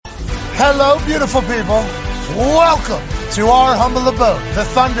Hello, beautiful people. Welcome to our humble abode, the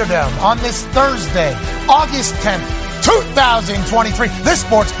ThunderDome, on this Thursday, August 10th, 2023. This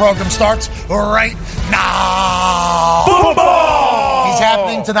sports program starts right now. Football! He's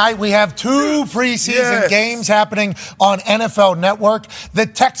happening tonight. We have two preseason games happening on NFL Network. The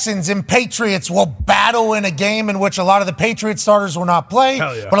Texans and Patriots will battle in a game in which a lot of the Patriots starters will not play,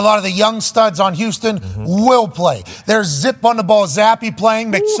 but a lot of the young studs on Houston will play. There's Zip on the Ball Zappy playing,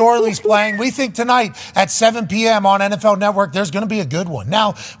 McSorley's playing. We think tonight at 7 p.m. on NFL Network, there's going to be a good one.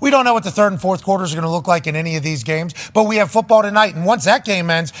 Now, we don't know what the third and fourth quarters are going to look like in any of these games, but we have football tonight, and once that game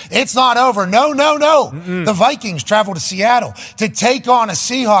ends, it's not over. No. The Vikings travel to Seattle to take on a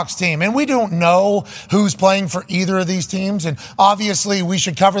Seahawks team, and we don't know who's playing for either of these teams, and obviously we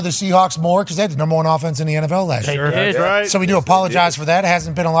should cover the Seahawks more because they had the number one offense in the NFL last year. That's right. So we do apologize for that. It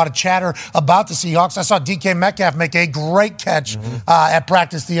hasn't been a lot of chatter about the Seahawks. I saw DK Metcalf make a great catch at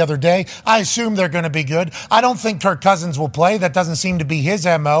practice the other day. I assume they're going to be good. I don't think Kirk Cousins will play. That doesn't seem to be his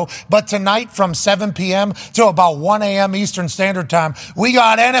MO. But tonight from 7 p.m. to about 1 a.m. Eastern Standard Time, we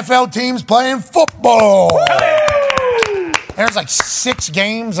got NFL teams playing football. There's like 6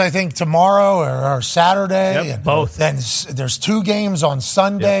 games, I think, tomorrow or Saturday. Yep, and both. Then there's 2 games on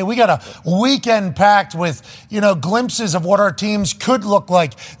Sunday. Yep. We got a weekend packed with, glimpses of what our teams could look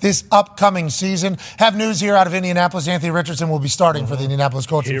like this upcoming season. Have news here out of Indianapolis. Anthony Richardson will be starting for the Indianapolis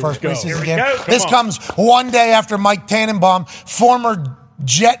Colts in the first preseason game. This comes one day after Mike Tannenbaum, former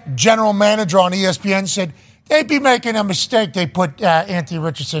Jet general manager on ESPN, said they'd be making a mistake. They put Anthony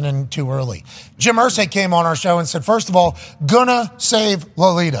Richardson in too early. Jim Irsay came on our show and said, first of all, gonna save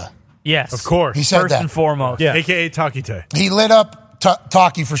Lolita. Yes. Of course. He said First and foremost. Yeah. A.K.A. Talkie Tay. He lit up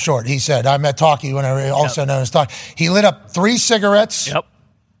Talkie for short. He said, I met Talkie, also known as Talkie. He lit up 3 cigarettes. Yep.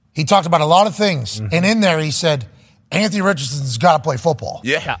 He talked about a lot of things. And in there, he said, Anthony Richardson's got to play football.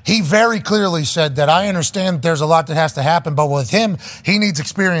 Yeah. He very clearly said that I understand there's a lot that has to happen, but with him, he needs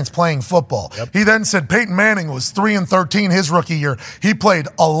experience playing football. Yep. He then said Peyton Manning was 3-13 his rookie year. He played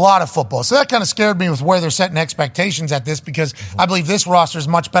a lot of football. So that kind of scared me with where they're setting expectations at this because I believe this roster is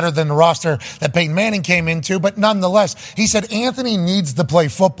much better than the roster that Peyton Manning came into. But nonetheless, he said Anthony needs to play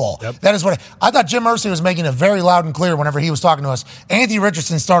football. Yep. That is what I thought Jim Irsay was making it very loud and clear whenever he was talking to us. Anthony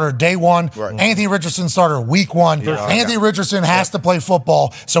Richardson started day 1. Right. Anthony Richardson started week 1. Yeah. Anthony Richardson has to play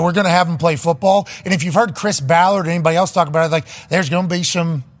football, so we're going to have him play football. And if you've heard Chris Ballard or anybody else talk about it, like, there's going to be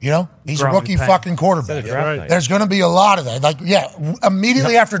some, he's a rookie fucking quarterback. Right. There's going to be a lot of that. Like,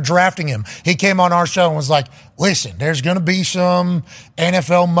 immediately after drafting him, he came on our show and was like, listen, there's going to be some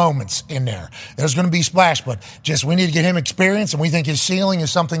NFL moments in there. There's going to be splash, but we need to get him experience, and we think his ceiling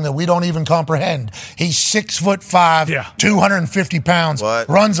is something that we don't even comprehend. He's 6'5", 250 pounds,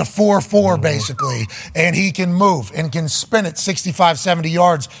 runs a 4.4 basically, and he can move and can spin it 65, 70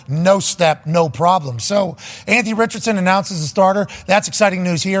 yards, no step, no problem. So Anthony Richardson announced as a starter. That's exciting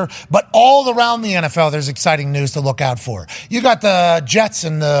news here. But all around the NFL, there's exciting news to look out for. You got the Jets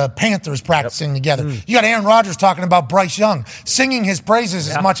and the Panthers practicing together. You got Aaron Rodgers talking about Bryce Young, singing his praises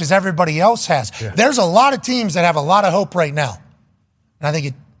as much as everybody else has. There's a lot of teams that have a lot of hope right now. And I think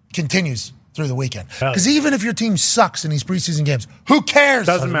it continues through the weekend. Because even if your team sucks in these preseason games, who cares?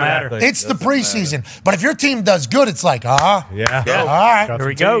 Doesn't matter. It's the preseason. But if your team does good, it's like, all right. Here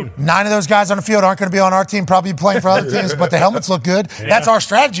we go. 9 of those guys on the field aren't going to be on our team, probably playing for other teams, but the helmets look good. That's our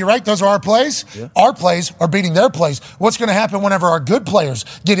strategy, right? Those are our plays. Our plays are beating their plays. What's going to happen whenever our good players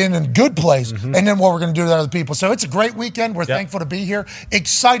get in good plays, and then what we're going to do to other people. So it's a great weekend. We're thankful to be here.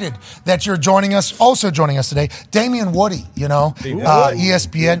 Excited that you're joining us. Also joining us today, Damien Woody,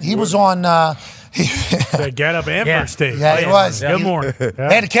 ESPN. He was on... Get up and first take. Yeah, he was. Good morning. They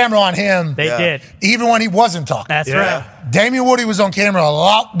had a camera on him. They did. Even when he wasn't talking. That's right. Damien Woody was on camera a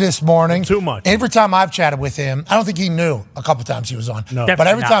lot this morning. Too much. Every time I've chatted with him, I don't think he knew a couple times he was on. No. But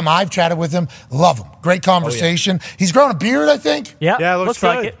every time I've chatted with him, love him. Great conversation. He's grown a beard, I think. Yeah, looks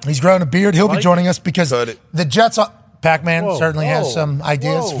like good. it. He's grown a beard. He'll be joining us because the Jets... Pacman certainly has some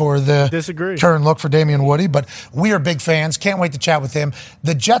ideas for the current look for Damien Woody, but we are big fans. Can't wait to chat with him.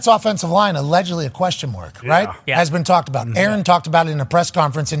 The Jets' offensive line, allegedly a question mark, right? Yeah. Has been talked about. Aaron talked about it in a press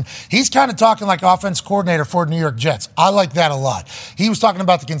conference, and he's kind of talking like offense coordinator for New York Jets. I like that a lot. He was talking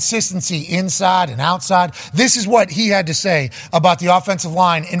about the consistency inside and outside. This is what he had to say about the offensive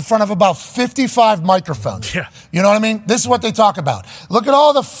line in front of about 55 microphones. Yeah. You know what I mean? This is what they talk about. Look at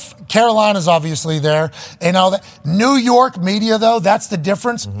all the Carolina's obviously there and all that. New York media, though, that's the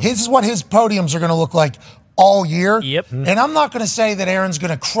difference. This is what his podiums are going to look like all year. Yep. And I'm not going to say that Aaron's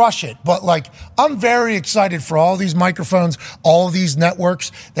going to crush it, but like I'm very excited for all these microphones, all of these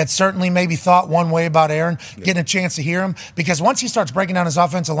networks that certainly maybe thought one way about Aaron, getting a chance to hear him. Because once he starts breaking down his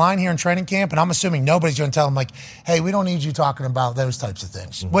offensive line here in training camp, and I'm assuming nobody's going to tell him like, hey, we don't need you talking about those types of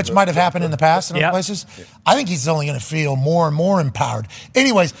things, which might have happened in the past in other places. I think he's only going to feel more and more empowered.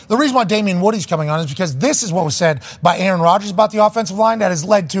 Anyways, the reason why Damien Woody's coming on is because this is what was said by Aaron Rodgers about the offensive line that has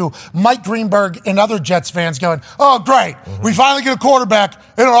led to Mike Greenberg and other Jets fans going, oh, great, we finally get a quarterback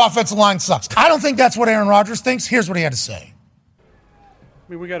and our offensive line sucks. I don't think that's what Aaron Rodgers thinks. Here's what he had to say.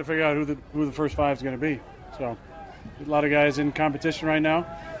 I mean, we got to figure out who the first five is going to be. So a lot of guys in competition right now.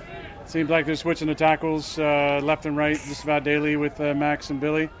 Seems like they're switching the tackles left and right just about daily with Max and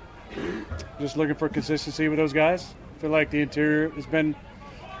Billy. Just looking for consistency with those guys. I feel like the interior has been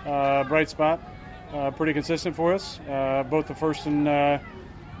a bright spot, pretty consistent for us, both the first and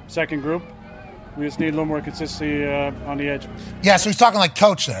second group. We just need a little more consistency on the edge. Yeah, so he's talking like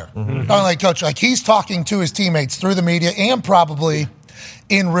coach there. Talking like coach. Like he's talking to his teammates through the media and probably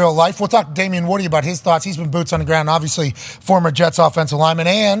in real life. We'll talk to Damien Woody about his thoughts. He's been boots on the ground, obviously former Jets offensive lineman,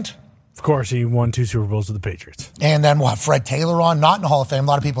 and of course he won 2 Super Bowls with the Patriots. And then we'll have Fred Taylor on, not in the Hall of Fame. A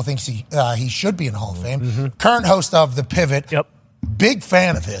lot of people think he should be in the Hall of Fame. Current host of The Pivot. Yep. Big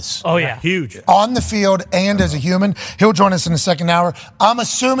fan of his. Oh, yeah. Huge. On the field and as a human. He'll join us in the second hour. I'm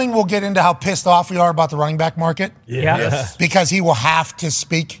assuming we'll get into how pissed off we are about the running back market. Yeah. Yes. Because he will have to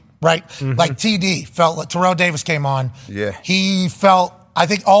speak, right? Like TD felt like Terrell Davis came on. Yeah. He felt, I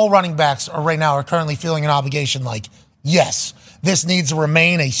think all running backs are currently feeling an obligation like, yes, this needs to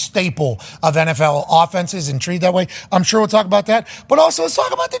remain a staple of NFL offenses and treated that way. I'm sure we'll talk about that. But also, let's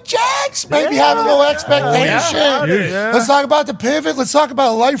talk about the Jags. Maybe have a little expectation. Let's talk about the pivot. Let's talk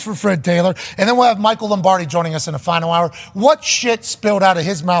about life for Fred Taylor. And then we'll have Michael Lombardi joining us in the final hour. What shit spilled out of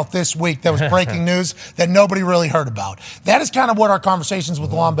his mouth this week that was breaking news that nobody really heard about? That is kind of what our conversations with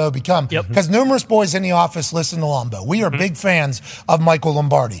Lombo become. Because numerous boys in the office listen to Lombo. We are big fans of Michael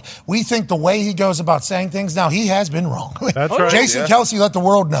Lombardi. We think the way he goes about saying things, now he has been wrong. That's right. Jason Kelsey let the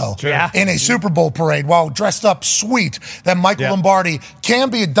world know in a Super Bowl parade while dressed up sweet that Michael Lombardi can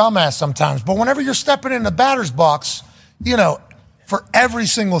be a dumbass sometimes. But whenever you're stepping in the batter's box, for every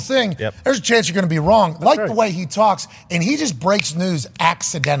single thing, there's a chance you're going to be wrong. That's the way he talks, and he just breaks news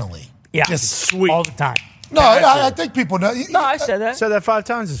accidentally. Yeah, just sweet all the time. No, I think people know. No, I said that. Said that 5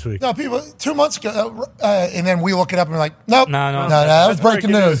 times this week. No, people 2 months ago, and then we look it up and we're like, nope, no, that was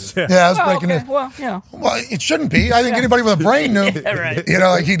breaking news. Yeah, that was breaking news. Well, yeah. Well, it shouldn't be. I think anybody with a brain knew. Right.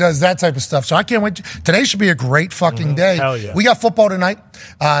 Like he does that type of stuff. So I can't wait. Today should be a great fucking day. Hell yeah. We got football tonight.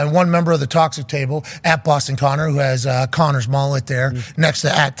 And one member of the Toxic Table at Boston Connor, who has Connor's mullet there next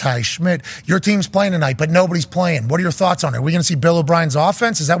to at Ty Schmidt. Your team's playing tonight, but nobody's playing. What are your thoughts on it? Are we going to see Bill O'Brien's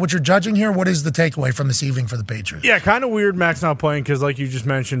offense? Is that what you're judging here? What is the takeaway from this evening for the Patriots? Yeah, kind of weird Mac's not playing because, like you just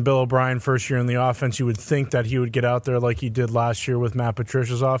mentioned, Bill O'Brien, first year in the offense, you would think that he would get out there like he did last year with Matt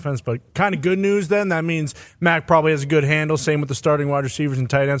Patricia's offense. But kind of good news then. That means Mac probably has a good handle. Same with the starting wide receivers and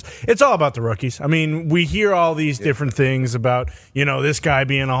tight ends. It's all about the rookies. I mean, we hear all these different things about, this guy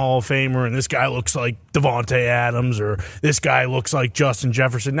being a Hall of Famer and this guy looks like Devontae Adams or this guy looks like Justin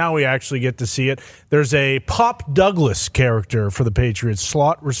Jefferson. Now we actually get to see it. There's a Pop Douglas character for the Patriots,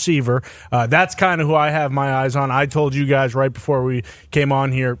 slot receiver. That's kind of who I have my eyes on. I told you guys right before we came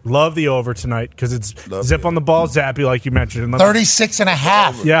on here, love the over tonight because it's zip on the ball, zappy, like you mentioned.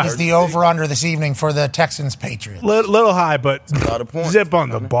 36.5 is the over-under this evening for the Texans-Patriots. Little high, but zip on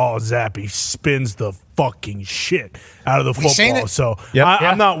the Okay. ball, zappy spins the fucking shit out of the We seen football. it. So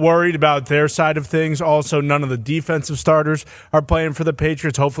I'm not worried about their side of things. Also, none of the defensive starters are playing for the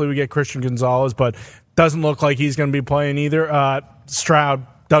Patriots. Hopefully we get Christian Gonzalez, but doesn't look like he's going to be playing either. Stroud,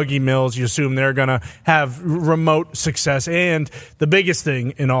 Dougie Mills, you assume they're going to have remote success. And the biggest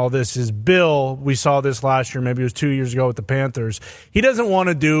thing in all this is Bill, we saw this last year, maybe it was 2 years ago with the Panthers. He doesn't want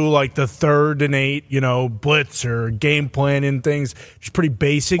to do like the 3rd and 8, blitz or game plan and things. Just pretty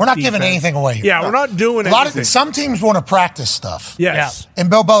basic. We're not defense. giving anything away here. Yeah, we're not doing anything. Some teams want to practice stuff. Yes. And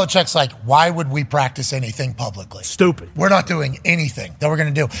Bill Belichick's like, why would we practice anything publicly? Stupid. We're not doing anything that we're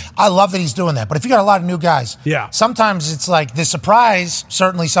going to do. I love that he's doing that. But if you got a lot of new guys, sometimes it's like the surprise,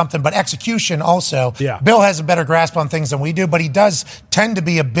 certainly something, but execution also. Yeah. Bill has a better grasp on things than we do, but he does tend to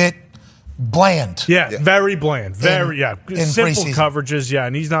be a bit bland. Yeah, very bland. Very, in simple preseason. coverages,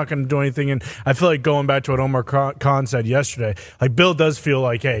 and he's not going to do anything. And I feel like going back to what Omar Khan said yesterday, like Bill does feel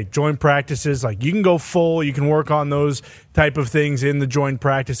like, hey, joint practices, like you can go full, you can work on those type of things in the joint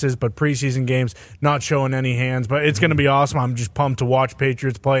practices, but preseason games, not showing any hands. But it's going to be awesome. I'm just pumped to watch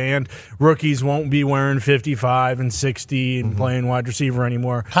Patriots play, and rookies won't be wearing 55 and 60 and playing wide receiver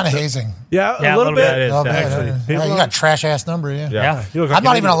anymore. Kind of hazing. Yeah, a little bit. Actually. Yeah, you got a trash-ass number, Yeah. You look like I'm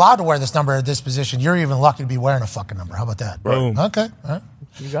not an even idiot. allowed to wear this number at this position. You're even lucky to be wearing a fucking number. How about that? Boom. Okay. All right.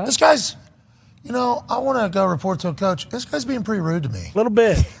 You got This it? guy's, I want to go report to a coach. This guy's being pretty rude to me. A little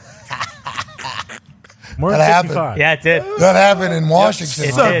bit. More That than happened. 55. Yeah, it did. That happened in Washington.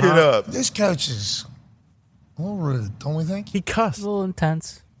 It Suck did. it up. This coach is a little rude, don't we think? He A cussed. little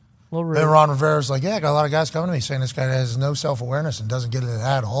intense. A little Then rude. Ron Rivera's like, I got a lot of guys coming to me saying this guy has no self-awareness and doesn't get it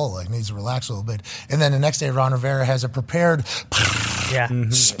at all, like needs to relax a little bit. And then the next day, Ron Rivera has a prepared Yeah.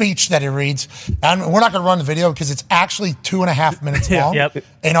 speech that he reads. And we're not going to run the video because it's actually 2.5 minutes long. Yep.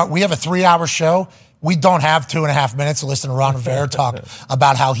 And we have a 3-hour show. We don't have 2.5 minutes to listen to Ron Rivera talk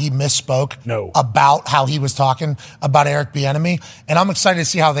about how he misspoke, about how he was talking about Eric Bieniemy. And I'm excited to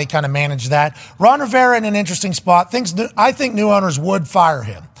see how they kind of manage that. Ron Rivera in an interesting spot. I think new owners would fire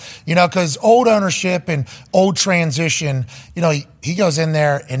him, because old ownership and old transition, he goes in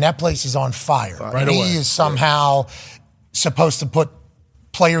there and that place is on fire. Right and away. he is somehow supposed to put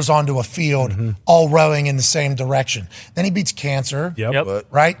players onto a field all rowing in the same direction. Then he beats cancer. Yep.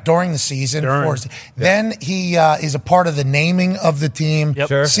 Right? During the season. Then he is a part of the naming of the team, Yep.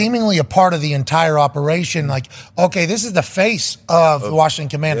 Sure. seemingly a part of the entire operation. Like, okay, this is the face of the Washington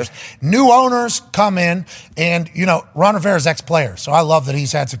Commanders. New owners come in, and, Ron Rivera's ex-player, so I love that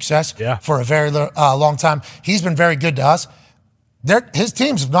he's had success for a very long time. He's been very good to us. His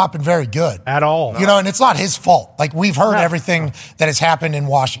teams have not been very good. At all. And it's not his fault. Like, we've heard everything that has happened in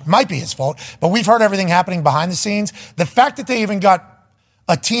Washington. Might be his fault, but we've heard everything happening behind the scenes. The fact that they even got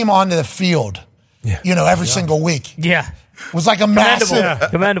a team onto the field, every single week was like a massive.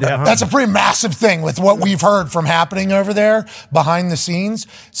 Commendable. That's a pretty massive thing with what we've heard from happening over there behind the scenes.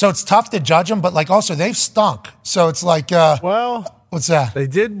 So it's tough to judge them, but also they've stunk. So it's like, what's that? They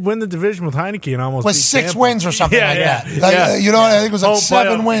did win the division with Heineke and almost Was beat 6 Tampa. wins or something like that. I think it was like Home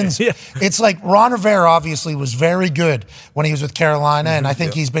 7 playoff. wins. Yeah. It's like Ron Rivera obviously was very good when he was with Carolina, and I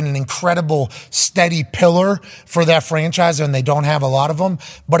think he's been an incredible, steady pillar for that franchise, and they don't have a lot of them.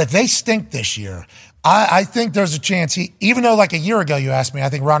 But if they stink this year, I think there's a chance even though like a year ago you asked me, I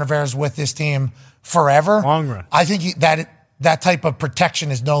think Ron Rivera's with this team forever. Long run. I think that type of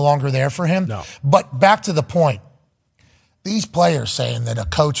protection is no longer there for him. No. But back to the point. These players saying that a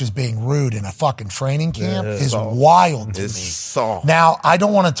coach is being rude in a fucking training camp is wild to me. Soft. Now, I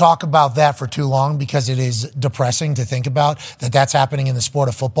don't want to talk about that for too long because it is depressing to think about that that's happening in the sport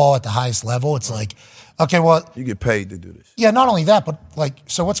of football at the highest level. It's like, okay, well, You get paid to do this. yeah, not only that, but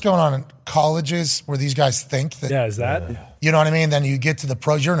so what's going on in colleges where these guys think that, Yeah, is that? you know what I mean? Then you get to the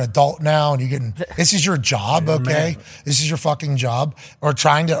pros, you're an adult now and you're getting, this is your job, okay? This is your fucking job, or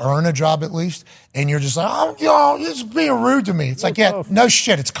trying to earn a job at least. And you're just like, you're just being rude to me. It's like, no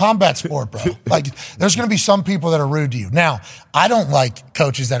shit, it's combat sport, bro. Like, there's going to be some people that are rude to you. Now, I don't like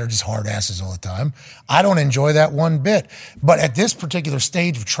coaches that are just hard asses all the time. I don't enjoy that one bit. But at this particular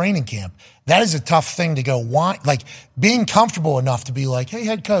stage of training camp, that is a tough thing to go, like, being comfortable enough to be like, hey,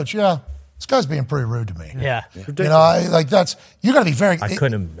 head coach, this guy's being pretty rude to me. Yeah. You got to be very, I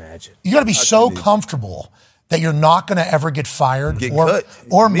couldn't imagine. you got to be so comfortable that you're not going to ever get fired Get or cut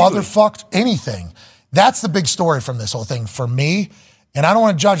immediately. motherfucked anything. That's the big story from this whole thing for me. And I don't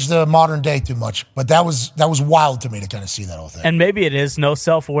want to judge the modern day too much, but that was wild to me to kind of see that whole thing. And maybe it is no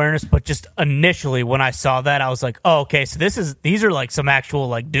self-awareness, but just initially when I saw that, I was like, oh, okay, so these are like some actual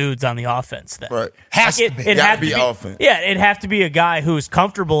like dudes on the offense then. Right. Has to be. It'd Gotta have to be offense. Yeah, it'd have to be a guy who's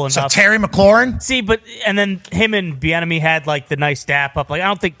comfortable So enough. Terry McLaurin? See, and then him and Bieniemy had like the nice dap up. Like, I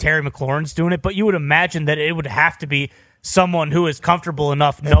don't think Terry McLaurin's doing it, but you would imagine that it would have to be someone who is comfortable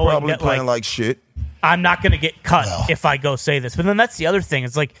enough knowing Probably that playing like shit. I'm not going to get cut if I go say this. But then that's the other thing.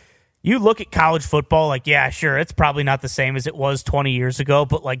 It's like, you look at college football, like, yeah, sure, it's probably not the same as it was 20 years ago,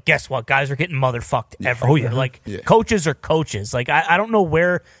 but, like, guess what? Guys are getting motherfucked every year. Like, coaches are coaches. Like, I don't know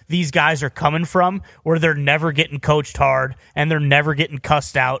where these guys are coming from, where they're never getting coached hard and they're never getting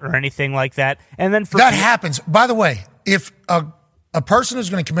cussed out or anything like that. And then That happens. By the way, if a person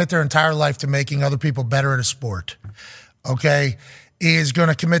who's going to commit their entire life to making other people better at a sport, okay, is going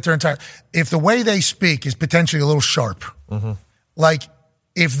to commit their entire, if the way they speak is potentially a little sharp, like,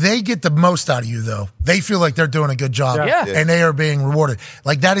 if they get the most out of you, though, they feel like they're doing a good job and they are being rewarded.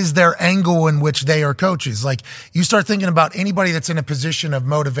 Like, that is their angle in which they are coaches. Like, you start thinking about anybody that's in a position of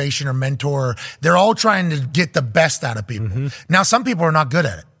motivation or mentor, they're all trying to get the best out of people. Now, some people are not good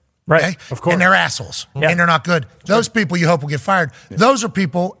at it. Right. Okay? Of course. And they're assholes. And they're not good. Those people you hope will get fired. Those are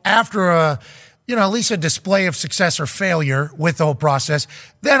people after at least a display of success or failure with the whole process,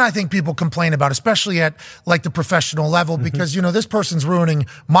 then I think people complain about, especially at like the professional level, because, this person's ruining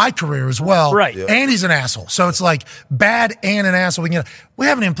my career as well. Right. And he's an asshole. So it's like bad and an asshole. We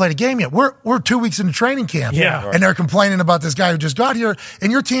haven't even played a game yet. We're 2 weeks into training camp. Yeah. And they're complaining about this guy who just got here,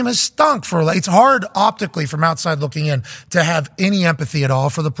 and your team has stunk it's hard optically from outside looking in to have any empathy at all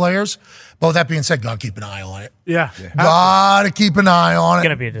for the players. But with that being said, gotta keep an eye on it. Yeah. Gotta keep an eye on It's it.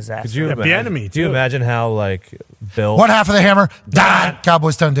 going to be a disaster. Could you imagine, the enemy, do you too. imagine how, like, Bill... One half of the hammer,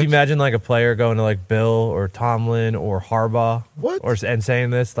 Cowboys tone, Do you dude. imagine, like, a player going to, like, Bill or Tomlin or Harbaugh and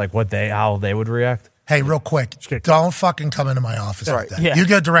saying this, like, how they would react? Hey, real quick, don't fucking come into my office like that. Yeah. You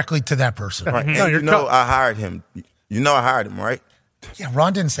go directly to that person. Right. And I hired him. I hired him, right? Yeah,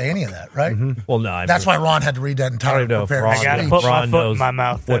 Ron didn't say any of that, right? Well, no. That's why Ron had to read that I don't entire even know if prepared Ron, I gotta speech. put my Ron foot in knows my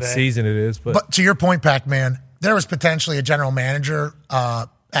mouth what today. season it is. But to your point, Pacman, there was potentially a general manager at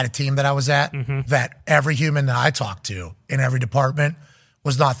a team that I was at that every human that I talked to in every department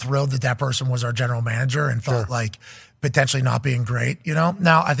was not thrilled that person was our general manager and felt like potentially not being great,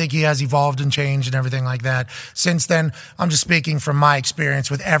 Now, I think he has evolved and changed and everything like that. Since then, I'm just speaking from my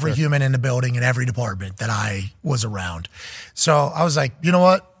experience with every human in the building in every department that I was around. So I was like, you know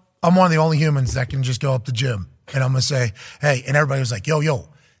what? I'm one of the only humans that can just go up to Jim and I'm going to say, hey, and everybody was like, yo,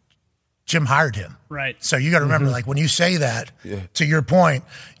 Jim hired him. Right. So you got to remember, like, when you say that, to your point,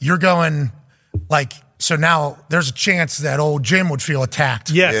 you're going, like, so now there's a chance that old Jim would feel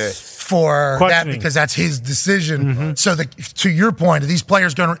attacked. Yes. For that because that's his decision. So to your point, are these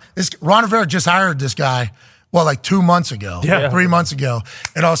players going to – Ron Rivera just hired this guy, like 2 months ago, 3 months ago,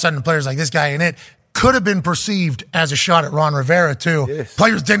 and all of a sudden the player's like, this guy in it. Could have been perceived as a shot at Ron Rivera, too. Yes.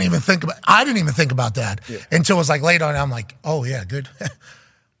 Players didn't even think about – I didn't even think about that until it was, like, late on. I'm like, oh, yeah, good.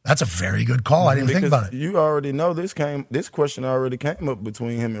 That's a very good call. I didn't think about it. You already know this question already came up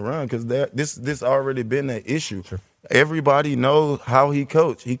between him and Ron because this already been an issue. Sure. Everybody knows how he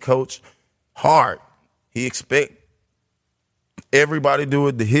coached. He coached hard. He expect everybody do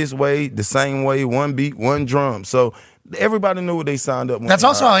it his way, the same way, one beat, one drum. So everybody knew what they signed up. That's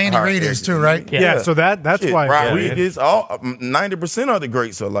also how Andy Reid is too, right? Yeah. So that's why Right. Reid is all 90% of the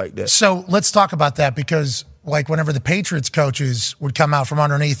greats are like that. So let's talk about that because, like, whenever the Patriots coaches would come out from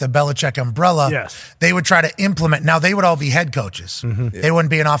underneath the Belichick umbrella, they would try to implement. Now, they would all be head coaches. They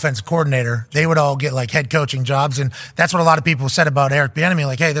wouldn't be an offensive coordinator. They would all get, like, head coaching jobs. And that's what a lot of people said about Eric Bieniemy.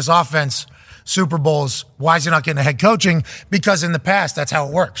 Like, hey, this offense, Super Bowls, why is he not getting a head coaching? Because in the past, that's how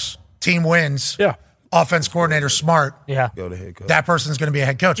it works. Team wins. Yeah. Offense coordinator smart. Yeah. Go to head coach. That person's going to be a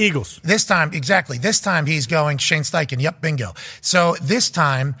head coach. Eagles. This time, exactly. This time he's going Shane Steichen. Yep, bingo. So this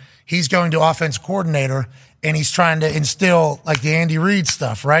time he's going to offense coordinator and he's trying to instill like the Andy Reid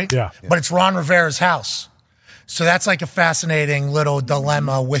stuff, right? Yeah. But it's Ron Rivera's house. So that's like a fascinating little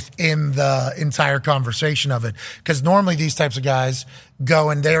dilemma within the entire conversation of it. Because normally these types of guys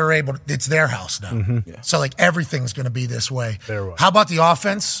go and they're able – it's their house now. So like everything's going to be this way. How about the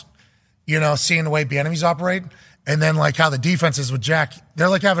offense? Seeing the way Bieniemy's operate, and then like how the defense is with Jack, they're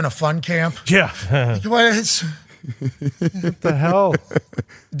like having a fun camp. Yeah. What the hell?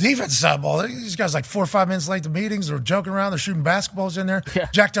 Defense side ball. These guys like 4 or 5 minutes late to meetings. They're joking around. They're shooting basketballs in there. Yeah.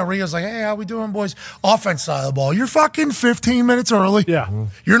 Jack Del Rio's like, hey, how we doing, boys? Offense side of the ball. You're fucking 15 minutes early. Yeah.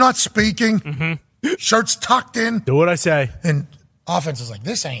 You're not speaking. Shirts tucked in. Do what I say. And offense is like,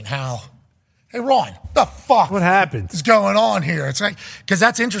 this ain't how. Hey, Ron, the fuck? What happened? Is going on here? It's like, because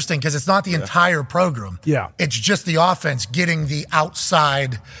that's interesting because it's not the entire program. Yeah. It's just the offense getting the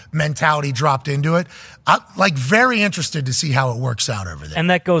outside mentality dropped into it. I'm like very interested to see how it works out over there. And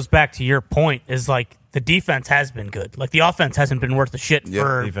that goes back to your point is like the defense has been good. Like the offense hasn't been worth a shit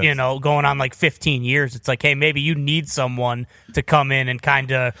for, going on like 15 years. It's like, hey, maybe you need someone to come in and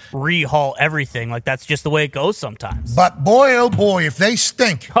kind of rehaul everything. Like that's just the way it goes sometimes. But boy, oh boy, if they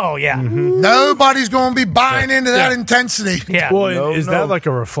stink. Oh, yeah. Nobody's going to be buying into that intensity. Yeah. Well, is that like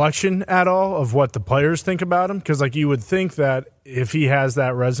a reflection at all of what the players think about him? Because like you would think that if he has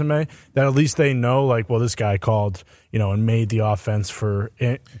that resume, that at least they know, like, well, this guy called, and made the offense for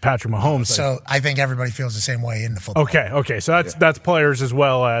Patrick Mahomes. So I think everybody feels the same way in the football. Okay. So that's players as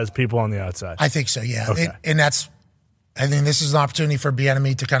well as people on the outside. I think so, yeah. Okay. I think this is an opportunity for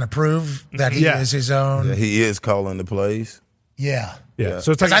Bieniemy to kind of prove that he is his own. Yeah, he is calling the plays. Yeah. So it's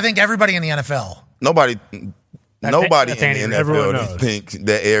Because I think everybody in the NFL. Nobody Nobody that's in Andy the Reid. Everyone NFL knows. thinks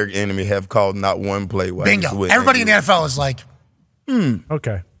that Eric Enemy have called not one play. While Bingo. he's with Everybody in Andy the NFL is like,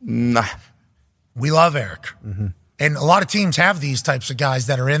 Okay. Nah. we love Eric. And a lot of teams have these types of guys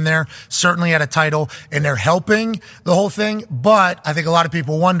that are in there, certainly at a title, and they're helping the whole thing. But I think a lot of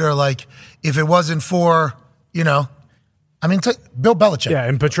people wonder, like, if it wasn't for, Bill Belichick. Yeah,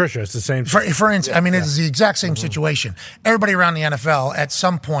 and Patricia, it's the same. For instance, it's the exact same situation. Everybody around the NFL at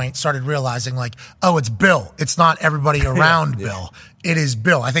some point started realizing, like, oh, it's Bill. It's not everybody around Bill. It is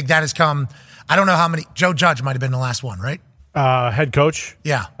Bill. I think that has come, I don't know how many, Joe Judge might have been the last one, right? Head coach.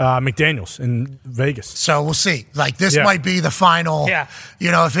 Yeah. McDaniels in Vegas. So we'll see. Like, this might be the final. Yeah.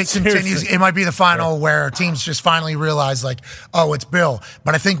 If it continues, it might be the final where teams just finally realize, like, oh, it's Bill.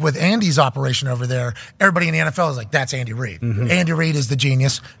 But I think with Andy's operation over there, everybody in the NFL is like, that's Andy Reid. Andy Reid is the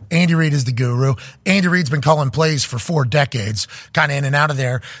genius. Andy Reid is the guru. Andy Reid's been calling plays for 4 decades, kind of in and out of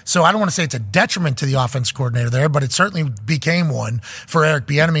there. So I don't want to say it's a detriment to the offense coordinator there, but it certainly became one for Eric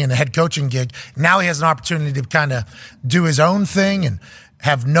Bieniemy in the head coaching gig. Now he has an opportunity to kind of do his own thing and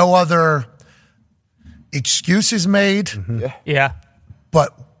have no other excuses made. Yeah.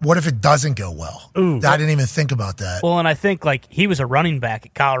 But what if it doesn't go well? I didn't even think about that. Well, and I think, like, he was a running back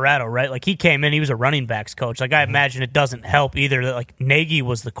at Colorado, right? Like, he came in, he was a running backs coach. Like, I imagine it doesn't help either that, like, Nagy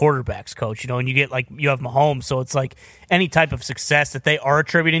was the quarterbacks coach, and you get, like, you have Mahomes, so it's like any type of success that they are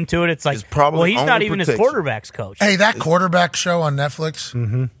attributing to it, it's like, well, he's not even his quarterbacks coach. Hey, that quarterback show on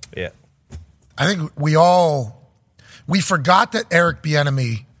Netflix, Yeah. I think we forgot that Eric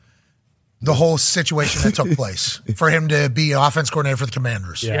Bieniemy, the whole situation that took place for him to be offense coordinator for the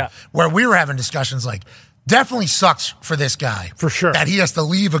Commanders. Yeah. Where we were having discussions like, definitely sucks for this guy. For sure. That he has to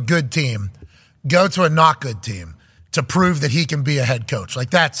leave a good team, go to a not good team to prove that he can be a head coach.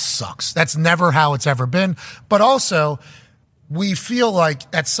 Like, that sucks. That's never how it's ever been. But also, we feel like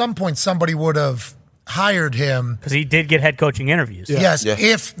at some point somebody would have hired him. Because he did get head coaching interviews. Yes,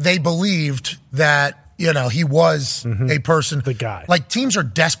 if they believed that, he was a person. The guy. Like, teams are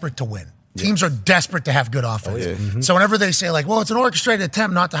desperate to win. Teams are desperate to have good offense. So whenever they say, like, well, it's an orchestrated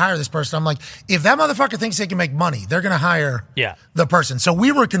attempt not to hire this person, I'm like, if that motherfucker thinks they can make money, they're going to hire the person. So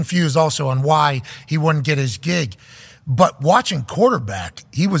we were confused also on why he wouldn't get his gig. But watching quarterback,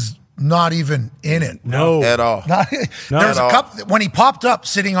 he was not even in it. No. At all. There was a couple when he popped up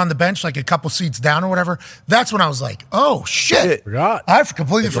sitting on the bench, like a couple seats down or whatever. That's when I was like, "Oh shit!" Forgot. I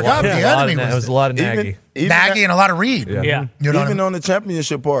completely forgot the enemy It was a lot of Nagy. Nagy and a lot of Reed. Yeah. You know what I Even mean? on the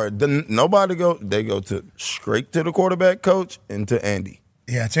championship part, nobody go. They go to straight to the quarterback coach and to Andy.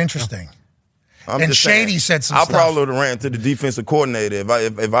 Yeah, it's interesting. I'm And just Shady saying, said some I stuff. probably would have ran to the defensive coordinator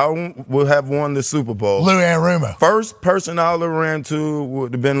if I would have won the Super Bowl. Lou Anarumo First person I would have ran to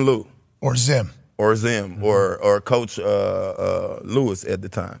would have been Lou or Zim. or Zim or Coach Lewis at the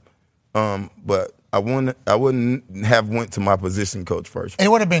time. But I wouldn't have went to my position coach first. It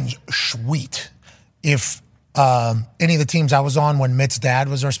would have been sweet if any of the teams I was on when Mitt's dad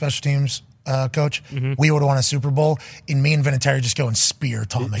was our special teams coach, we would have won a Super Bowl, and me and Vinatieri just go and spear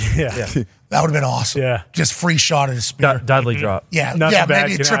Tommy. That would have been awesome. Yeah. Just free shot at a spear. Dudley drop. Yeah, Nothing bad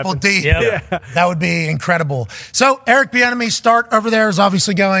maybe a can triple happen. D. Yep. That would be incredible. So Eric Bieniemy's start over there is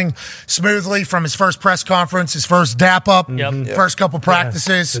obviously going smoothly from his first press conference, his first dap up, first couple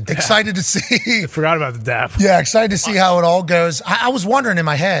practices. Excited to see. I forgot about the DAP. Yeah, excited to see how it all goes. I was wondering in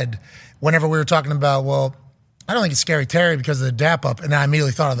my head whenever we were talking about, well, I don't think it's Scary Terry because of the dap up, and I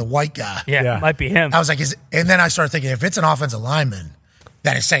immediately thought of the white guy. Yeah, it might be him. I was like, and then I started thinking, if it's an offensive lineman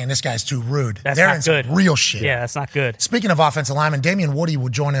that is saying this guy's too rude, That's they're not in some good. real shit. Yeah, that's not good. Speaking of offensive linemen, Damien Woody will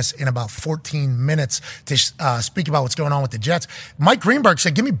join us in about 14 minutes to speak about what's going on with the Jets. Mike Greenberg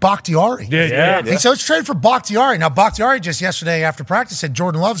said, give me Bakhtiari. Yeah. He said, let's trade for Bakhtiari. Now, Bakhtiari just yesterday after practice said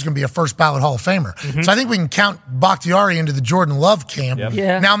Jordan Love's going to be a first ballot Hall of Famer. So I think we can count Bakhtiari into the Jordan Love camp.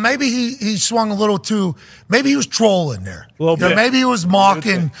 Yeah. Now, maybe he swung a little too, maybe he was trolling there. A little bit. Maybe he was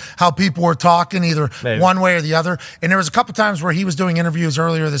mocking how people were talking either one way or the other. And there was a couple times where he was doing interviews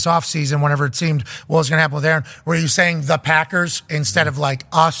earlier this offseason whenever it seemed what was going to happen with Aaron, where he was saying the Packers instead of like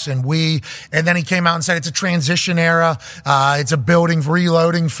us and we. And then he came out and said it's a transition era. It's a building,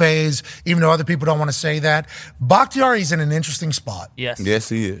 reloading phase, even though other people don't want to say that. Bakhtiari's in an interesting spot. Yes. Yes,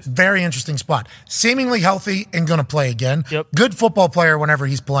 he is. Very interesting spot. Seemingly healthy and going to play again. Yep. Good football player whenever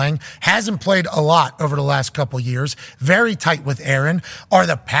he's playing. Hasn't played a lot over the last couple years. Very tight with Aaron. Are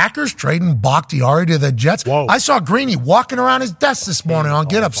the Packers trading Bakhtiari to the Jets? Whoa. I saw Greeny walking around his desk this morning on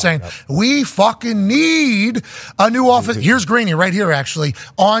Get Up saying, we fucking need a new offense. Here's Greeny right here, actually,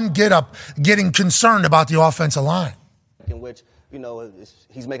 on Get Up, getting concerned about the offensive line. In which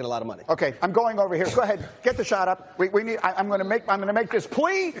he's making a lot of money. Okay, I'm going over here. Go ahead, get the shot up. We need. I'm going to make this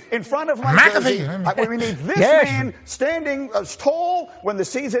plea in front of my jersey. We need this man standing tall when the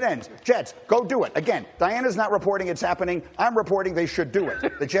season ends. Jets, go do it. Again, Diana's not reporting it's happening. I'm reporting they should do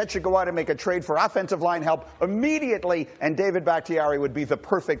it. The Jets should go out and make a trade for offensive line help immediately, and David Bakhtiari would be the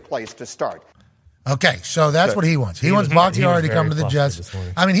perfect place to start. Okay, so that's what he wants. He wants Bakhtiari to come to the Jets.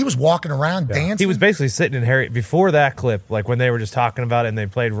 I mean, he was walking around dancing. He was basically sitting in Harry before that clip, like when they were just talking about it, and they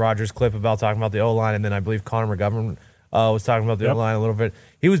played Rodgers' clip about talking about the O-line, and then I believe Connor McGovern was talking about the O-line a little bit.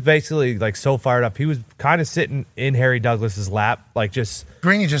 He was basically like so fired up. He was kind of sitting in Harry Douglas's lap, like just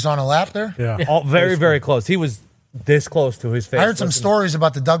Greeny just on a lap there. Yeah, very, very close. He was this close to his face. I heard some stories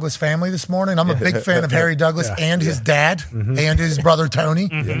about the Douglas family this morning. I'm a big fan of Harry Douglas and his dad and his brother Tony.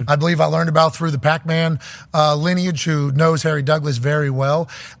 I believe I learned about through the Pacman lineage, who knows Harry Douglas very well.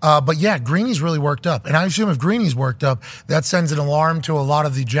 But yeah, Greeny's really worked up. And I assume if Greeny's worked up, that sends an alarm to a lot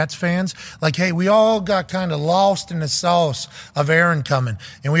of the Jets fans. Like, hey, we all got kind of lost in the sauce of Aaron coming.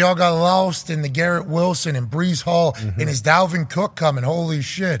 And we all got lost in the Garrett Wilson and Breece Hall and his Dalvin Cook coming. Holy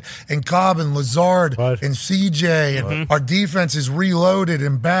shit. And Cobb and Lazard and CJ. And our defense is reloaded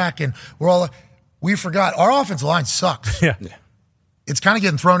and back, and we forgot our offensive line sucks. It's kind of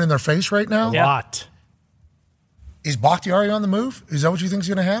getting thrown in their face right now. A lot. Is Bakhtiari on the move? Is that what you think is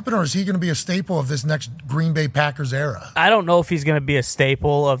going to happen, or is he going to be a staple of this next Green Bay Packers era? I don't know if he's going to be a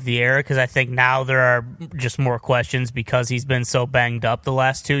staple of the era, because I think now there are just more questions because he's been so banged up the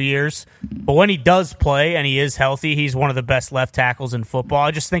last 2 years. But when he does play and he is healthy, he's one of the best left tackles in football. I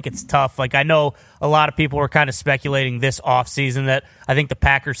just think it's tough. Like, I know a lot of people were kind of speculating this offseason that I think the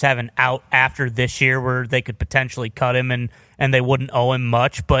Packers have an out after this year where they could potentially cut him and they wouldn't owe him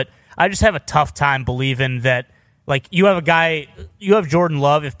much. But I just have a tough time believing that. Like, you have Jordan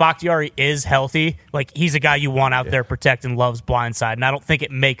Love. If Bakhtiari is healthy, like, he's a guy you want out there protecting Love's blind side. And I don't think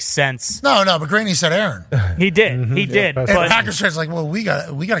it makes sense. No, but Greeny said Aaron. He did. He did. And Packers fans like, well, we got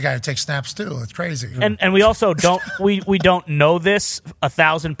a guy who takes snaps too. It's crazy. And we also don't we don't know this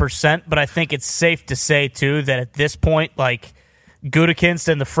 1,000%, but I think it's safe to say too that at this point, like, Gutekunst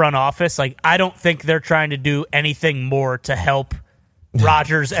in the front office, like, I don't think they're trying to do anything more to help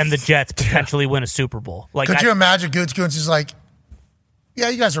Rodgers and the Jets potentially win a Super Bowl. Like, could you imagine Gutekunst is like, yeah,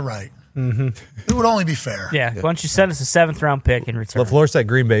 you guys are right. It would only be fair. Yeah, why don't you send us a 7th-round pick in return? LaFleur said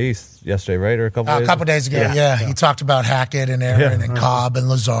Green Bay East yesterday, right? Or a couple days ago. Yeah. He talked about Hackett and Aaron and Cobb and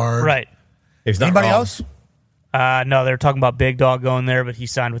Lazard. Right. Anybody else? No, they were talking about Big Dog going there, but he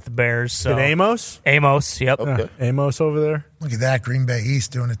signed with the Bears. So. Did Amos? Amos, yep. Okay. Amos over there. Look at that, Green Bay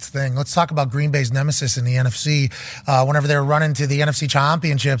East doing its thing. Let's talk about Green Bay's nemesis in the NFC whenever they're running to the NFC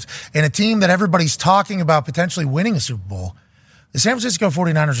Championships, and a team that everybody's talking about potentially winning a Super Bowl. The San Francisco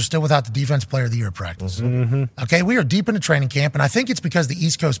 49ers are still without the Defense Player of the Year practice. Okay, we are deep into training camp, and I think it's because the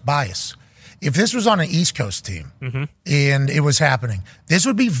East Coast bias. If this was on an East Coast team and it was happening, this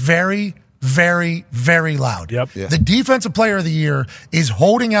would be very, very, very loud. Yep. The Defensive Player of the Year is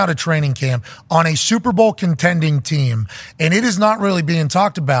holding out a training camp on a Super Bowl contending team, and it is not really being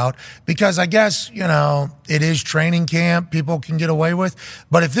talked about because I guess, it is training camp, people can get away with.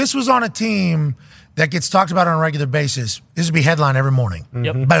 But if this was on a team that gets talked about on a regular basis, this would be headline every morning.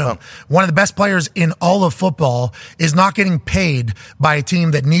 Yep. Boom. One of the best players in all of football is not getting paid by a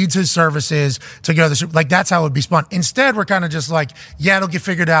team that needs his services to go to the Super Bowl. Like, that's how it would be spun. Instead, we're kind of just like, yeah, it'll get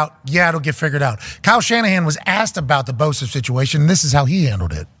figured out. Yeah, it'll get figured out. Kyle Shanahan was asked about the Bosa situation, and this is how he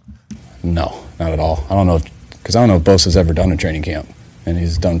handled it. No, not at all. I don't know if Bosa's ever done a training camp, and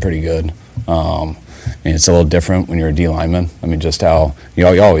he's done pretty good. And it's a little different when you're a D lineman. I mean, just how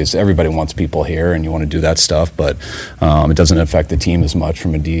everybody wants people here, and you want to do that stuff, but it doesn't affect the team as much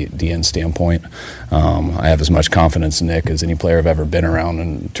from a DN standpoint. I have as much confidence in Nick as any player I've ever been around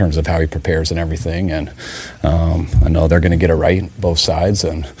in terms of how he prepares and everything, and I know they're going to get it right, both sides,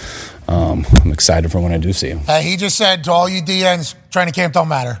 and I'm excited for when I do see him. He just said to all you DNs, training camp don't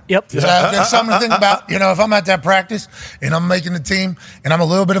matter. Yep. There's something to think about. If I'm at that practice and I'm making the team and I'm a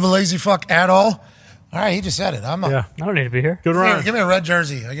little bit of a lazy fuck at all right, he just said it. I don't need to be here. Good run. Give me a red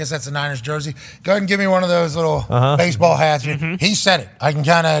jersey. I guess that's a Niners jersey. Go ahead and give me one of those little baseball hats. He said it. I can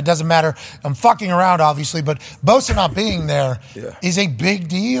it doesn't matter. I'm fucking around, obviously, but Bosa not being there is a big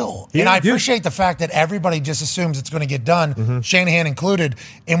deal. And I appreciate the fact that everybody just assumes it's going to get done, Shanahan included.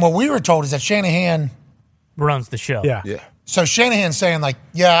 And what we were told is that Shanahan runs the show. Yeah. So Shanahan's saying, like,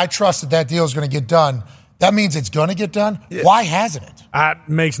 yeah, I trust that deal is going to get done. That means it's going to get done? Yeah. Why hasn't it?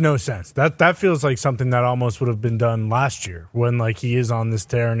 Makes no sense. That feels like something that almost would have been done last year when, like, he is on this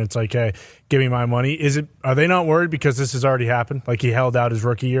tear and it's like, hey, give me my money. Are they not worried because this has already happened? Like, he held out his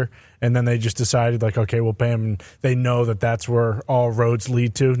rookie year, and then they just decided, like, okay, we'll pay him. And they know that that's where all roads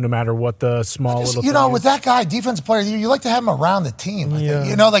lead to, no matter what the small little you thing know, is. with that guy, defensive player of the year, you like to have him around the team. I think.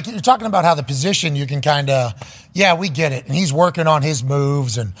 You know, like you're talking about how the position you can kind of, we get it. And he's working on his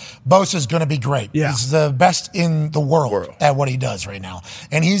moves, and Bosa's going to be great. Yeah. He's the best in the world at what he does right now.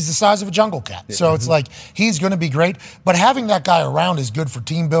 And he's the size of a jungle cat. Yeah. So it's like he's going to be great. But having that guy around is good for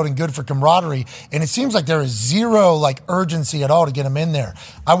team building, good for camaraderie. And it seems like there is zero like urgency at all to get him in there.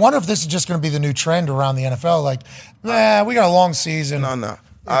 I wonder if this is just going to be the new trend around the NFL. Like, we got a long season. No.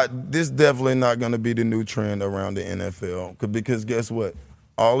 This definitely not going to be the new trend around the NFL. Because guess what?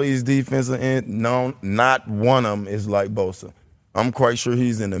 All these defensive ends, not one of them is like Bosa. I'm quite sure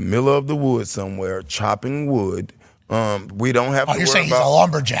he's in the middle of the woods somewhere chopping wood. We don't have to worry about... you're saying he's a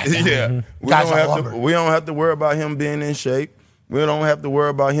lumberjack. Yeah. We don't have to worry about him being in shape. We don't have to worry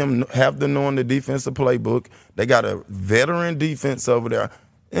about him knowing the defensive playbook. They got a veteran defense over there.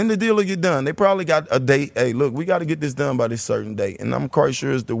 And the deal will get done. They probably got a date. Hey, look, we got to get this done by this certain date. And I'm quite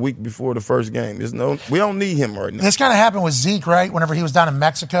sure it's the week before the first game. We don't need him right now. This kind of happened with Zeke, right? Whenever he was down in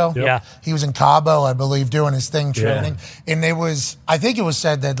Mexico. Yep. Yeah. He was in Cabo, I believe, doing his thing, training. Yeah. And I think it was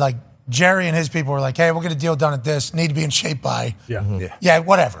said that, like, Jerry and his people were like, hey, we'll get a deal done at this. Need to be in shape by. Yeah,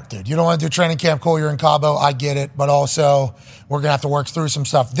 whatever, dude. You don't want to do training camp. Cool, you're in Cabo. I get it. But also, we're going to have to work through some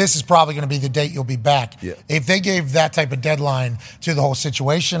stuff. This is probably going to be the date you'll be back. Yeah. If they gave that type of deadline to the whole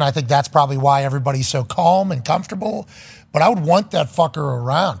situation, I think that's probably why everybody's so calm and comfortable. But I would want that fucker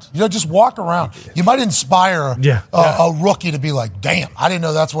around. You know, just walk around. You might inspire a rookie to be like, damn, I didn't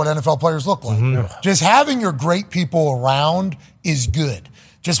know that's what NFL players look like. Mm-hmm. Just having your great people around is good.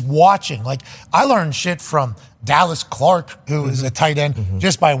 Just watching. Like, I learned shit from Dallas Clark, who is a tight end,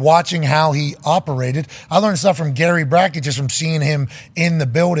 just by watching how he operated. I learned stuff from Gary Brackett just from seeing him in the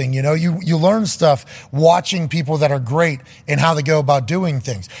building. You know, you learn stuff watching people that are great and how they go about doing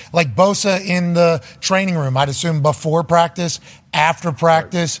things. Like Bosa in the training room, I'd assume before practice, after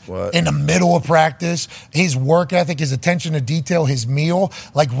practice, in the middle of practice, his work ethic, his attention to detail, his meal.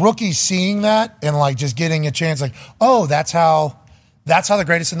 Like, rookies seeing that and, like, just getting a chance, like, oh, that's how the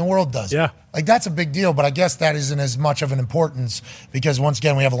greatest in the world does it. Yeah. Like, that's a big deal, but I guess that isn't as much of an importance because, once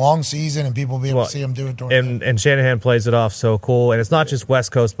again, we have a long season and people will be able to see him do it during and Shanahan plays it off so cool. And it's not just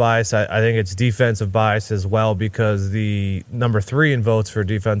West Coast bias. I think it's defensive bias as well because the number 3 in votes for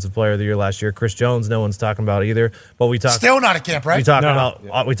Defensive Player of the Year last year, Chris Jones, no one's talking about either. But we talk still not at camp, right? We talk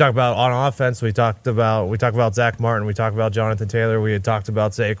about on offense. We talk about Zach Martin. We talk about Jonathan Taylor. We had talked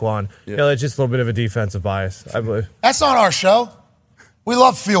about Saquon. Yeah. You know, it's just a little bit of a defensive bias, I believe. That's not our show. We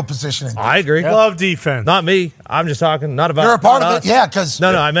love field positioning. I agree. Love defense. Not me. I'm just talking not about. You're a part of us. it, yeah. Because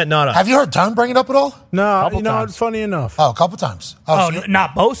no, I meant not us. Have you heard Tone bring it up at all? No, it's funny enough. Oh, a couple times.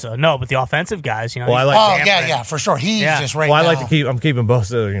 Not Bosa. No, but the offensive guys. You know. Well, for sure. He's just right now. I like to keep. I'm keeping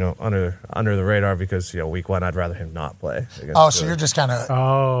Bosa, under the radar because week 1 I'd rather him not play. So you're just kind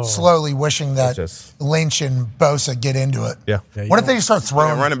of slowly wishing that Lynch and Bosa get into it. Yeah. What if they start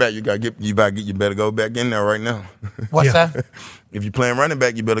throwing running back? You better go back in there right now. What's that? If you're playing running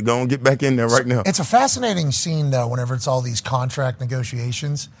back, you better go and get back in there right now. It's a fascinating scene, though, whenever it's all these contract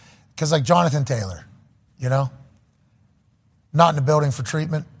negotiations. Because, like, Jonathan Taylor, not in the building for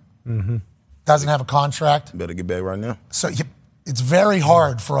treatment, doesn't have a contract. Better get back right now. So it's very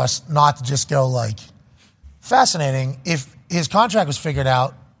hard for us not to just go, like, fascinating. If his contract was figured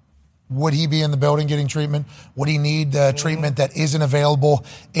out, would he be in the building getting treatment? Would he need the treatment that isn't available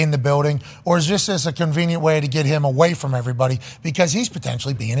in the building? Or is this a convenient way to get him away from everybody because he's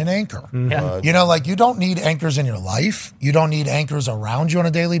potentially being an anchor? Yeah. You don't need anchors in your life. You don't need anchors around you on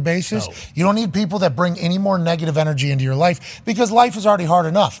a daily basis. No. You don't need people that bring any more negative energy into your life because life is already hard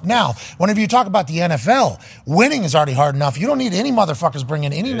enough. Now, whenever you talk about the NFL, winning is already hard enough. You don't need any motherfuckers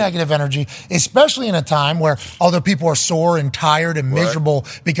bringing any negative energy, especially in a time where other people are sore and tired and miserable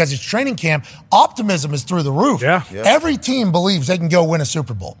because it's training camp. Optimism is through the roof. Yeah. Every team believes they can go win a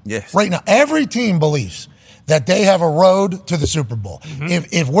Super Bowl. Yes. Right now, every team believes that they have a road to the Super Bowl.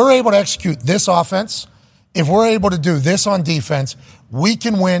 If we're able to execute this offense, if we're able to do this on defense, we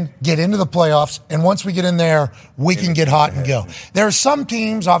can win, get into the playoffs, and once we get in there, we can get hot and go. There are some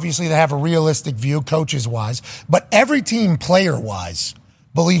teams, obviously, that have a realistic view, coaches-wise, but every team, player-wise,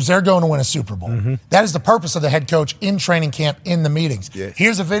 believes they're going to win a Super Bowl. That is the purpose of the head coach in training camp, in the meetings. Yes.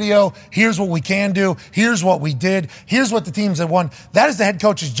 Here's a video. Here's what we can do. Here's what we did. Here's what the teams have won. That is the head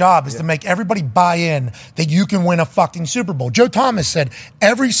coach's job, is to make everybody buy in that you can win a fucking Super Bowl. Joe Thomas said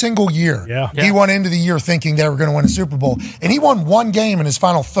every single year he went into the year thinking they were going to win a Super Bowl, and he won one game in his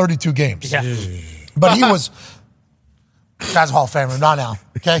final 32 games. Yeah. But he was... Guy's a Hall of Famer, not now,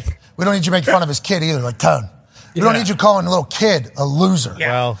 okay? We don't need you making fun of his kid either, like Tone. We don't need you calling a little kid a loser.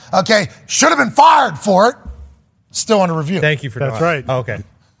 Yeah. Well, okay, should have been fired for it. Still under review. thank you for That's right. Oh, okay.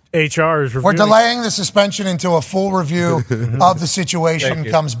 HR is reviewing. We're delaying the suspension into a full review of the situation.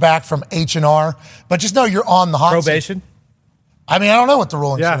 Comes back from H&R. But just know you're on the hot seat. Probation? I mean, I don't know what the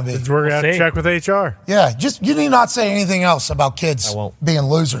ruling's going to be. We're going to have to check with HR. Yeah, just you need not say anything else about kids I won't. being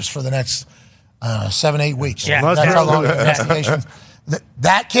losers for the next 7-8 weeks. Yeah. That's how long the investigation.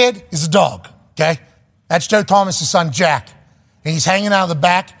 That kid is a dog, okay? That's Joe Thomas's son, Jack. And he's hanging out of the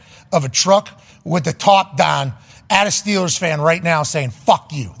back of a truck with the top down at a Steelers fan right now saying,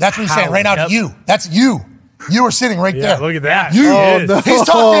 fuck you. That's what he's saying right now to you. That's you. You are sitting right there. Look at that. You. He's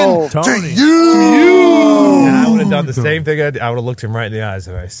talking to you. And I would have done the same thing. I would have looked him right in the eyes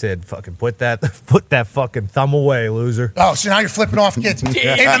and I said, fucking put that fucking thumb away, loser. Oh, so now you're flipping off kids. In the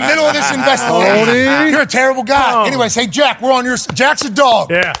middle of this investigation. You're a terrible guy. Anyways, hey, Jack, we're on your side. Jack's a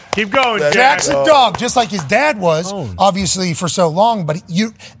dog. Yeah, keep going, Jack. Jack's a dog, just like his dad was, obviously, for so long. But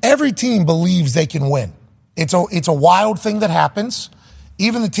every team believes they can win. It's a wild thing that happens.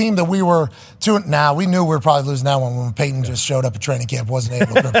 Even the team that we were we knew we were probably losing that one when Peyton just showed up at training camp, wasn't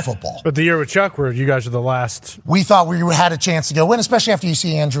able to grip football. But the year with Chuck, where you guys are the last. We thought we had a chance to go win, especially after you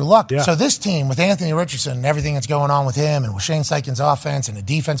see Andrew Luck. Yeah. So this team with Anthony Richardson and everything that's going on with him and with Shane Steichen's offense and the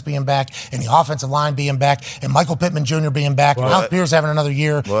defense being back and the offensive line being back and Michael Pittman Jr. being back and Alec Pierce having another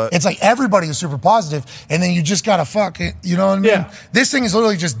year. It's like everybody is super positive, and then you just got to fuck it. You know what I mean? Yeah. This thing is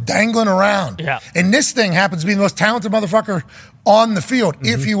literally just dangling around. Yeah. And this thing happens to be the most talented motherfucker on the field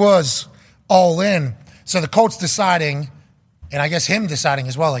if he was all in. So the Colts deciding, and I guess him deciding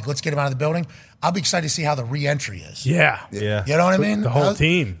as well, like, let's get him out of the building. I'll be excited to see how the re-entry is. Yeah. You know what I mean? The whole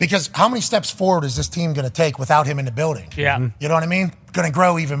team. Because how many steps forward is this team going to take without him in the building? Yeah. You know what I mean? Going to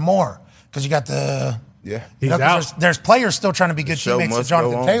grow even more because you got the... Yeah. You know, 'cause there's players still trying to be good teammates with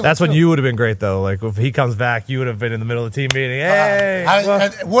Jonathan Taylor. That's when you would have been great, though. Like, if he comes back, you would have been in the middle of the team meeting. Hey!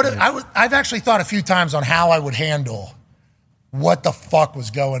 I've actually thought a few times on how I would handle what the fuck was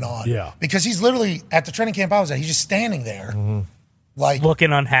going on. Yeah. Because he's literally, at the training camp I was at, he's just standing there. Like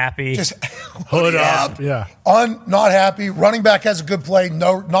looking unhappy, just hood up, not happy. Running back has a good play,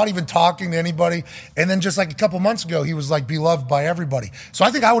 not even talking to anybody. And then just like a couple months ago, he was like beloved by everybody. So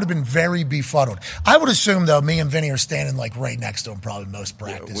I think I would have been very befuddled. I would assume though, me and Vinny are standing like right next to him, probably most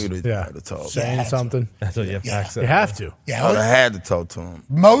practice. We'd have had to talk. Saying something. That's what you have to You have to. Yeah, I would have had to talk to him.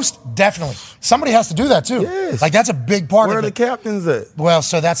 Most definitely. Somebody has to do that too. Yes. Like that's a big part Where of are it. the captains at? Well,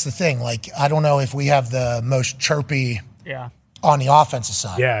 so that's the thing. Like I don't know if we have the most chirpy. On the offensive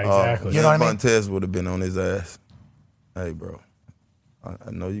side. Yeah, exactly. You know what I mean? Montez would have been on his ass. Hey, bro.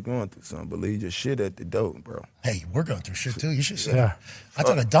 I know you're going through something, but leave your shit at the door, bro. Hey, we're going through shit too. You should say. Yeah. I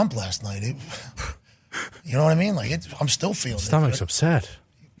took a dump last night. You know what I mean? Like I'm still feeling it. Stomach's upset.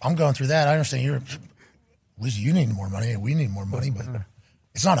 I'm going through that. I understand you need more money and we need more money, but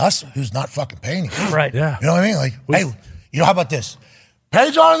it's not us who's not fucking paying you. Right. Yeah. You know what I mean? Like, hey, how about this? Pay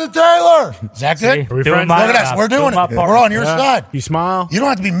Jonathan Taylor. Is that good? Are we friends? Look at us. We're doing it. We're on your side. You smile. You don't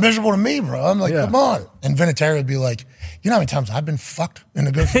have to be miserable to me, bro. I'm like, come on. And Vinatieri would be like, you know how many times I've been fucked in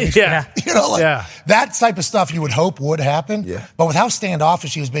negotiations? You know, like that type of stuff you would hope would happen. Yeah. But with how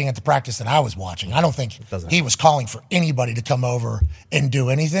standoffish he was being at the practice that I was watching, I don't think he was calling for anybody to come over and do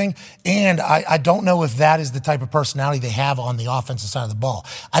anything. And I don't know if that is the type of personality they have on the offensive side of the ball.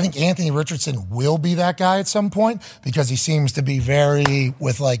 I think Anthony Richardson will be that guy at some point because he seems to be very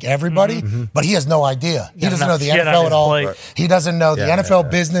with like everybody, but he has no idea. He doesn't know the NFL at all. Right. He doesn't know the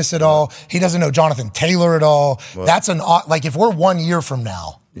NFL business at all. He doesn't know Jonathan Taylor at all. Right. That's like if we're 1 year from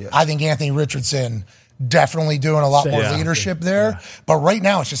now, I think Anthony Richardson definitely doing a lot more leadership there. But right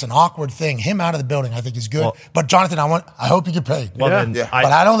now, it's just an awkward thing. Him out of the building, I think, is good. Well, but Jonathan, I hope you get paid. But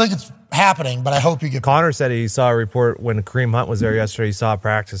I don't think it's happening. But I hope you get paid. Connor said he saw a report when Kareem Hunt was there yesterday. He saw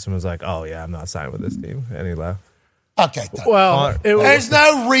practice and was like, "Oh yeah, I'm not signing with this team," and he left. Okay. Well, there's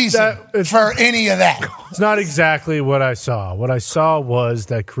no reason for any of that. It's not exactly what I saw. What I saw was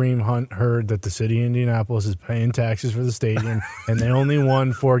that Kareem Hunt heard that the city of Indianapolis is paying taxes for the stadium, and they only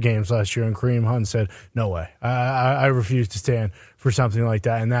won 4 games last year. And Kareem Hunt said, "No way, I refuse to stand for something like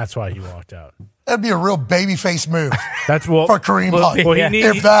that," and that's why he walked out. That'd be a real babyface move. That's what for Kareem Hunt.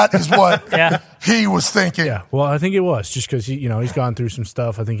 If that is what he was thinking. Yeah. Well, I think it was just because he's gone through some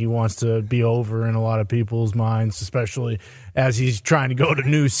stuff. I think he wants to be over in a lot of people's minds, especially as he's trying to go to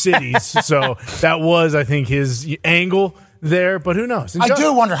new cities. So that was, I think, his angle there. But who knows? I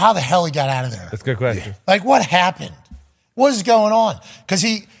do wonder how the hell he got out of there. That's a good question. Like, what happened? What is going on? Because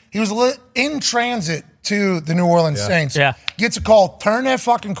he was in transit to the New Orleans Saints. Yeah. Gets a call, turn that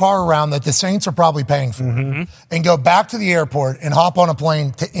fucking car around that the Saints are probably paying for, and go back to the airport and hop on a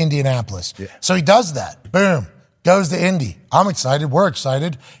plane to Indianapolis. Yeah. So he does that. Boom. Goes to Indy. I'm excited. We're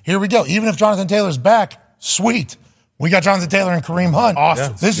excited. Here we go. Even if Jonathan Taylor's back, sweet. We got Jonathan Taylor and Kareem Hunt.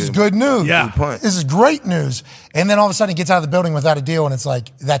 Awesome. This is good news. Yeah. This is great news. And then all of a sudden he gets out of the building without a deal, and it's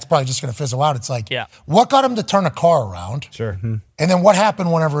like, that's probably just going to fizzle out. It's like, what got him to turn a car around? Sure. And then what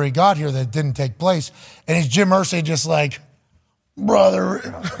happened whenever he got here that didn't take place? And is Jim Irsay just like, brother,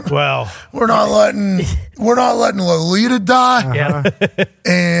 well, we're not letting Lolita die. Yeah.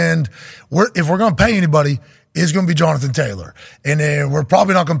 And if we're going to pay anybody, it's going to be Jonathan Taylor. And we're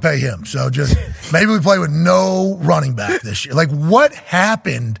probably not going to pay him. So just maybe we play with no running back this year. Like, what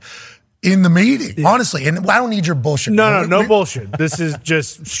happened in the meeting, honestly? And I don't need your bullshit. No bullshit. This is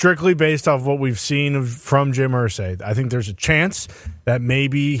just strictly based off what we've seen from Jim Irsay. I think there's a chance that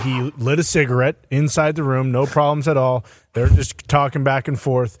maybe he lit a cigarette inside the room, no problems at all. They're just talking back and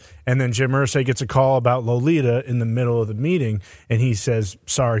forth, and then Jim Irsay gets a call about Lolita in the middle of the meeting, and he says,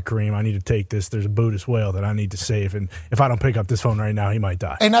 sorry, Kareem, I need to take this. There's a Buddhist whale that I need to save, and if I don't pick up this phone right now, he might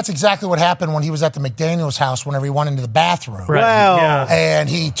die. And that's exactly what happened when he was at the McDaniels house whenever he went into the bathroom. Right. Well, And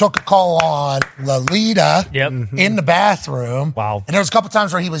he took a call on Lolita in the bathroom. Wow. And there was a couple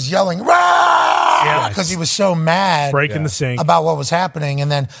times where he was yelling, "Rah!" because he was so mad breaking the sink about what was happening.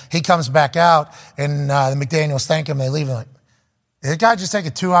 And then he comes back out, and the McDaniels thank him. They leave him like, did that guy just take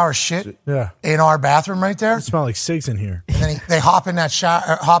a 2-hour shit in our bathroom right there? It smells like cigs in here. And then they hop in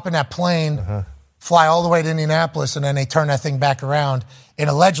that plane, fly all the way to Indianapolis, and then they turn that thing back around.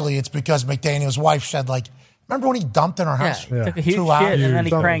 And allegedly it's because McDaniel's wife said, like, remember when he dumped in our house? Yeah, took a huge 2 hours? shit, and then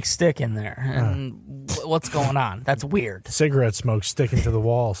he cranked stick in there. And what's going on? That's weird. Cigarette smoke sticking to the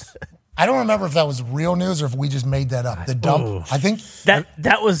walls. I don't remember if that was real news or if we just made that up. The dump. I think that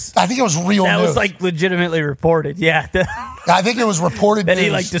was. I think it was real news. That was like legitimately reported. Yeah. I think it was reported that news.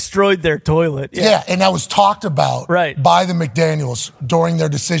 he like destroyed their toilet. Yeah, and that was talked about by the McDaniels during their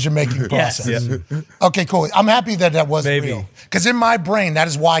decision-making process. Yes. Okay, cool. I'm happy that wasn't real. Because in my brain, that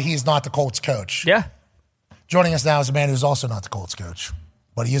is why he's not the Colts coach. Yeah. Joining us now is a man who's also not the Colts coach,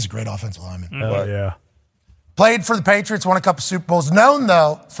 but he is a great offensive lineman. Oh, yeah. Played for the Patriots, won a couple Super Bowls. Known,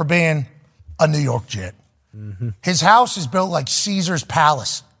 though, for being a New York Jet. His house is built like Caesar's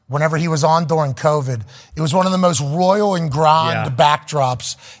Palace. Whenever he was on during COVID, it was one of the most royal and grand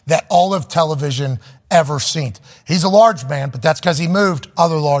backdrops that all of television ever seen. He's a large man, but that's because he moved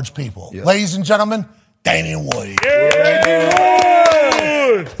other large people. Yeah. Ladies and gentlemen, Damien Woody.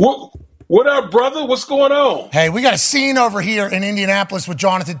 What up, brother? What's going on? Hey, we got a scene over here in Indianapolis with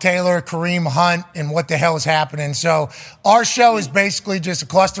Jonathan Taylor, Kareem Hunt, and what the hell is happening. So our show is basically just a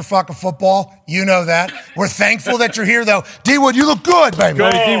clusterfuck of football. You know that. We're thankful that you're here, though. D-Wood, you look good, baby.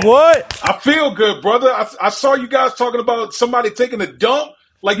 D-Wood. I feel good, brother. I saw you guys talking about somebody taking a dump.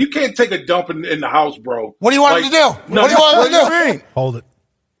 Like, you can't take a dump in the house, bro. What do you want him to do? What do you want him to do? Hold it.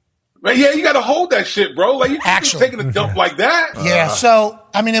 Man, yeah, you got to hold that shit, bro. Like, you can't be taking a dump like that. Yeah, so,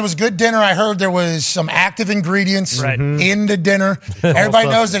 I mean, it was good dinner. I heard there was some active ingredients in the dinner. Everybody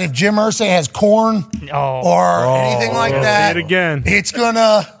knows that if Jim Irsay has corn or anything like that, it's going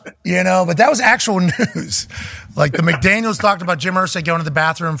to, but that was actual news. Like, the McDaniels talked about Jim Irsay going to the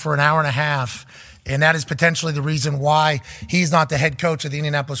bathroom for an hour and a half. And that is potentially the reason why he's not the head coach of the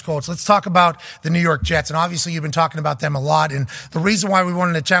Indianapolis Colts. Let's talk about the New York Jets. And obviously you've been talking about them a lot. And the reason why we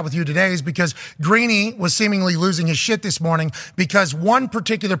wanted to chat with you today is because Greeny was seemingly losing his shit this morning because one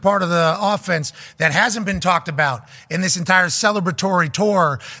particular part of the offense that hasn't been talked about in this entire celebratory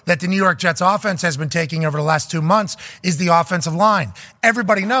tour that the New York Jets offense has been taking over the last 2 months is the offensive line.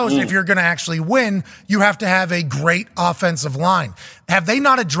 Everybody knows that if you're going to actually win, you have to have a great offensive line. Have they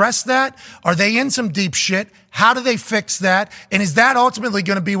not addressed that? Are they in some deep shit? How do they fix that? And is that ultimately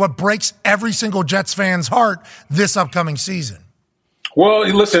going to be what breaks every single Jets fan's heart this upcoming season? Well,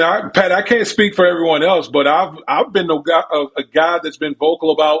 listen, Pat, I can't speak for everyone else, but I've been a guy that's been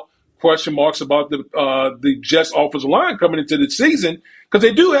vocal about question marks about the Jets offensive line coming into the season because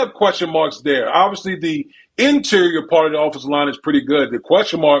they do have question marks there. Obviously, the interior part of the offensive line is pretty good. The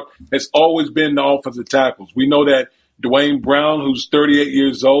question mark has always been the offensive tackles. We know that Dwayne Brown, who's 38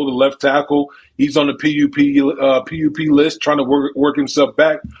 years old, the left tackle, he's on the PUP list, trying to work himself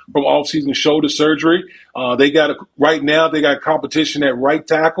back from offseason shoulder surgery. Right now they got competition at right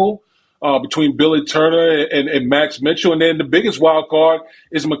tackle between Billy Turner and Max Mitchell, and then the biggest wild card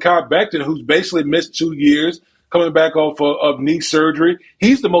is Mekhi Becton, who's basically missed 2 years, coming back off of knee surgery.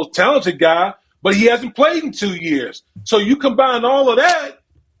 He's the most talented guy, but he hasn't played in 2 years. So you combine all of that.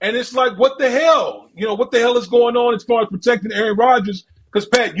 And it's like, what the hell? What the hell is going on as far as protecting Aaron Rodgers? Because,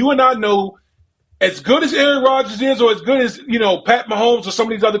 Pat, you and I know as good as Aaron Rodgers is, or as good as, Pat Mahomes or some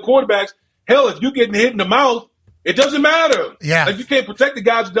of these other quarterbacks, hell, if you're getting hit in the mouth, it doesn't matter. Yeah. Like, you can't protect the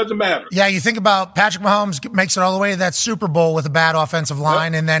guys, it doesn't matter. Yeah, you think about Patrick Mahomes makes it all the way to that Super Bowl with a bad offensive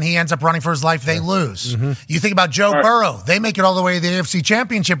line, and then he ends up running for his life. They lose. You think about Joe Burrow. They make it all the way to the AFC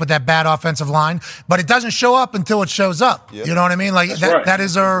Championship with that bad offensive line, but it doesn't show up until it shows up. Yep. You know what I mean? Like that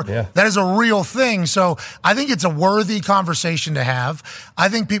is a real thing. So I think it's a worthy conversation to have. I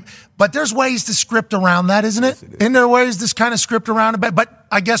think people, but there's ways to script around that, isn't it? Isn't there ways to kind of script around a bit? But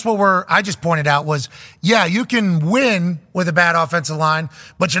I guess I just pointed out was, yeah, you can win with a bad offensive line,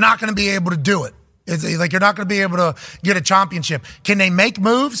 but you're not going to be able to do it. It's like you're not going to be able to get a championship. Can they make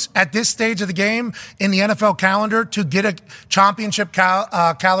moves at this stage of the game in the NFL calendar to get a championship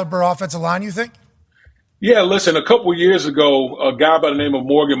caliber offensive line, you think? Yeah, listen, a couple of years ago, a guy by the name of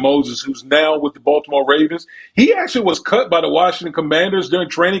Morgan Moses, who's now with the Baltimore Ravens, he actually was cut by the Washington Commanders during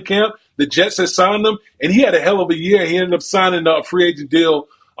training camp. The Jets had signed him, and he had a hell of a year. He ended up signing a free agent deal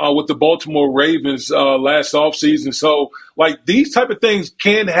with the Baltimore Ravens last offseason. So, like, these type of things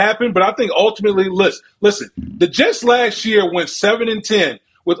can happen, but I think ultimately, listen, the Jets last year went 7-10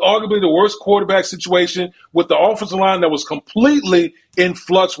 with arguably the worst quarterback situation, with the offensive line that was completely in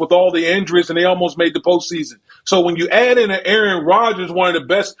flux with all the injuries, and they almost made the postseason. So when you add in an Aaron Rodgers, one of the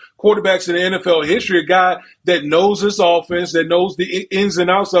best quarterbacks in the NFL history, a guy that knows his offense, that knows the ins and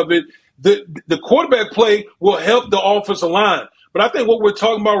outs of it, the quarterback play will help the offensive line. But I think what we're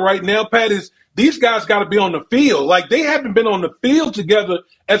talking about right now, Pat, is these guys got to be on the field. Like, they haven't been on the field together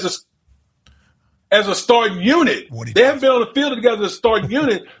as a starting unit. They haven't been on the field together as a starting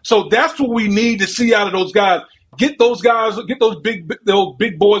unit. So that's what we need to see out of those guys. Get those big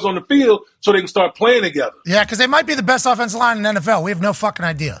boys on the field so they can start playing together. Yeah, because they might be the best offensive line in the NFL. We have no fucking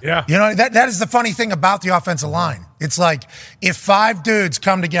idea. Yeah. You know, that is the funny thing about the offensive line. It's like if 5 dudes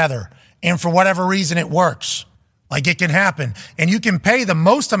come together and for whatever reason it works, like it can happen, and you can pay the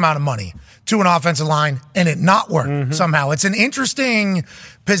most amount of money to an offensive line and it not work somehow. It's an interesting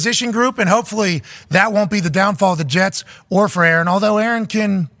position group, and hopefully that won't be the downfall of the Jets or for Aaron, although Aaron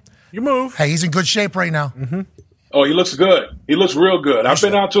can move. Hey, he's in good shape right now. Oh, he looks good. He looks real good. I've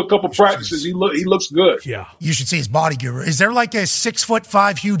been out to a couple practices. He looks good. Yeah. You should see his body guru. Is there like a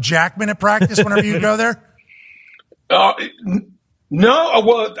 6'5" Hugh Jackman at practice whenever you go there? No.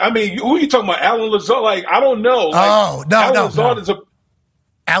 Well, I mean, who are you talking about? Alan Lazard? Like, I don't know. Like,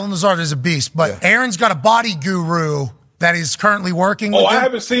 Alan Lazard is a beast, but Aaron's got a body guru that is currently working with him. I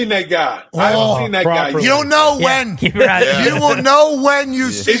haven't seen that guy. I haven't seen that guy. You don't know when. You will know when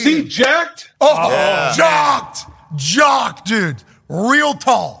you see Is he jacked? Jocked, dude. Real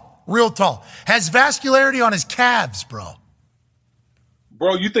tall. Has vascularity on his calves, bro.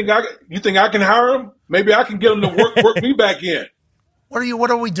 Bro, you think I can hire him? Maybe I can get him to work me back in.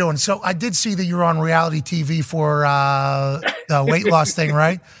 What are we doing? So I did see that you were on reality TV for the weight loss thing,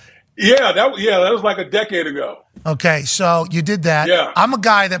 right? Yeah, that was like a decade ago. Okay, so you did that. Yeah. I'm a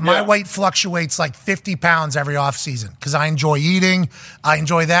guy that my weight fluctuates like 50 pounds every off season because I enjoy eating. I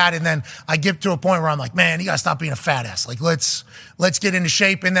enjoy that. And then I get to a point where I'm like, man, you got to stop being a fat ass. Like, let's get into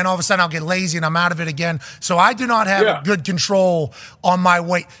shape. And then all of a sudden I'll get lazy and I'm out of it again. So I do not have good control on my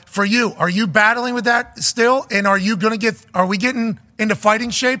weight. For you, are you battling with that still? And are we getting into fighting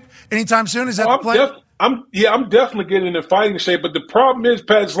shape anytime soon? Is that the plan? I'm definitely getting into fighting shape, but the problem is,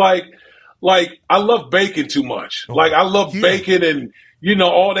 Pat, it's like I love bacon too much. Like, I love bacon and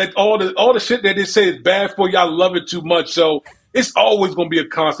all the shit that they say is bad for you. I love it too much, so it's always going to be a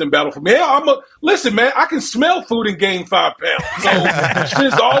constant battle for me. Listen, man, I can smell food and gain 5 pounds, so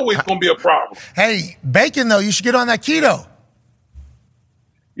shit's always going to be a problem. Hey, bacon though, you should get on that keto.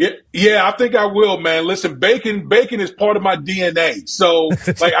 Yeah, I think I will, man. Listen, bacon is part of my DNA, so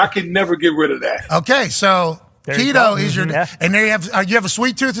like I can never get rid of that. Okay, so keto is your, and there you have a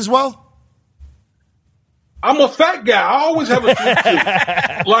sweet tooth as well. I'm a fat guy. I always have a sweet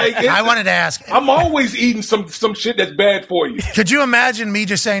tooth. Like, I wanted to ask. I'm always eating some shit that's bad for you. Could you imagine me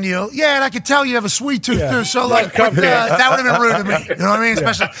just saying to you, yeah, and I could tell you have a sweet tooth too. So that would have been rude to me. You know what I mean?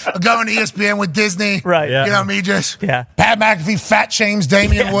 Especially going to ESPN with Disney. Right. Yeah. You know, me just Pat McAfee fat shames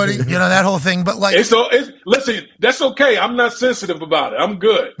Damien Woody. You know, that whole thing. But like, listen, that's okay. I'm not sensitive about it. I'm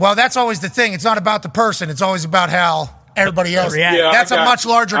good. Well, that's always the thing. It's not about the person. It's always about how everybody else. That's a much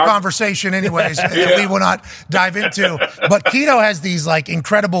larger conversation anyways that we will not dive into. But keto has these like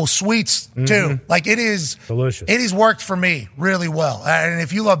incredible sweets too. Like it is delicious. It has worked for me really well. And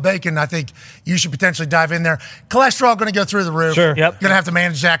if you love bacon, I think you should potentially dive in there. Cholesterol going to go through the roof. Sure. Going to have to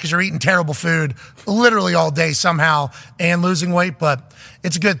manage that because you're eating terrible food literally all day somehow and losing weight. But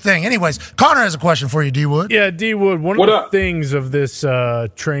it's a good thing. Anyways, Connor has a question for you, D Wood. Yeah, D Wood. One of the things of this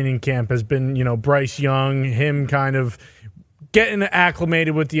training camp has been, Bryce Young, him kind of getting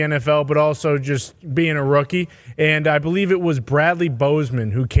acclimated with the NFL, but also just being a rookie. And I believe it was Bradley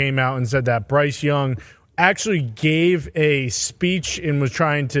Bozeman who came out and said that Bryce Young actually gave a speech and was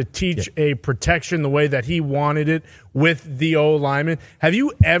trying to teach a protection the way that he wanted it with the O-lineman. Have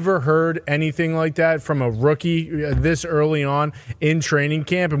you ever heard anything like that from a rookie this early on in training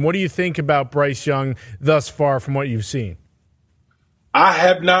camp? And what do you think about Bryce Young thus far from what you've seen? I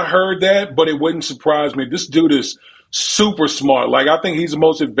have not heard that, but it wouldn't surprise me. This dude is super smart. Like, I think he's the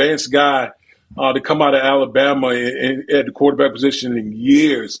most advanced guy to come out of Alabama at the quarterback position in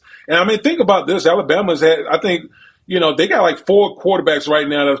years. And, I mean, think about this. Alabama's had, I think, they got like 4 quarterbacks right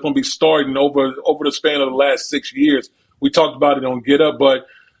now that's going to be starting over the span of the last 6 years. We talked about it on Get Up, but,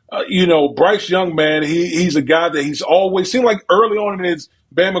 Bryce Young, man, he's a guy that he's always seemed like early on in his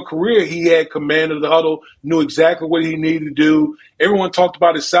Bama career, he had command of the huddle, knew exactly what he needed to do. Everyone talked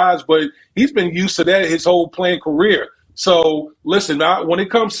about his size, but he's been used to that his whole playing career. So, listen, when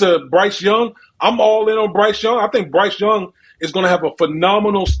it comes to Bryce Young, I'm all in on Bryce Young. I think Bryce Young is going to have a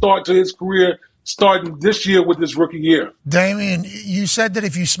phenomenal start to his career starting this year with his rookie year. Damien, you said that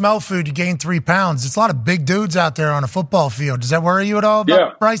if you smell food, you gain 3 pounds. It's a lot of big dudes out there on a football field. Does that worry you at all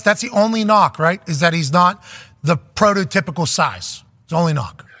about Bryce? That's the only knock, right? Is that he's not the prototypical size. It's only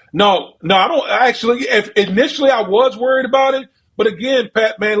knock. No, I don't actually. Initially, I was worried about it. But again,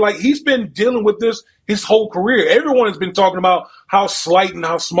 Pat, man, like he's been dealing with this his whole career. Everyone has been talking about how slight and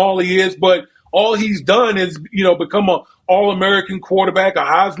how small he is, but all he's done is, become an All-American quarterback, a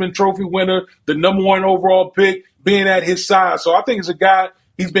Heisman Trophy winner, the number 1 overall pick, being at his size. So I think it's a guy,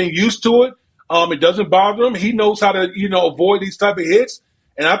 he's been used to it. It doesn't bother him. He knows how to, avoid these type of hits.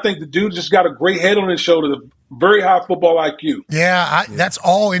 And I think the dude just got a great head on his shoulder, very high football IQ. Yeah, that's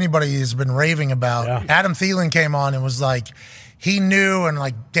all anybody has been raving about. Yeah. Adam Thielen came on and was like, he knew in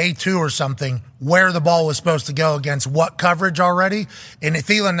like day 2 or something where the ball was supposed to go against what coverage already. And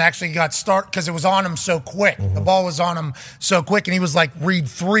Thielen actually got started because it was on him so quick. Mm-hmm. The ball was on him so quick, and he was like read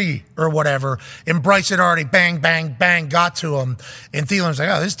 3 or whatever. And Bryce had already bang, bang, bang got to him. And Thielen was like,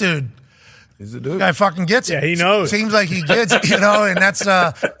 oh, this dude. He's a dude. Guy fucking gets it. Yeah, he knows. Seems like he gets it, and that's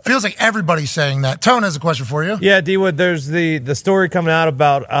feels like everybody's saying that. Tone has a question for you. Yeah, D-Wood, there's the story coming out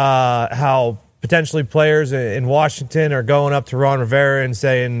about how potentially players in Washington are going up to Ron Rivera and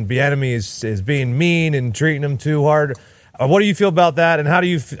saying Bieniemy is being mean and treating him too hard. What do you feel about that? And how do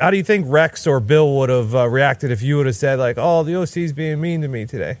you think Rex or Bill would have reacted if you would have said like, "Oh, the OC's being mean to me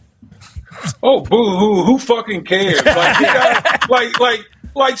today"? Oh, boo-hoo! Who fucking cares?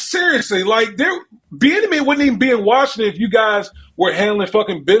 Like seriously, like Bieniemy wouldn't even be in Washington if you guys were handling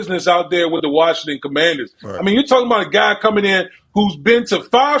fucking business out there with the Washington Commanders. Right. I mean, you're talking about a guy coming in who's been to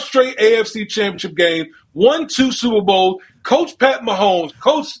 5 straight AFC Championship games, won 2 Super Bowls, coached Pat Mahomes,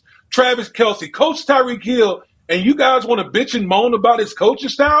 coached Travis Kelce, coached Tyreek Hill, and you guys want to bitch and moan about his coaching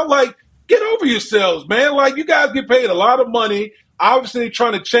style? Like, get over yourselves, man. Like, you guys get paid a lot of money. Obviously,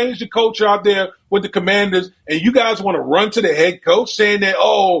 trying to change the culture out there with the Commanders, and you guys want to run to the head coach saying that,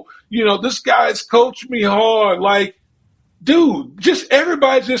 oh, this guy's coached me hard. Like, dude,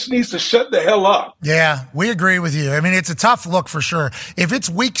 everybody just needs to shut the hell up. Yeah, we agree with you. I mean, it's a tough look for sure. If it's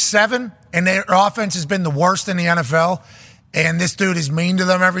week 7 and their offense has been the worst in the NFL, and this dude is mean to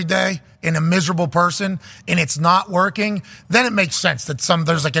them every day and a miserable person, and it's not working, then it makes sense that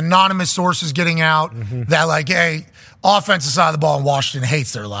there's like anonymous sources getting out that like, hey, offensive side of the ball in Washington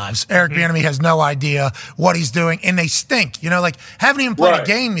hates their lives. Eric Bieniemy has no idea what he's doing, and they stink. Haven't even played a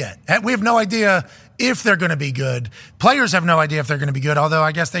game yet. We have no idea if they're going to be good. Players have no idea if they're going to be good, although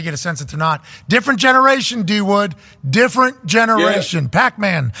I guess they get a sense that they're not. Different generation, D-Wood. Different generation. Yeah.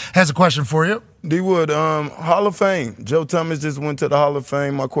 Pacman has a question for you. D-Wood, Hall of Fame. Joe Thomas just went to the Hall of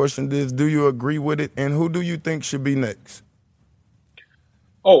Fame. My question is, do you agree with it, and who do you think should be next?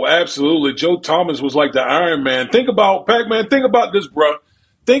 Oh, absolutely. Joe Thomas was like the Iron Man. Think about, Pacman, think about this, bro.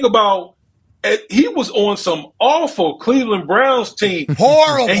 Think about, he was on some awful Cleveland Browns team.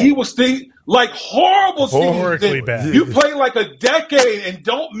 Horrible. And he was still, like, horrible team. Horribly bad. You play like a decade and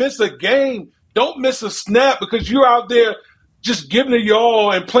don't miss a game. Don't miss a snap because you're out there just giving it your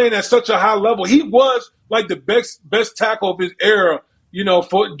all and playing at such a high level. He was like the best tackle of his era,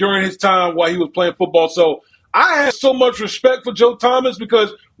 during his time while he was playing football. So I have so much respect for Joe Thomas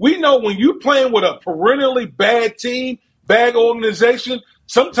because we know when you're playing with a perennially bad team, bad organization,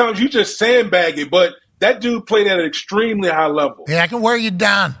 sometimes you just sandbag it. But that dude played at an extremely high level. Yeah, I can wear you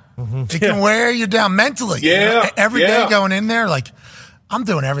down. It can wear you down mentally. Yeah. Every day going in there, like, I'm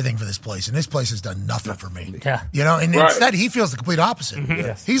doing everything for this place, and this place has done nothing for me. Yeah. And instead he feels the complete opposite. Mm-hmm.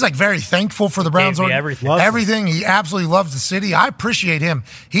 Yes. He's like very thankful for the Browns. Everything. He absolutely loves the city. I appreciate him.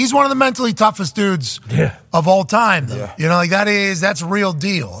 He's one of the mentally toughest dudes of all time, though. Yeah. That's a real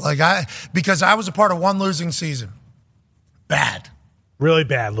deal. Because I was a part of one losing season. Bad. Really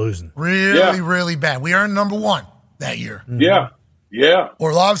bad losing. Really bad. We earned number 1 that year. Yeah.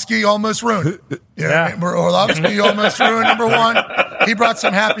 Orlovsky almost ruined. Orlovsky almost ruined number 1. He brought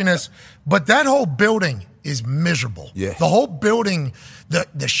some happiness. But that whole building is miserable. Yeah. The whole building,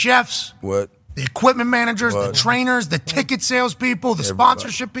 the chefs, the equipment managers, the trainers, the ticket salespeople, the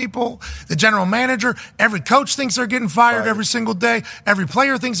sponsorship people, the general manager. Every coach thinks they're getting fired every single day. Every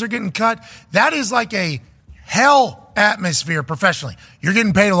player thinks they're getting cut. That is like a hell atmosphere professionally. You're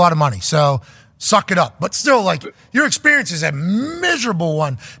getting paid a lot of money, so suck it up. But still, your experience is a miserable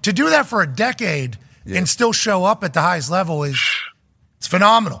one. To do that for a decade and still show up at the highest level it's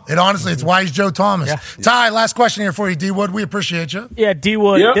phenomenal. It's why he's Joe Thomas. Yeah. Ty, last question here for you, D-Wood. We appreciate you. Yeah,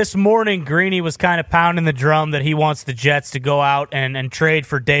 D-Wood, this morning, Greeny was kind of pounding the drum that he wants the Jets to go out and trade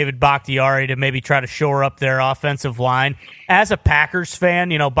for David Bakhtiari to maybe try to shore up their offensive line. As a Packers fan,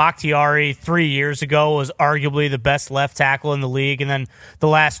 Bakhtiari 3 years ago was arguably the best left tackle in the league, and then the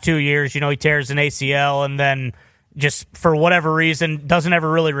last 2 years, he tears an ACL and then just for whatever reason doesn't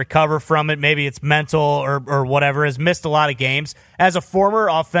ever really recover from it. Maybe it's mental or whatever, has missed a lot of games. As a former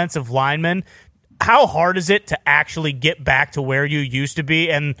offensive lineman, how hard is it to actually get back to where you used to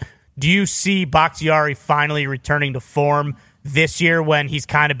be? And do you see Bakhtiari finally returning to form this year when he's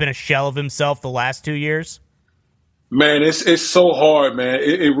kind of been a shell of himself the last 2 years? Man, it's so hard, man.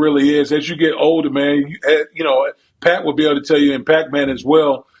 It really is. As you get older, man, Pat will be able to tell you, and Pacman as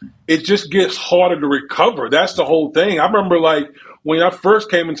well, it just gets harder to recover. That's the whole thing. I remember, when I first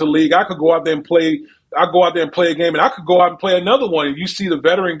came into the league, I could go out there and play. I go out there and play a game, and I could go out and play another one. And you see the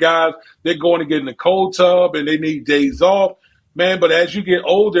veteran guys, they're going to get in the cold tub, and they need days off. Man, but as you get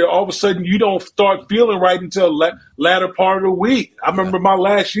older, all of a sudden you don't start feeling right until latter part of the week. I remember my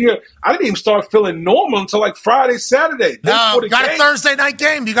last year, I didn't even start feeling normal until Friday, Saturday. No, you got a Thursday night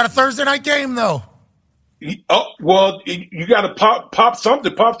game. You got a Thursday night game, though. Oh, well, you got to pop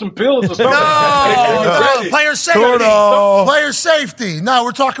something, pop some pills or something. No, player safety. Player safety. No,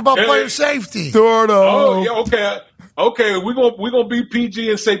 we're talking about player safety. Oh, yeah, okay. We're gonna be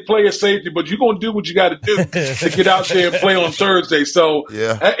PG and say player safety, but you're gonna do what you got to do to get out there and play on Thursday. So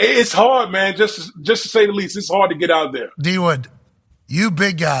it's hard, man. Just to say the least, it's hard to get out there. D-Wood, you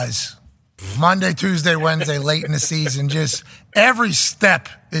big guys. Monday, Tuesday, Wednesday, late in the season, just every step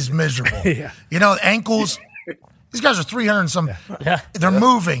is miserable. Ankles, these guys are 300 and some. They're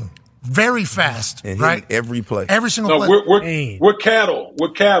moving very fast, and right? Every play. Every single play. We're cattle.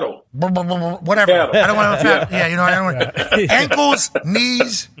 We're cattle. Whatever. Cattle. I don't want to. I don't want ankles,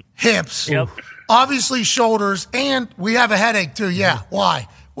 knees, hips, obviously shoulders, and we have a headache too. Yeah. Why?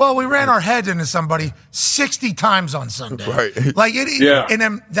 Well, we ran our head into somebody 60 times on Sunday. Right. And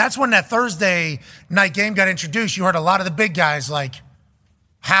then that's when that Thursday night game got introduced. You heard a lot of the big guys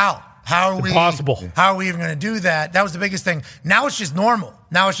how are we impossible? How are we even going to do that? That was the biggest thing. Now it's just normal.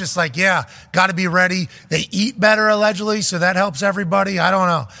 Now it's just got to be ready. They eat better allegedly, so that helps everybody. I don't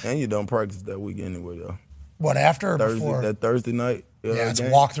know. And you don't practice that week anyway, though. What, after or Thursday, before? That Thursday night. It's a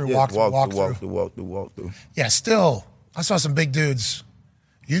walkthrough. Yeah, still, I saw some big dudes.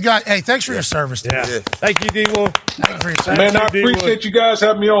 Thanks for your service. Yeah. Thank you, D-Wood. Thank you for your service. Man, I appreciate you guys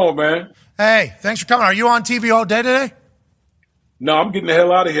having me on, man. Hey, thanks for coming. Are you on TV all day today? No, I'm getting the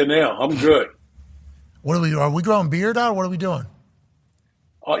hell out of here now. I'm good. Are we growing beard out? What are we doing?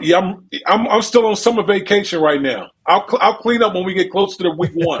 I'm still on summer vacation right now. I'll clean up when we get close to the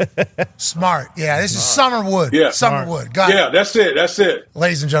week 1. Smart. Yeah, this is Summerwood. Yeah. Summerwood. Got it. That's it.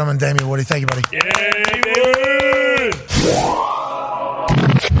 Ladies and gentlemen, Damien Woody. Thank you, buddy.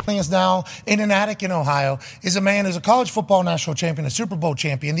 Us now in an attic in Ohio is a man who's a college football national champion, a Super Bowl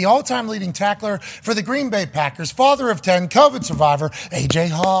champion, the all-time leading tackler for the Green Bay Packers, father of 10, COVID survivor, AJ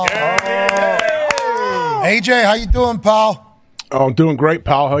Hall. AJ, how you doing, pal? Oh, I'm doing great,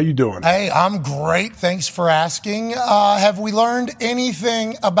 pal. How you doing? Hey, I'm great. Thanks for asking. Have we learned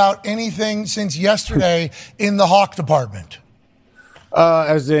anything about anything since yesterday in the Hawk department?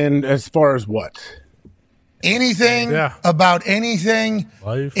 As far as what? anything about anything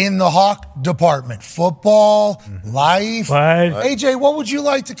in the Hawk department. Football, life. AJ, what would you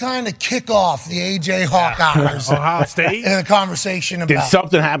like to kind of kick off the AJ Hawk hours? Ohio State? In a conversation about. Did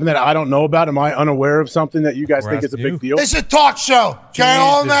something happen that I don't know about? Am I unaware of something that you guys think is a big deal? It's a talk show. Okay,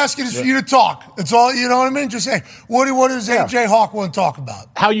 all I'm asking is for you to talk. That's all, you know what I mean? Just say, what does AJ Hawk want to talk about?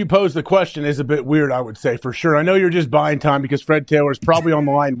 How you pose the question is a bit weird, I would say, for sure. I know you're just buying time because Fred Taylor's probably on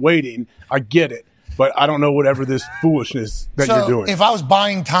the line waiting. I get it. But I don't know whatever this foolishness that you're doing. If I was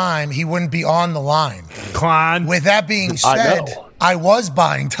buying time, he wouldn't be on the line. Klein. With that being said, I was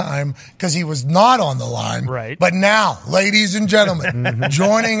buying time because he was not on the line. Right. But now, ladies and gentlemen,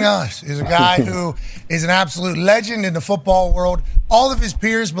 joining us is a guy who is an absolute legend in the football world. All of his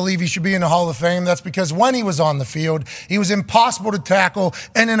peers believe he should be in the Hall of Fame. That's because when he was on the field, he was impossible to tackle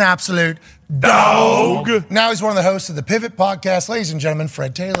and an absolute dog. Now he's one of the hosts of the Pivot Podcast. Ladies and gentlemen,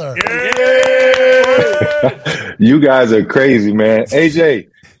 Fred Taylor. You guys are crazy, man. AJ,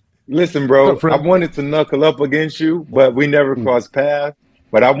 listen, bro, I wanted to knuckle up against you, but we never crossed paths.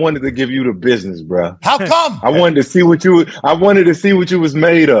 But I wanted to give you the business, bro. How come? I wanted to see what you was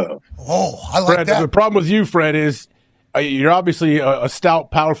made of. Oh, I like Fred, that. The problem with you, Fred, is you're obviously a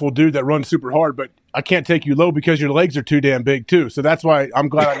stout, powerful dude that runs super hard, but I can't take you low because your legs are too damn big, too. So that's why I'm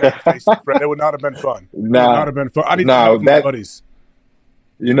glad I never faced you, Fred. It would not have been fun. It would not have been fun. I need to know my buddies.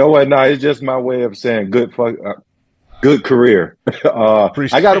 You know what? No, it's just my way of saying good career.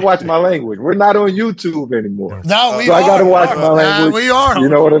 I got to watch my language. We're not on YouTube anymore. No, we so are. I got to watch my language. We are. You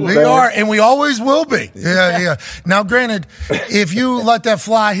know what I'm saying? We are, and we always will be. Yeah. Now, granted, if you let that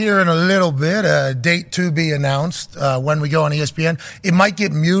fly here in a little bit, a date to be announced when we go on ESPN, it might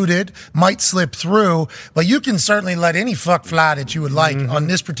get muted, might slip through, but you can certainly let any fuck fly that you would like on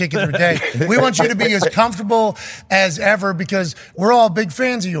this particular day. We want you to be as comfortable as ever because we're all big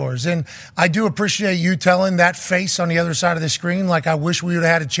fans of yours, and I do appreciate you telling that face on the other side of the screen, like I wish we would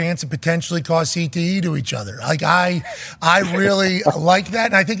have had a chance to potentially cause CTE to each other. Like I really like that,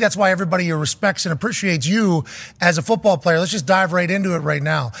 and I think that's why everybody respects and appreciates you as a football player. Let's just dive right into it right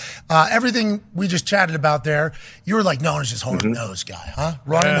now. Everything we just chatted about there, you were like, no, it's just hard nose guy, huh?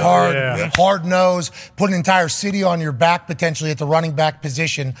 Running hard nose, put an entire city on your back potentially at the running back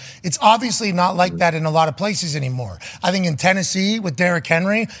position. It's obviously not like that in a lot of places anymore. I think in Tennessee with Derrick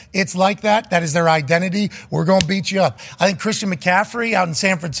Henry, it's like that. That is their identity. We're going to beat you up. I think Christian McCaffrey out in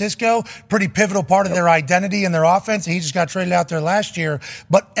San Francisco, pretty pivotal part of their identity and their offense. He just got traded out there last year.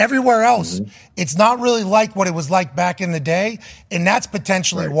 But everywhere else, it's not really like what it was like back in the day. And that's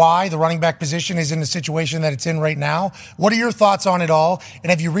potentially why the running back position is in the situation that it's in right now. What are your thoughts on it all? And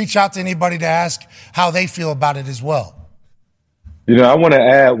have you reached out to anybody to ask how they feel about it as well? You know, I want to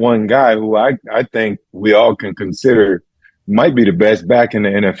add one guy who I think we all can consider might be the best back in the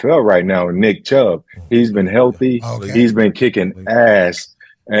NFL right now, Nick Chubb. He's been healthy. Okay. He's been kicking ass.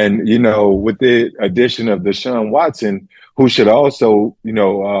 And, you know, with the addition of Deshaun Watson, who should also,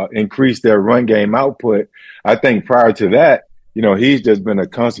 increase their run game output, I think prior to that, he's just been a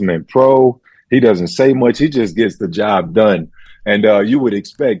consummate pro. He doesn't say much. He just gets the job done. And you would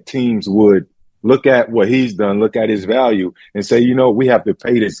expect teams would look at what he's done, look at his value, and say, we have to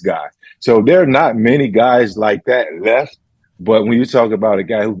pay this guy. So there are not many guys like that left. But when you talk about a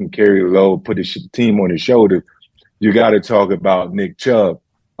guy who can carry the load, put his team on his shoulder, you got to talk about Nick Chubb.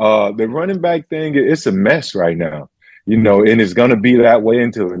 The running back thing, it's a mess right now, and it's going to be that way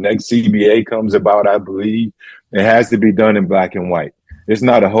until the next CBA comes about, I believe. It has to be done in black and white. It's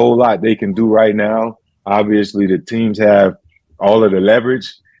not a whole lot they can do right now. Obviously, the teams have all of the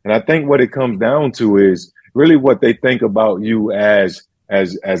leverage. And I think what it comes down to is really what they think about you as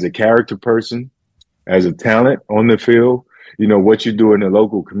a character person, as a talent on the field. What you do in the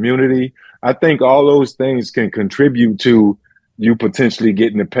local community. I think all those things can contribute to you potentially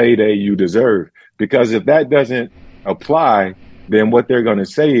getting the payday you deserve. Because if that doesn't apply, then what they're going to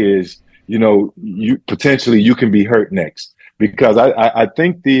say is, you potentially you can be hurt next. Because I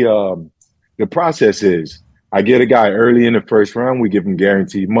think the process is I get a guy early in the first round. We give him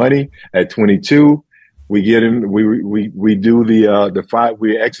guaranteed money at 22. We get him. We do the 5.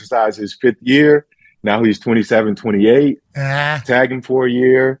 We exercise his 5th year. Now he's 27, 28, tag him for a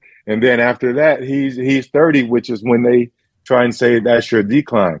year. And then after that, he's 30, which is when they try and say that's your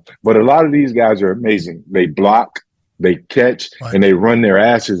decline. But a lot of these guys are amazing. They block, they catch, and they run their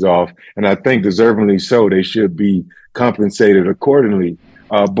asses off. And I think deservingly so, they should be compensated accordingly.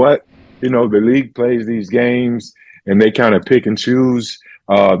 But, the league plays these games and they kind of pick and choose.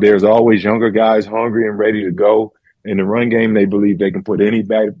 There's always younger guys hungry and ready to go. In the run game, they believe they can put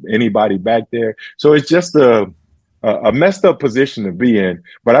anybody back there. So it's just a a messed up position to be in.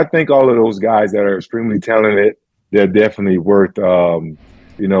 But I think all of those guys that are extremely talented, they're definitely worth,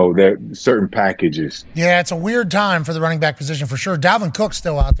 their certain packages. Yeah, it's a weird time for the running back position for sure. Dalvin Cook's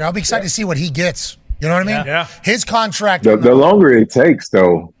still out there. I'll be excited to see what he gets. You know what I mean? Yeah. His contract. The longer it takes,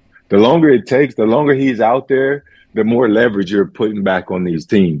 though, the longer he's out there, the more leverage you're putting back on these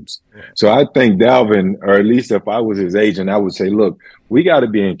teams. Yeah. So I think Dalvin, or at least if I was his agent, I would say, look, we got to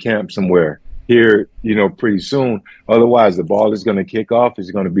be in camp somewhere here, pretty soon. Otherwise, the ball is going to kick off.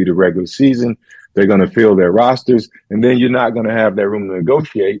 It's going to be the regular season. They're going to fill their rosters, and then you're not going to have that room to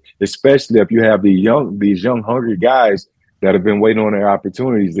negotiate, especially if you have these young, hungry guys that have been waiting on their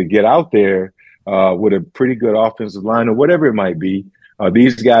opportunities to get out there with a pretty good offensive line or whatever it might be.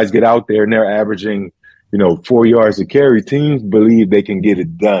 These guys get out there and they're averaging, 4 yards a carry. Teams believe they can get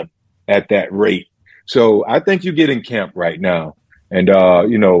it done at that rate. So I think you get in camp right now. And,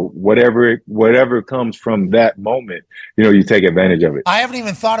 whatever comes from that moment, you take advantage of it. I haven't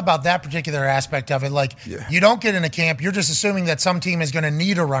even thought about that particular aspect of it. You don't get into camp. You're just assuming that some team is going to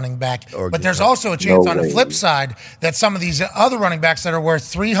need a running back. But there's also a chance on the flip side that some of these other running backs that are worth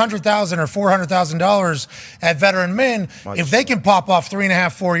 $300,000 or $400,000 at veteran min, if they can pop off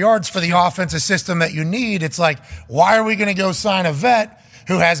 3.5, 4 yards for the offensive system that you need, it's like, why are we going to go sign a vet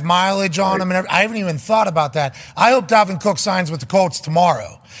who has mileage on him? And I haven't even thought about that. I hope Dalvin Cook signs with the Colts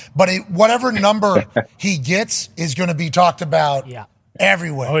tomorrow. But whatever number he gets is going to be talked about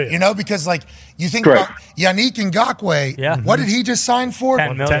everywhere. Because you think about Yannick Ngakoue, what did he just sign for?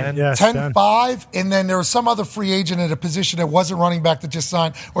 $10 million. 10.5, and then there was some other free agent at a position that wasn't running back that just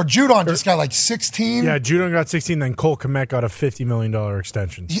signed. Or Judon just got 16. Yeah, Judon got 16, then Cole Kmet got a $50 million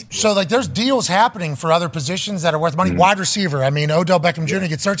extension. So there's deals happening for other positions that are worth money. Wide receiver, Odell Beckham Jr.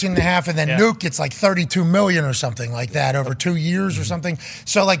 gets 13.5, and then Nuke gets $32 million or something like that over 2 years or something.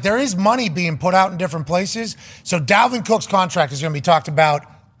 So there is money being put out in different places. So Dalvin Cook's contract is going to be talked about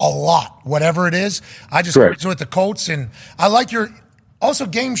a lot, whatever it is. I just went with the Colts, and I like your also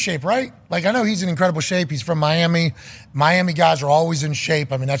game shape, right? I know he's in incredible shape. He's from Miami. Miami guys are always in shape.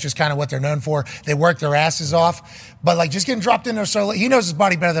 That's just kind of what they're known for. They work their asses off. But just getting dropped in there, so he knows his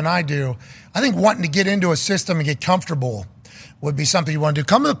body better than I do. I think wanting to get into a system and get comfortable would be something you want to do.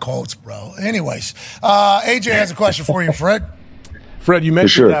 Come to the Colts, bro. Anyways, AJ has a question for you, Fred. Fred, you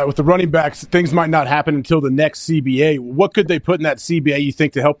mentioned that with the running backs, things might not happen until the next CBA. What could they put in that CBA, you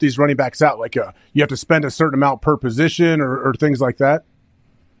think, to help these running backs out? You have to spend a certain amount per position or things like that?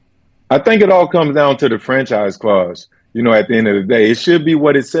 I think it all comes down to the franchise clause. At the end of the day, it should be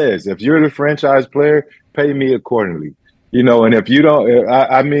what it says. If you're the franchise player, pay me accordingly. And if you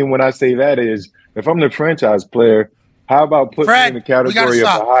don't, when I say that is, if I'm the franchise player, how about putting me in the category of the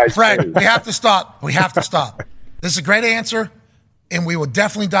highest Fred, we have to stop. We have to stop. This is a great answer. And we will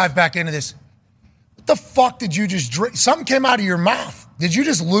definitely dive back into this. What the fuck did you just drink? Something came out of your mouth. Did you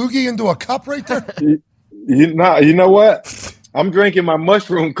just loogie into a cup right there? You know what? I'm drinking my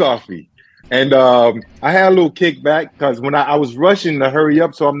mushroom coffee. And I had a little kickback because when I was rushing to hurry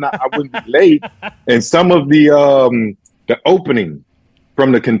up so I wouldn't be late. And some of the opening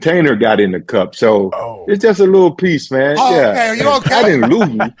from the container got in the cup. So it's just a little piece, man. Okay. Are you okay? I didn't lose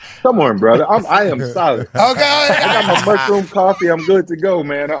me. Come on, brother. I am solid. Okay. I got my mushroom coffee. I'm good to go,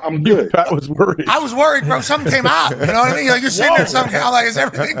 man. I'm good. I was worried. I was worried, bro. Something came out. You know what I mean? You're sitting there, something came out. Is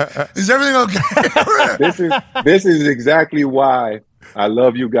everything okay? This is exactly why I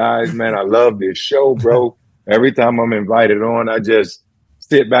love you guys, man. I love this show, bro. Every time I'm invited on, I just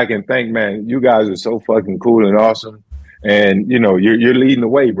sit back and think, man, you guys are so fucking cool and awesome. And, you're leading the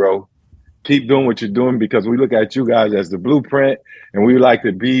way, bro. Keep doing what you're doing because we look at you guys as the blueprint and we like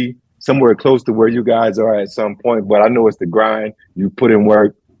to be somewhere close to where you guys are at some point. But I know it's the grind. You put in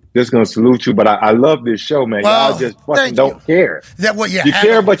work. Just going to salute you. But I love this show, man. Y'all just fucking don't care. You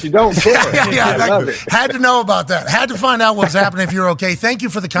care, but you don't care. I love it. Had to know about that. Had to find out what's happening if you're okay. Thank you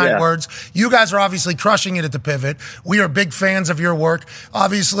for the kind words. You guys are obviously crushing it at the Pivot. We are big fans of your work.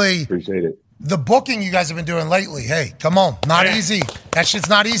 Obviously. Appreciate it. The booking you guys have been doing lately, hey, come on. Not easy. That shit's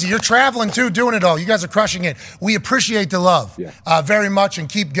not easy. You're traveling, too, doing it all. You guys are crushing it. We appreciate the love very much and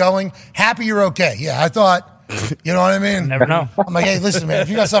keep going. Happy you're okay. Yeah, I thought, you know what I mean? Never know. I'm like, hey, listen, man, if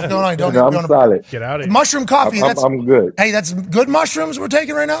you got stuff going on, don't I'm solid. Get out of here. Mushroom coffee. I'm good. Hey, that's good mushrooms we're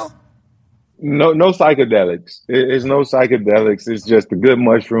taking right now? No psychedelics. It's no psychedelics. It's just the good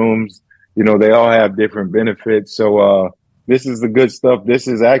mushrooms. They all have different benefits. So this is the good stuff. This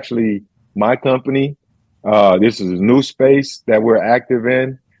is actually my company. This is a new space that we're active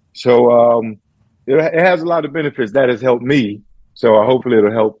in. So it has a lot of benefits that has helped me. So hopefully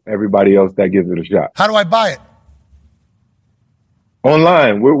it'll help everybody else that gives it a shot. How do I buy it?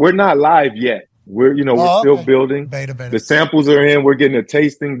 Online. We're not live yet. We're still building. Beta. The samples are in. We're getting a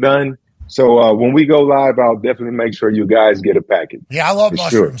tasting done. So when we go live, I'll definitely make sure you guys get a package. Yeah, I love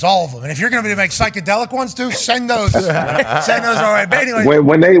mushrooms, all of them. And if you're going to make psychedelic ones too, send those. Send those all right. But anyway,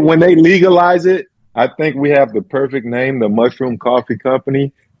 when they legalize it, I think we have the perfect name, the Mushroom Coffee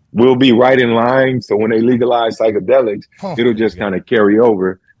Company. We'll be right in line. So when they legalize psychedelics, it'll just kind of carry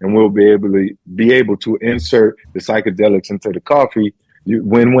over, and we'll be able to insert the psychedelics into the coffee.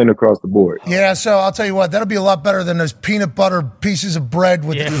 Win-win across the board. Yeah, so I'll tell you what, that'll be a lot better than those peanut butter pieces of bread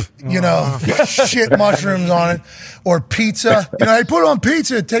with, shit mushrooms on it, or pizza. They put it on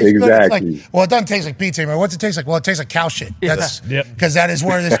pizza. It tastes good. It's like, it doesn't taste like pizza anymore. What's it taste like? Well, it tastes like cow shit. That's because that is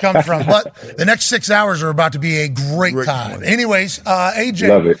where this comes from. But the next 6 hours are about to be a great time. Anyways,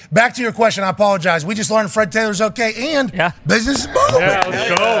 AJ, back to your question. I apologize. We just learned Fred Taylor's okay, and business is booming. Yeah, let's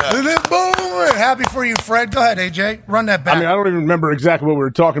go. Business is booming. Happy for you, Fred. Go ahead, AJ. Run that back. I don't even remember exactly what we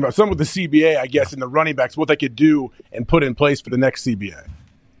were talking about. Some with the CBA, I guess, and the running backs, what they could do and put in place for the next CBA.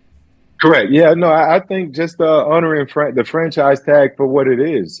 Correct. Yeah, no, I think just honoring the franchise tag for what it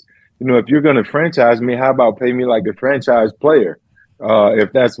is. If you're going to franchise me, how about pay me like a franchise player,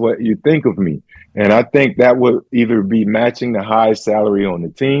 if that's what you think of me? And I think that would either be matching the highest salary on the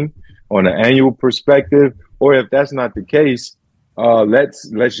team on an annual perspective, or if that's not the case,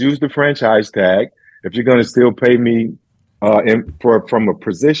 let's use the franchise tag. If you're going to still pay me from a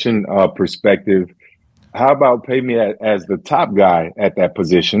position perspective, how about pay me as the top guy at that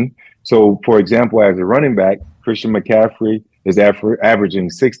position? So, for example, as a running back, Christian McCaffrey is averaging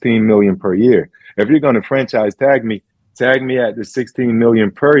 $16 million per year. If you're going to franchise tag me at the $16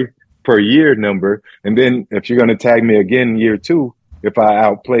 million per year number. And then if you're going to tag me again in year 2, if I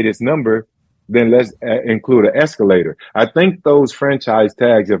outplay this number, then let's include an escalator. I think those franchise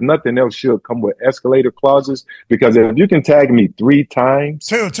tags, if nothing else, should come with escalator clauses, because if you can tag me 3 times.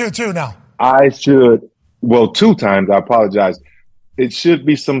 Two now. I should, 2 times, I apologize. It should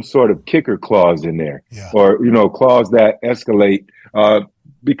be some sort of kicker clause in there, or, clause that escalate,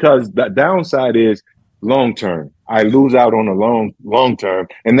 because the downside is long term. I lose out on the long term,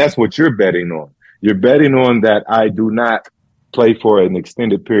 and that's what you're betting on. You're betting on that I do not play for an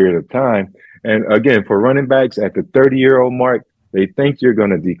extended period of time. And again, for running backs at the 30-year-old mark, they think you're going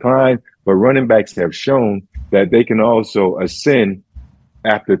to decline, but running backs have shown that they can also ascend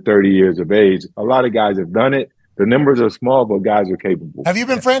after 30 years of age. A lot of guys have done it. The numbers are small, but guys are capable. Have you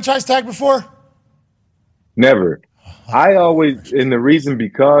been franchise tagged before? Never. I always, and the reason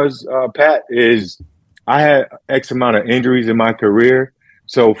because, Pat, is I had X amount of injuries in my career.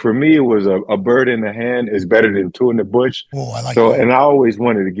 So for me, it was a bird in the hand is better than 2 in the bush. Oh, I like that. And I always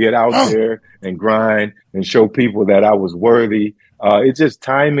wanted to get out there and grind and show people that I was worthy. It's just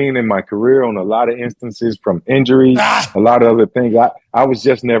timing in my career on a lot of instances, from injuries, a lot of other things. I was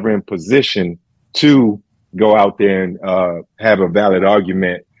just never in position to go out there and have a valid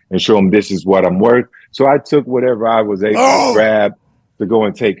argument and show them this is what I'm worth. So I took whatever I was able to grab to go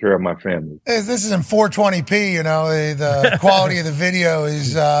and take care of my family. This is in 420p, the quality of the video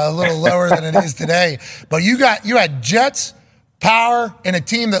is a little lower than it is today. But you had Jets, power, and a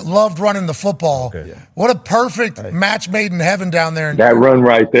team that loved running the football. Okay, yeah. What a perfect match made in heaven down there. That run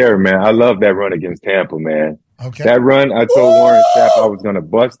right there, man. I love that run against Tampa, man. Okay. That run, I told Warren Sapp I was going to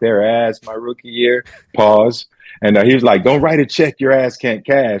bust their ass my rookie year. Pause. And he was like, don't write a check your ass can't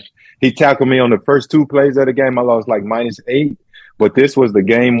cash. He tackled me on the first 2 plays of the game. I lost like -8. But this was the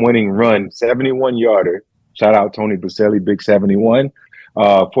game-winning run, 71-yarder. Shout out Tony Baselli, big 71,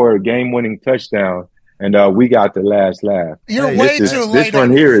 for a game-winning touchdown. And we got the last laugh. You're way too late. This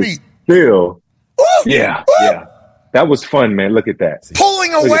one here is still, yeah. That was fun, man. Look at that.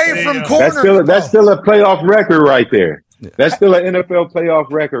 Pulling away from corner. That's still a playoff record right there. That's still an NFL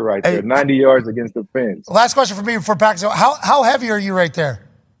playoff record right there. 90 yards against the fence. Last question for me before Pax. How heavy are you right there?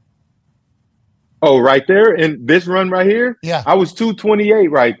 Oh, right there in this run right here? Yeah. I was 228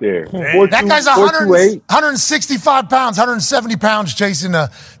 right there. That guy's 165 pounds, 170 pounds chasing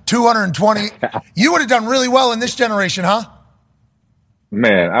a 220. You would have done really well in this generation, huh?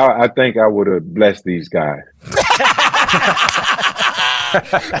 Man, I think I would have blessed these guys.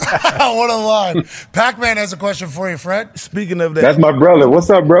 What a line. Pacman has a question for you, Fred. Speaking of that. That's my brother. What's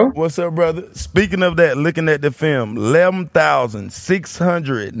up, bro? What's up, brother? Speaking of that, looking at the film,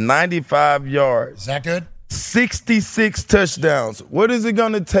 11,695 yards. Is that good? 66 touchdowns. What is it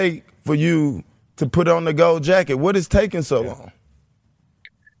going to take for you to put on the gold jacket? What is taking so long?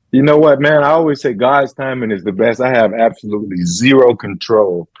 You know what, man? I always say God's timing is the best. I have absolutely zero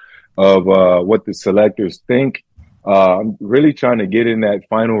control of what the selectors think. I'm really trying to get in that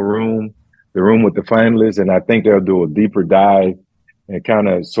final room, the room with the finalists, and I think they'll do a deeper dive and kind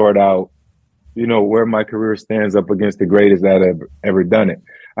of sort out where my career stands up against the greatest that have ever done it.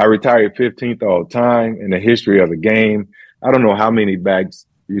 I retired 15th all time in the history of the game. I don't know how many backs,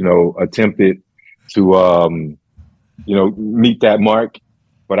 attempted to, meet that mark,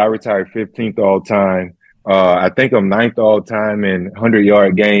 but I retired 15th all time. I think I'm 9th all time in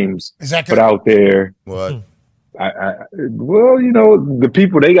 100-yard games put out there. What? Well, the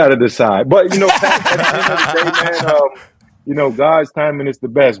people, they got to decide. But, Pat, at the end of the day, man, God's timing is the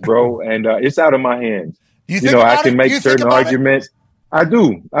best, bro. And it's out of my hands. I can make certain arguments. I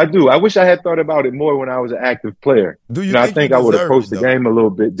do. I wish I had thought about it more when I was an active player. I think I would approach the game a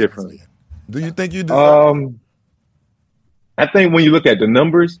little bit differently. Do you think you deserve it? I think when you look at the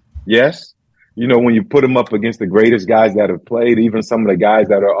numbers, yes. When you put them up against the greatest guys that have played, even some of the guys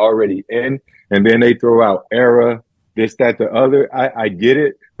that are already in, and then they throw out era, this, that, the other, I get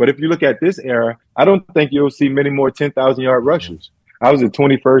it. But if you look at this era, I don't think you'll see many more 10,000-yard rushers. I was the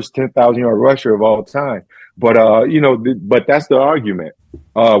 21st 10,000-yard rusher of all time. But, but that's the argument.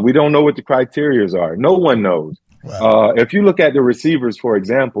 We don't know what the criteria are. No one knows. Wow. If you look at the receivers, for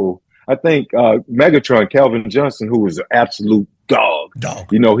example, I think Megatron, Calvin Johnson, who was an absolute dog.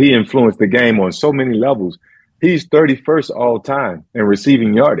 He influenced the game on so many levels. He's 31st all time in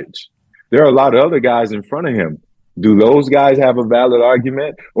receiving yardage. There are a lot of other guys in front of him. Do those guys have a valid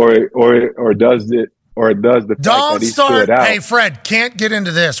argument, or does the fact that he stood out? Hey, Fred, can't get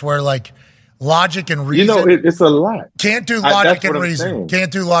into this where logic and reason. It's a lot. Can't do logic and reason.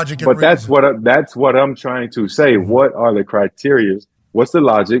 Can't do logic and reason. But that's what I'm trying to say. What are the criteria? What's the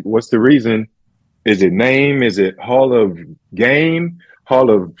logic? What's the reason? Is it name? Is it Hall of Game? Hall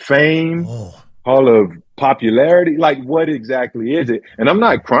of Fame? Hall of Popularity? What exactly is it? And I'm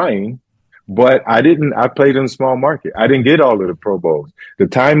not crying, but I played in a small market. I didn't get all of the Pro Bowls. The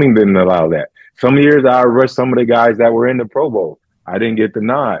timing didn't allow that. Some years I rushed some of the guys that were in the Pro Bowl. I didn't get the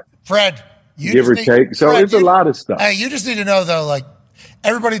nod. Fred, give or take. So it's a lot of stuff. Hey, you just need to know, though,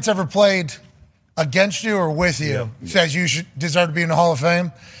 everybody that's ever played against you or with you says you should deserve to be in the Hall of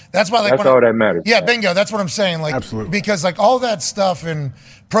Fame. That's why, that's all that matters. Yeah, bingo. That's what I'm saying. Absolutely. Because all that stuff in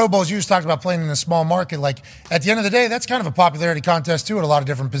Pro Bowls, you just talked about playing in a small market. At the end of the day, that's kind of a popularity contest too at a lot of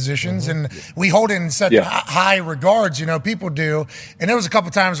different positions, and we hold it in such high regards. People do. And there was a couple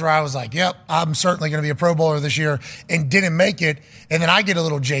times where I was like, "Yep, I'm certainly going to be a Pro Bowler this year," and didn't make it. And then I get a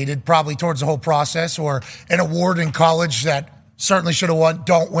little jaded, probably towards the whole process, or an award in college that certainly should have won,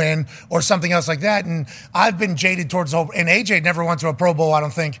 don't win, or something else like that. And I've been jaded towards the whole. And AJ never went to a Pro Bowl, I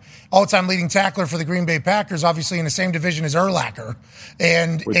don't think. All-time leading tackler for the Green Bay Packers, obviously in the same division as Urlacher.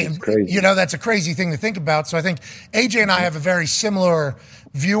 Which is crazy. That's a crazy thing to think about. So I think AJ and I have a very similar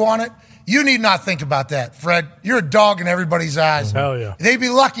view on it. You need not think about that, Fred. You're a dog in everybody's eyes. Hell yeah. They'd be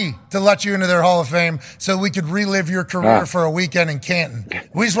lucky to let you into their Hall of Fame so we could relive your career for a weekend in Canton.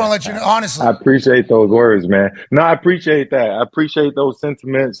 We just want to let you know, honestly. I appreciate those words, man. No, I appreciate that. I appreciate those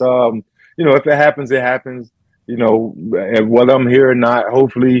sentiments. If it happens, it happens. Whether I'm here or not,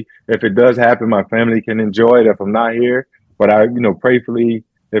 hopefully, if it does happen, my family can enjoy it if I'm not here. But prayerfully,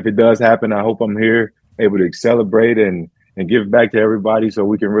 if it does happen, I hope I'm here, able to celebrate and give back to everybody so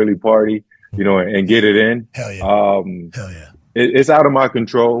we can really party, and get it in. Hell yeah. Hell yeah. It's out of my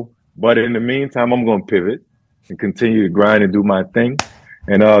control, but in the meantime, I'm going to pivot and continue to grind and do my thing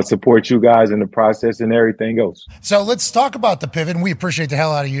and support you guys in the process and everything else. So let's talk about the pivot, and we appreciate the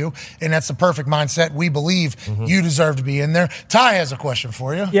hell out of you, and that's the perfect mindset. We believe you deserve to be in there. Ty has a question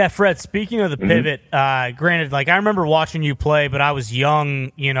for you. Yeah, Fred, speaking of the pivot, granted, I remember watching you play, but I was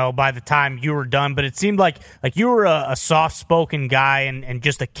young, by the time you were done, but it seemed like you were a soft-spoken guy and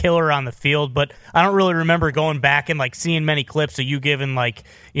just a killer on the field, but I don't really remember going back and seeing many clips of you giving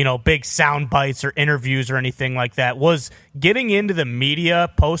big sound bites or interviews or anything like that. Was getting into the media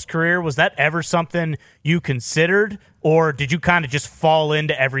post-career, was that ever something you considered, or did you kind of just fall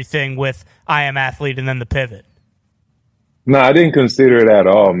into everything with I Am Athlete and then the pivot? No, I didn't consider it at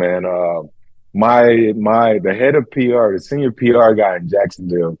all, man. The head of PR, the senior PR guy in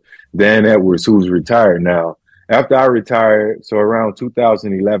Jacksonville, Dan Edwards, who's retired now. After I retired, so around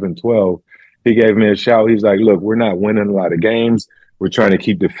 2011-12, he gave me a shout. He's like, look, we're not winning a lot of games. We're trying to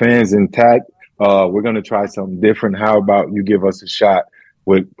keep the fans intact. We're going to try something different. How about you give us a shot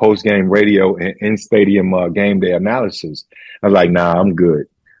with post-game radio and in-stadium game day analysis? I was like, nah, I'm good.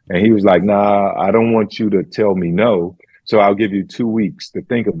 And he was like, nah, I don't want you to tell me no, so I'll give you 2 weeks to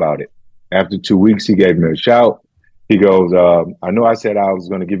think about it. After 2 weeks, he gave me a shout. He goes, I know I said I was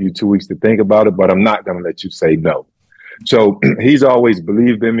going to give you 2 weeks to think about it, but I'm not going to let you say no. So he's always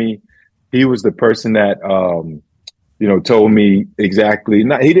believed in me. He was the person that, told me exactly.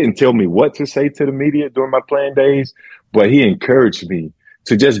 He didn't tell me what to say to the media during my playing days, but he encouraged me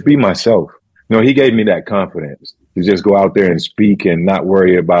to just be myself. he gave me that confidence to just go out there and speak and not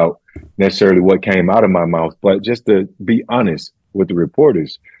worry about necessarily what came out of my mouth, but just to be honest with the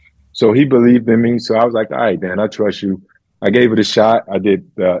reporters. So he believed in me. So I was like, all right, Dan, I trust you. I gave it a shot. I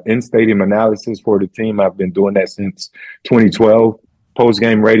did in-stadium analysis for the team. I've been doing that since 2012,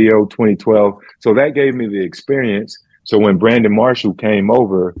 post-game radio 2012. So that gave me the experience. So when Brandon Marshall came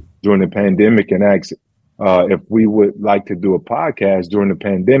over during the pandemic and asked if we would like to do a podcast during the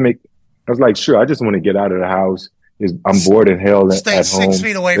pandemic, I was like, sure. I just want to get out of the house. I'm bored in hell at home. Stay 6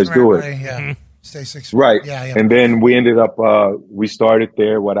 feet away Let's from do everybody. it. Yeah. Stay 6 feet. Right. Yeah. And then we ended up, we started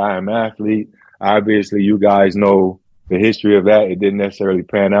there, What I Am Athlete. Obviously, you guys know the history of that. It didn't necessarily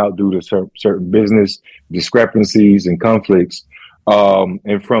pan out due to certain business discrepancies and conflicts.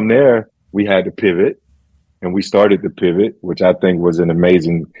 And from there, we had to pivot. And we started the Pivot, which I think was an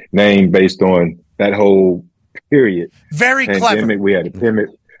amazing name based on that whole period. Very pandemic. clever. We had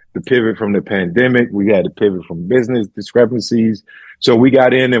to pivot from the pandemic. We had to pivot from business discrepancies. So we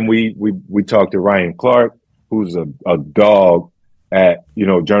got in and we talked to Ryan Clark, who's a dog at,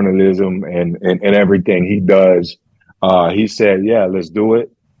 journalism and everything he does. He said, yeah, let's do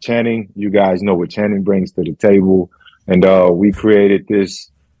it. Channing, you guys know what Channing brings to the table. And we created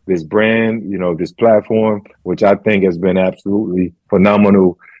this brand, this platform, which I think has been absolutely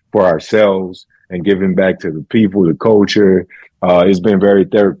phenomenal for ourselves and giving back to the people, the culture. It's been very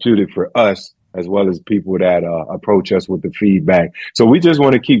therapeutic for us as well as people that approach us with the feedback. So we just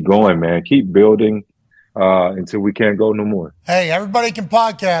want to keep going, man, keep building until we can't go no more. Hey, everybody can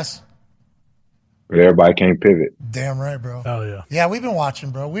podcast. But everybody can't pivot. Damn right, bro. Oh, yeah. Yeah, we've been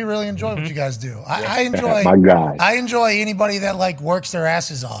watching, bro. We really enjoy what you guys do. I enjoy My guy. I enjoy anybody that works their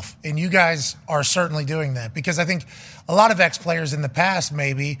asses off. And you guys are certainly doing that because I think a lot of ex-players in the past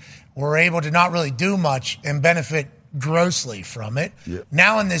maybe were able to not really do much and benefit grossly from it. Yep.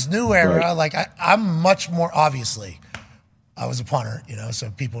 Now in this new era, I'm much more, obviously, I was a punter,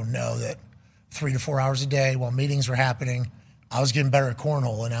 so people know that 3 to 4 hours a day while meetings were happening, I was getting better at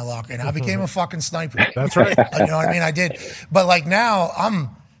cornhole in that locker, and I became a fucking sniper. That's right. You know what I mean? I did. But now I'm,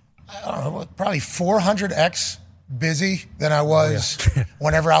 I don't know, probably 400x busy than I was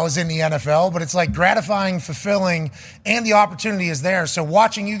whenever I was in the NFL. But it's gratifying, fulfilling, and the opportunity is there. So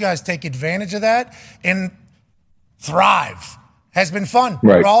watching you guys take advantage of that and thrive has been fun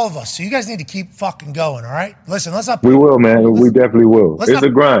for all of us. So you guys need to keep fucking going, all right? Listen, let's not... We will, man. We definitely will. It's a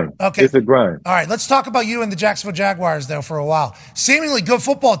grind. Okay. It's a grind. All right, let's talk about you and the Jacksonville Jaguars, though, for a while. Seemingly good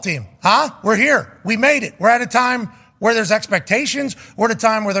football team, huh? We're here. We made it. We're at a time where there's expectations. We're at a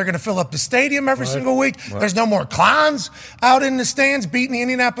time where they're going to fill up the stadium every single week. Right. There's no more clowns out in the stands beating the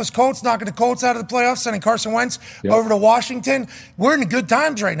Indianapolis Colts, knocking the Colts out of the playoffs, sending Carson Wentz over to Washington. We're in good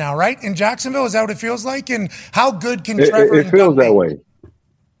times right now, right? In Jacksonville, is that what it feels like? And how good can Trevor It feels that way.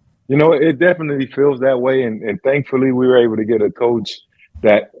 It definitely feels that way. And thankfully, we were able to get a coach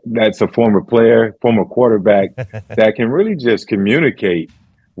that's a former player, former quarterback that can really just communicate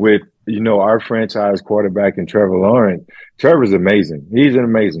with our franchise quarterback and Trevor Lawrence. Trevor's amazing. He's an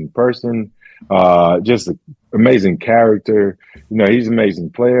amazing person, just an amazing character. He's an amazing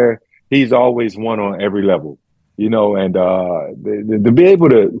player. He's always won on every level, and to be able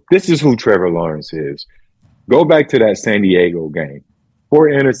to, this is who Trevor Lawrence is. Go back to that San Diego game. 4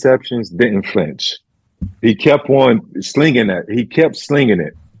 interceptions, didn't flinch. He kept on slinging it. He kept slinging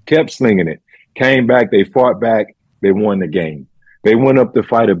it. Came back, they fought back, they won the game. They went up to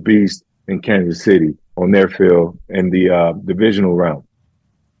fight a beast in Kansas City on their field in the divisional round.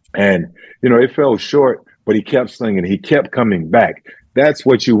 And, it fell short, but he kept slinging. He kept coming back. That's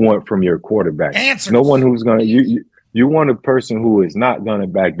what you want from your quarterback. Answers. No one who's going to – you want a person who is not going to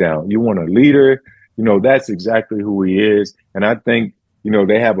back down. You want a leader. That's exactly who he is. And I think,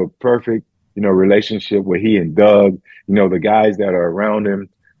 they have a perfect, relationship with he and Doug, the guys that are around him.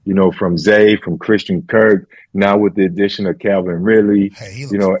 From Zay, from Christian Kirk, now with the addition of Calvin Ridley,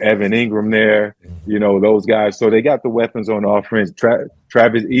 Evan Ingram there, those guys. So they got the weapons on offense,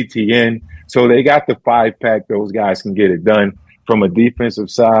 Travis Etienne. So they got the 5-pack. Those guys can get it done. From a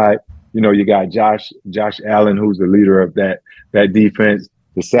defensive side, you got Josh Allen, who's the leader of that defense.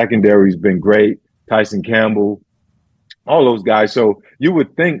 The secondary's been great. Tyson Campbell, all those guys. So you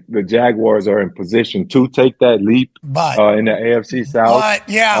would think the Jaguars are in position to take that leap in the AFC South.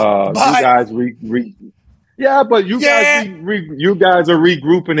 You guys you guys are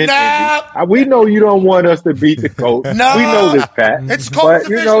regrouping in Indy. We know you don't want us to beat the Colts. No. We know this, Pat. It's Colts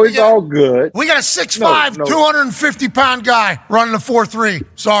division. It's all good. We got a 6'5", 250-pound guy running a 4.3.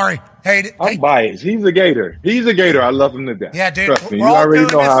 Sorry. I'm biased. He's a Gator. I love him to death. Yeah, dude. Trust me. You already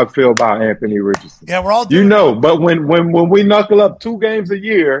know how I feel about Anthony Richardson. Yeah, we're all doing but when we knuckle up 2 games a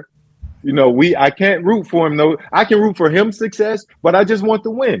year, I can't root for him though. I can root for him success, but I just want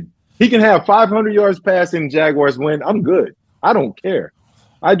to win. He can have 500 yards passing, Jaguars win. I'm good. I don't care.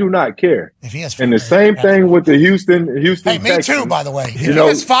 I do not care. If he has, and the same thing with the Houston. Hey, me Texans, too. By the way, if he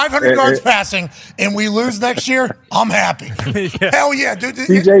has 500 yards passing and we lose next year, I'm happy. Hell yeah, dude.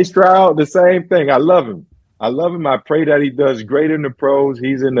 CJ Stroud, the same thing. I love him. I pray that he does great in the pros.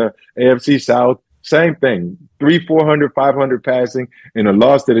 He's in the AFC South. Same thing. 300, 400, 500 passing in a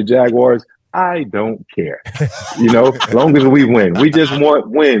loss to the Jaguars. I don't care. As long as we win. We just want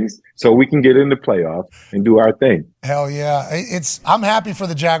wins so we can get in the playoffs and do our thing. Hell yeah. I'm happy for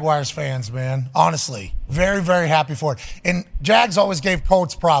the Jaguars fans, man. Honestly. Very, very happy for it. And Jags always gave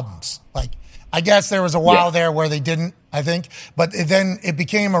Colts problems. Like, I guess there was a while there where they didn't, I think. But then it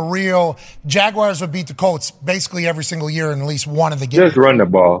became a real – Jaguars would beat the Colts basically every single year in at least one of the games. Just run the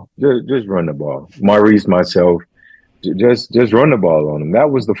ball. Just run the ball. Maurice, myself, just run the ball on them.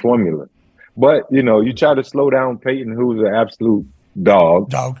 That was the formula. But, you try to slow down Peyton, who's an absolute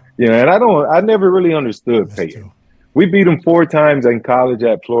dog. And I never really understood Peyton. We beat him 4 times in college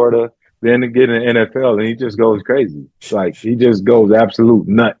at Florida, then to get in the NFL, and he just goes crazy. Like, he just goes absolute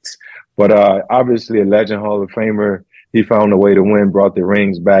nuts. But obviously a legend Hall of Famer. He found a way to win, brought the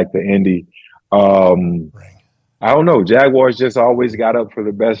rings back to Indy. I don't know. Jaguars just always got up for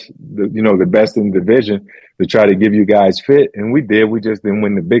the best, the best in the division to try to give you guys fit. And we did. We just didn't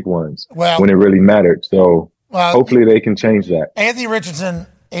win the big ones when it really mattered. So hopefully they can change that. Anthony Richardson,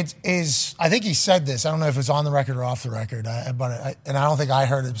 I think he said this. I don't know if it's on the record or off the record, and I don't think I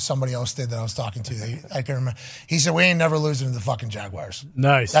heard it. Somebody else did that I was talking to. I can remember. He said, we ain't never losing to the fucking Jaguars.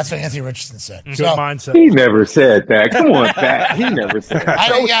 Nice. That's what Anthony Richardson said. Good mindset. He never said that. Come on, Pat. He never said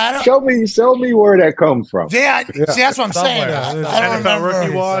that. Show me where that comes from. Yeah, see, that's what I'm saying. I don't remember.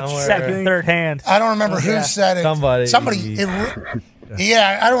 Rookie watch. Second, third hand. I don't remember who said it. Somebody.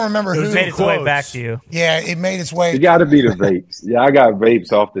 Yeah, I don't remember who. It made its way back to you. Yeah, it made its way. It got to be the vapes. Yeah, I got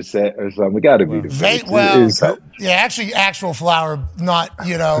vapes off the set or something. It got to be the vapes. Yeah, actually, actual flower, not,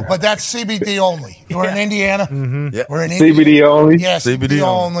 but that's CBD only. We're in Indiana. Mm-hmm. Yeah. We're in CBD only? Yeah, CBD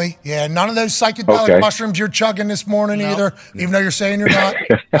only. Yeah, none of those psychedelic mushrooms you're chugging this morning either, even though you're saying you're not.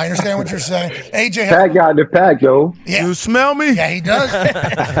 I understand what you're saying. AJ. Pat got the pack, yo. Yeah. You smell me? Yeah, he does.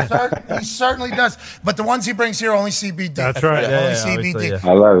 He certainly does. But the ones he brings here, only CBD. That's right. Only CBD.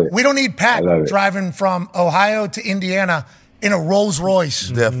 I love it. We don't need Pat driving from Ohio to Indiana in a Rolls Royce.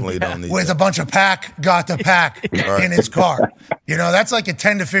 Definitely don't need with a bunch of pack in his car. That's like a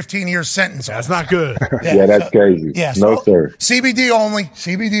 10 to 15 year sentence. That's not good. Yeah, that's crazy. Yeah, no, sir. CBD only.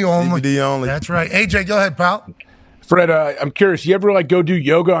 CBD only. CBD only. That's right. AJ, go ahead, pal. Fred, I'm curious. You ever go do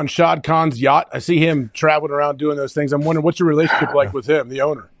yoga on Shad Khan's yacht? I see him traveling around doing those things. I'm wondering, what's your relationship like with him, the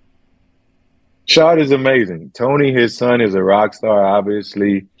owner? Shad is amazing. Tony, his son, is a rock star,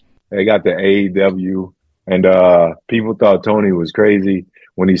 obviously. They got the AEW, and people thought Tony was crazy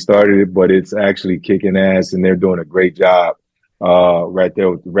when he started it, but it's actually kicking ass, and they're doing a great job right there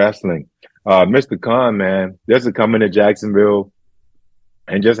with the wrestling. Mr. Khan, man, just to come into Jacksonville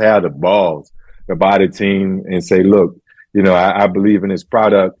and just have the balls to buy the team and say, look, I believe in this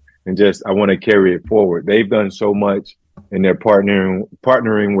product, and just I want to carry it forward. They've done so much, and they're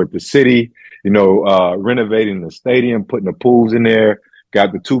partnering with the city, renovating the stadium, putting the pools in there,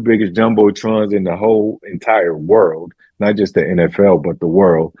 got the 2 biggest jumbotrons in the whole entire world, not just the NFL, but the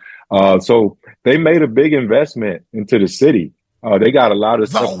world. So they made a big investment into the city. They got a lot of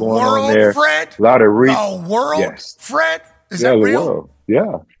stuff going on there. Fred? A lot of the world, yes. Fred? Is that real? World.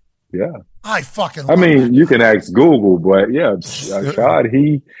 Yeah. I fucking love that. You can ask Google, but yeah, Shad,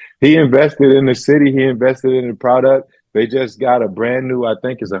 he invested in the city. He invested in the product. They just got a brand new, I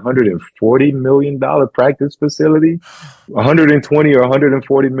think it's $140 million practice facility, 120 or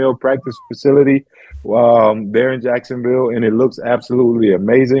 140 mil practice facility there in Jacksonville, and it looks absolutely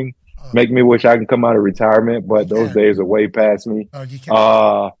amazing. Make me wish I can come out of retirement, but those days are way past me.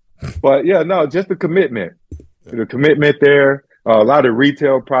 But yeah, no, just the commitment there. A lot of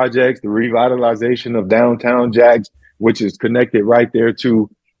retail projects, the revitalization of downtown Jags, which is connected right there to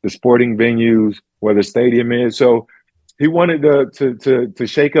the sporting venues where the stadium is. So he wanted to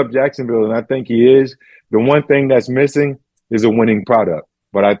shake up Jacksonville, and I think he is. The one thing that's missing is a winning product.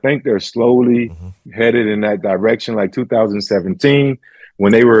 But I think they're slowly headed in that direction, like 2017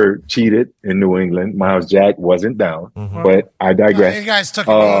 when they were cheated in New England. Miles Jack wasn't down, but I digress. You guys took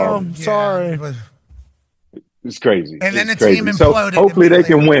it. Sorry. It's crazy. And then the team imploded. So hopefully they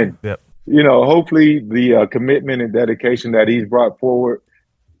can win. Yep. Hopefully the commitment and dedication that he's brought forward,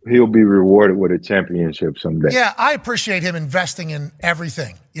 he'll be rewarded with a championship someday. Yeah, I appreciate him investing in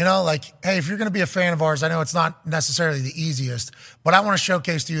everything. You know, like, hey, if you're going to be a fan of ours, I know it's not necessarily the easiest, but I want to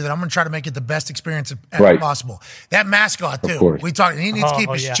showcase to you that I'm going to try to make it the best experience ever possible. That mascot, too. We talked. He needs to keep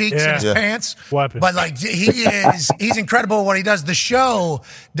his cheeks in his pants. Weapon. But, like, he's incredible at what he does. The show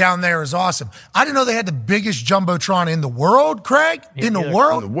down there is awesome. I didn't know they had the biggest Jumbotron in the world, Craig? In the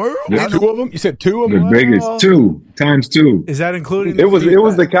world? In the world? Yeah. Two of them? You said two of them? The biggest, two times two. Is that including? It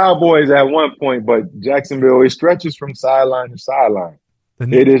was the Cowboys at one point, but Jacksonville, it stretches from sideline to sideline.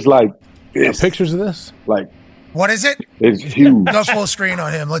 It is like pictures of this. Like, what is it? It's huge. Go full screen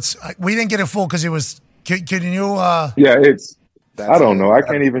on him. We didn't get it full because it was. Can you? Yeah, it's. I don't know. I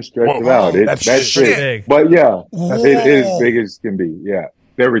can't even stretch it out. That's big. But yeah, it is big as can be. Yeah,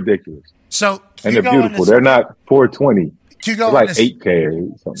 they're ridiculous. So and they're beautiful. They're not 420. They're like 8K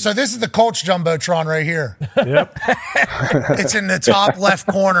or something. So this is the Colts Jumbotron right here. Yep. It's in the top left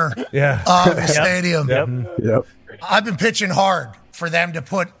corner of the stadium. Yep. I've been pitching hard for them to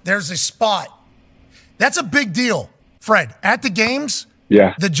put. There's a spot. That's a big deal, Fred. At the games,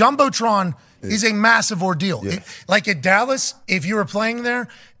 the Jumbotron is a massive ordeal. Like at Dallas, if you were playing there,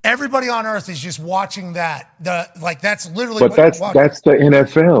 everybody on earth is just watching that. That's literally. But that's the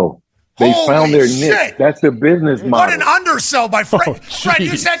NFL. They found their niche. That's the business model. What an undersell by Fred. Fred,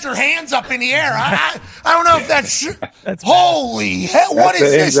 you set your hands up in the air. I don't know if that's holy hell. What is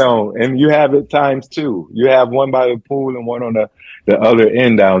this? End zone. And you have it times two. You have one by the pool and one on the other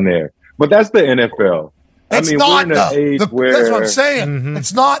end down there. But that's the NFL. It's not, we're in an age where that's what I'm saying. Mm-hmm.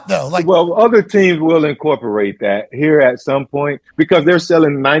 It's not, though. Well, other teams will incorporate that here at some point because they're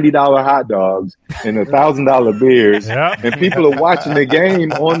selling $90 hot dogs and $1,000 beers, and people are watching the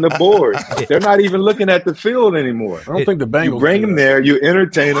game on the board. They're not even looking at the field anymore. I don't think the Bengals. You bring them there, you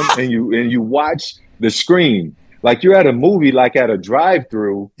entertain them, and you watch the screen. Like you're at a movie, like at a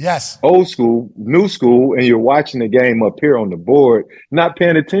drive-through. Yes. Old school, new school, and you're watching the game up here on the board, not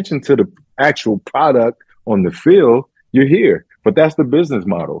paying attention to the actual product on the field. You're here. But that's the business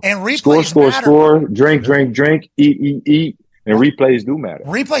model. And replays score, drink, eat, and replays do matter.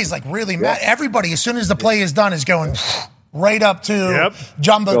 Replays really matter. Everybody, as soon as the play is done, is going right up to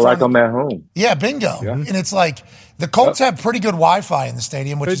Jumbotron. Feel like I'm at home. Yeah, bingo. Yeah. And it's like the Colts have pretty good Wi-Fi in the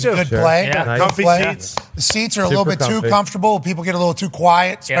stadium, which is a good play. Yeah, nice comfy seats. The seats are a little bit too comfortable. People get a little too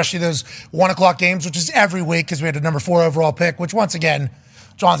quiet, especially those 1 o'clock games, which is every week because we had a number 4 overall pick, which once again,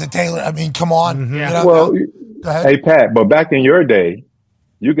 Jonathan Taylor, I mean, come on. Mm-hmm. You know, well, go ahead. Hey, Pat, but back in your day,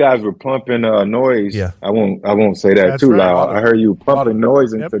 you guys were pumping noise. Yeah. I won't say that too loud. I heard you pumping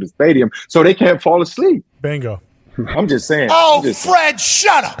noise into the stadium so they can't fall asleep. Bingo. I'm just saying. Fred,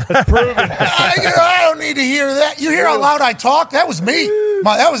 shut up. That's proven. I don't need to hear that. You hear how loud I talk? That was me.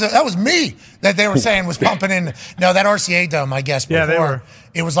 That was me that they were saying was pumping in. No, that RCA Dome, I guess. Before, they were.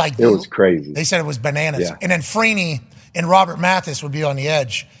 It was like. It was crazy. They said it was bananas. Yeah. And then Freeney and Robert Mathis would be on the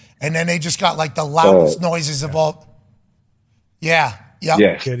edge. And then they just got the loudest noises of all. Yeah. Yeah.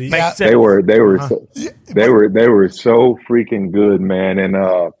 Yes. They were so freaking good, man.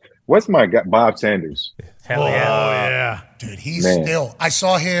 And what's my guy? Bob Sanders. Hell yeah. Oh, yeah. Dude, he's still. I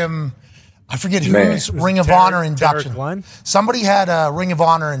saw him. I forget whose Ring of Honor induction. Somebody had a Ring of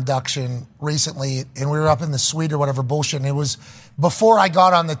Honor induction recently, and we were up in the suite or whatever bullshit. And it was before I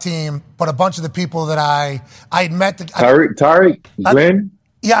got on the team, but a bunch of the people that I had met. Tariq, Glenn?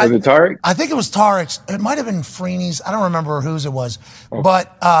 Yeah, was it Tariq? I think it was Tariq's. It might have been Freeney's. I don't remember whose it was. Okay.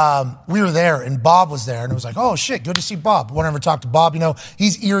 But we were there, and Bob was there, and it was like, oh, shit, good to see Bob. Whenever I talk to Bob,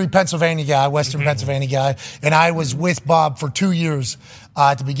 he's Erie, Pennsylvania guy, Western Pennsylvania guy, and I was with Bob for 2 years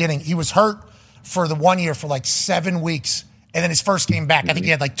at the beginning. He was hurt for the 1 year for 7 weeks. And then his first game back, I think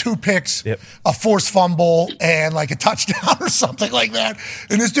he had 2 picks, a forced fumble, and a touchdown or something like that.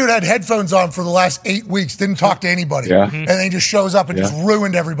 And this dude had headphones on for the last 8 weeks, didn't talk to anybody. Yeah. And then he just shows up and just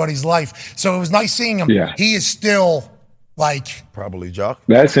ruined everybody's life. So it was nice seeing him. Yeah. He is still probably Jock.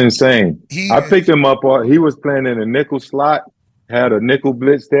 That's insane. I picked him up. He was playing in a nickel slot, had a nickel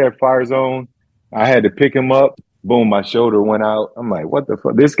blitz there, fire zone. I had to pick him up. Boom, my shoulder went out. I'm like, what the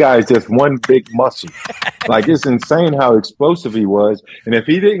fuck? This guy is just one big muscle. It's insane how explosive he was. And if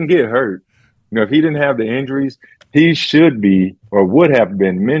he didn't get hurt, if he didn't have the injuries, he should be or would have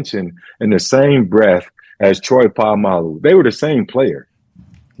been mentioned in the same breath as Troy Polamalu. They were the same player.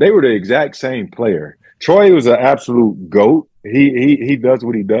 They were the exact same player. Troy was an absolute GOAT. He does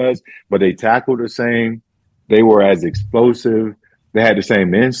what he does, but they tackled the same. They were as explosive. They had the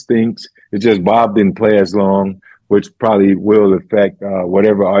same instincts. It's just Bob didn't play as long, which probably will affect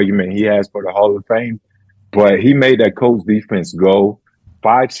whatever argument he has for the Hall of Fame. But he made that Colts defense go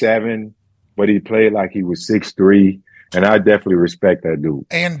 5'7", but he played like he was 6'3", And I definitely respect that dude.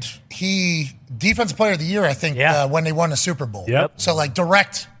 And he defensive player of the year, I think, when they won the Super Bowl. Yep. So like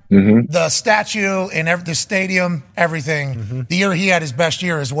direct Mm-hmm. the statue and the stadium, everything. Mm-hmm. The year he had his best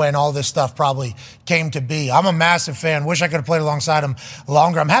year is when all this stuff probably came to be. I'm a massive fan. Wish I could have played alongside him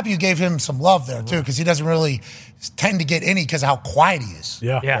longer. I'm happy you gave him some love there too, because he doesn't really tend to get any because of how quiet he is.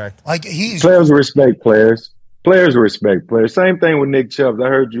 Yeah. Like he's Players respect players. Players respect players. Same thing with Nick Chubb. I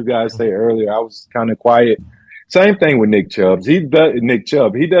heard you guys say earlier. I was kind of quiet. Same thing with Nick Chubb. He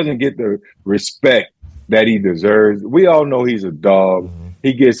doesn't get the respect that he deserves. We all know he's a dog.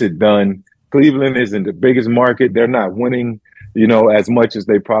 He gets it done. Cleveland isn't the biggest market. They're not winning, as much as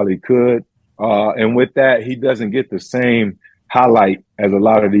they probably could. And with that, he doesn't get the same highlight as a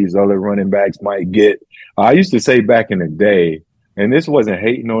lot of these other running backs might get. I used to say back in the day, and this wasn't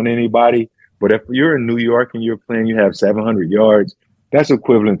hating on anybody, but if you're in New York and you're playing, you have 700 yards, that's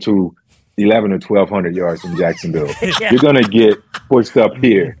equivalent to 1,100 or 1,200 yards from Jacksonville. You're going to get pushed up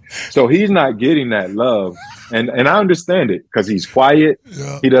here. So he's not getting that love. And I understand it because he's quiet.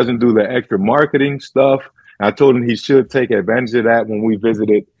 Yeah. He doesn't do the extra marketing stuff. I told him he should take advantage of that when we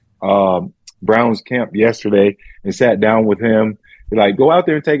visited Brown's camp yesterday and sat down with him. Like, go out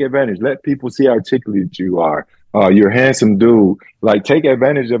there and take advantage. Let people see how articulate you are. You're a handsome dude. Like, take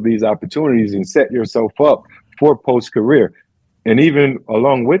advantage of these opportunities and set yourself up for post-career. And even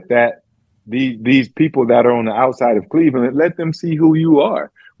along with that, these people that are on the outside of Cleveland, let them see who you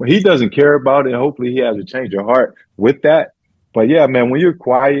are. Well, he doesn't care about it. Hopefully he has a change of heart with that. But yeah, man, when you're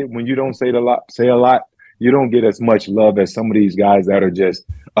quiet, when you don't say a lot, you don't get as much love as some of these guys that are just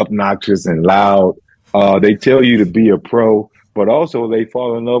obnoxious and loud. They tell you to be a pro, but also they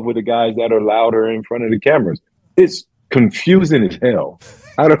fall in love with the guys that are louder in front of the cameras. It's confusing as hell.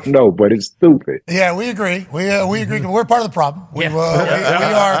 I don't know, but it's stupid. Yeah, we agree. We agree. We're part of the problem. We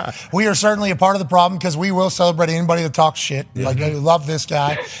are certainly a part of the problem because we will celebrate anybody that talks shit. Yeah. Like, we love this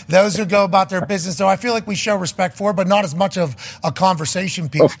guy. Those who go about their business. So I feel like we show respect for, but not as much of a conversation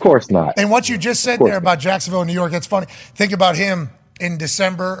piece. Of course not. And what you just said there about Jacksonville and New York, that's funny. Think about him in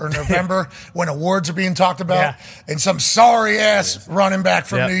December or November when awards are being talked about, and some sorry-ass running back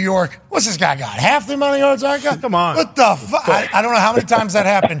from New York. What's this guy got? Half the amount of yards I got? Come on. What the fuck? I don't know how many times that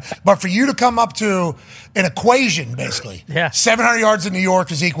happened, but for you to come up to an equation, basically, 700 yards in New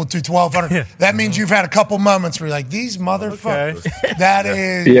York is equal to 1,200. That means you've had a couple moments where you're like, these motherfuckers. That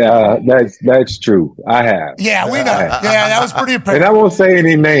is... Yeah, that's true. I have. Yeah, we know. Yeah, that was pretty apparent. And I won't say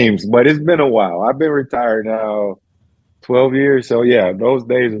any names, but it's been a while. I've been retired now 12 years. So, yeah, those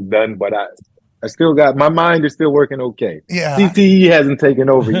days are done, but I still got – my mind is still working okay. Yeah. CTE hasn't taken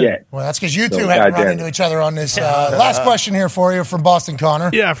over yet. Well, that's because you two haven't run into each other on this. Last question here for you from Boston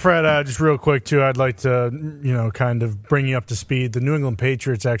Connor. Yeah, Fred, just real quick, too, I'd like to, kind of bring you up to speed. The New England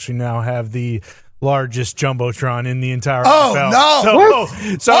Patriots actually now have the largest jumbotron in the entire NFL. No.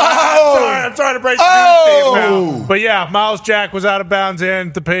 I'm sorry to break the news to you, but yeah, Miles Jack was out of bounds,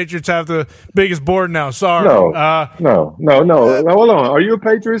 and the Patriots have the biggest board now. Sorry. No. Hold on. Are you a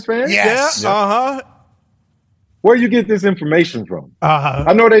Patriots fan? Yes. Yeah. Where you get this information from?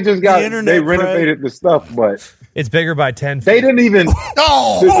 I know they just got they renovated the stuff, but it's bigger by 10 feet. They didn't even.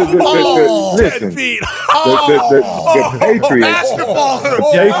 Listen, 10 feet. The Patriots.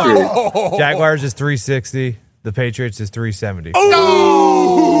 Jaguars is 360. The Patriots is 370.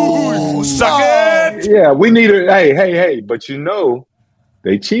 Suck it. Yeah, we need a. Hey, but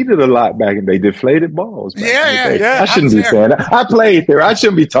they cheated a lot back and they deflated balls. Yeah. I shouldn't be saying that. I played there. I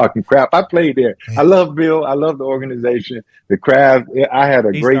shouldn't be talking crap. I played there. I love Bill. I love the organization, the craft. I had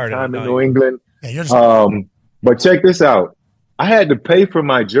a great time in New England. But check this out. I had to pay for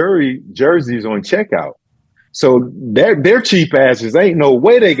my jerseys on checkout. So their cheap asses ain't no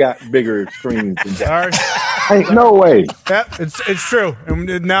way they got bigger screens than that. Ain't no way. Yeah, it's true.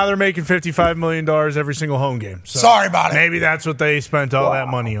 And now they're making $55 million every single home game. So sorry about it. Maybe that's what they spent all that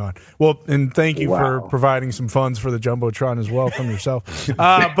money on. Well, and thank you for providing some funds for the Jumbotron as well from yourself.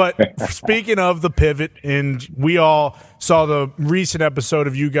 But speaking of the pivot, and we all saw the recent episode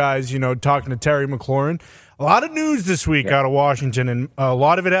of you guys, talking to Terry McLaurin. A lot of news this week out of Washington, and a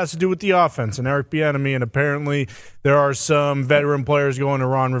lot of it has to do with the offense and Eric Bieniemy, and apparently there are some veteran players going to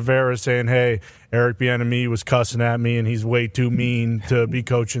Ron Rivera saying, hey, Eric Bieniemy was cussing at me and he's way too mean to be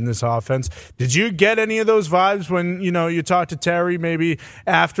coaching this offense. Did you get any of those vibes when, you talked to Terry and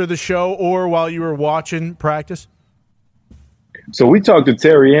after the show or while you were watching practice? So we talked to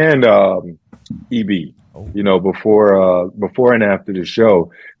Terry and EB, before and after the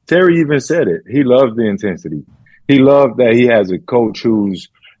show. Terry even said it. He loves the intensity. He loved that he has a coach who's,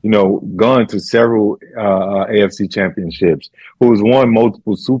 gone to several AFC championships, who's won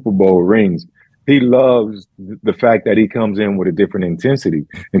multiple Super Bowl rings. he loves the fact that he comes in with a different intensity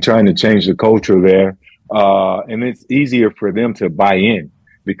and trying to change the culture there. And it's easier for them to buy in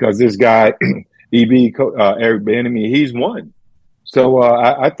because this guy, Eric Bieniemy, he's won. So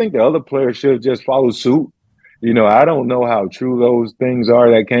I think the other players should just follow suit. I don't know how true those things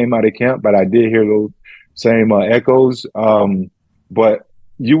are that came out of camp, but I did hear those same echoes. But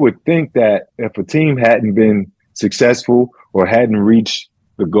you would think that if a team hadn't been successful or hadn't reached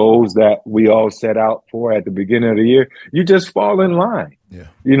the goals that we all set out for at the beginning of the year, you just fall in line. Yeah.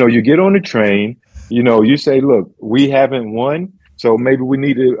 You get on the train, you say, look, we haven't won, so maybe we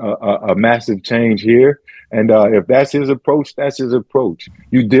need a massive change here. And if that's his approach, that's his approach.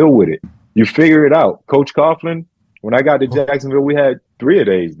 You deal with it. You figure it out. Coach Coughlin, when I got to Jacksonville, we had 3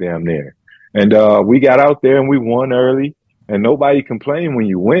 days damn near. And we got out there and we won early. And nobody complained when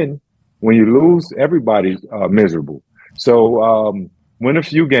you win. When you lose, everybody's miserable. So win a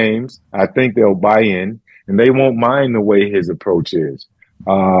few games. I think they'll buy in, and they won't mind the way his approach is.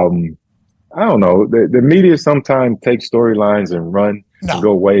 I don't know. The media sometimes takes storylines and run and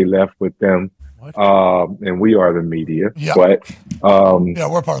go way left with them. And we are the media. Yeah. But,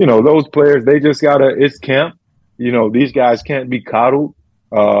 we're part of those players, they just got to – it's camp. These guys can't be coddled.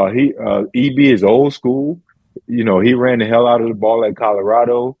 EB is old school. He ran the hell out of the ball at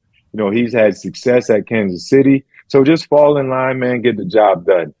Colorado. He's had success at Kansas City. So just fall in line, man, get the job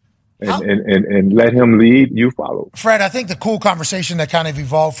done. And let him lead, you follow. Fred, I think the cool conversation that kind of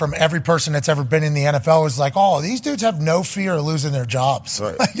evolved from every person that's ever been in the NFL is like, oh, these dudes have no fear of losing their jobs.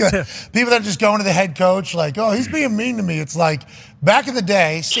 Right. People that are just going to the head coach like, oh, he's being mean to me. It's like back in the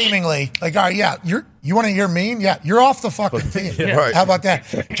day, seemingly, like, all right, yeah, you want to hear mean? Yeah, you're off the fucking team. Yeah. Right. How about that?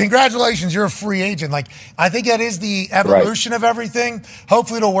 Congratulations, you're a free agent. Like, I think that is the evolution of everything.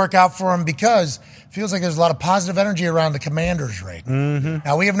 Hopefully it'll work out for him because it feels like there's a lot of positive energy around the Commanders right now. Mm-hmm.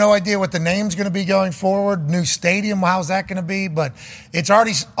 Now, we have no idea what the name's going to be going forward. New stadium, how's that going to be? But it's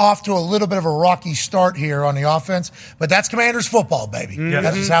already off to a little bit of a rocky start here on the offense. But that's Commanders football, baby. Mm-hmm.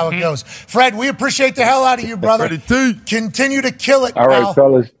 That's just how it goes. Fred, we appreciate the hell out of you, brother. Continue to kill it, all right, pal.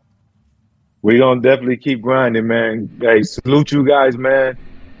 fellas. We're going to definitely keep grinding, man. Hey, salute you guys, man.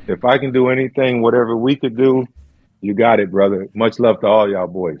 If I can do anything, whatever we could do, you got it, brother. Much love to all y'all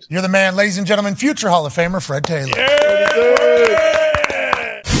boys. You're the man, ladies and gentlemen. Future Hall of Famer, Fred Taylor.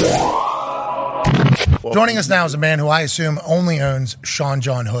 Joining us now is a man who I assume only owns Sean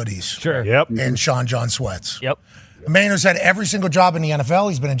John hoodies. Sure. Yep. And Sean John sweats. Yep. A man who's had every single job in the NFL.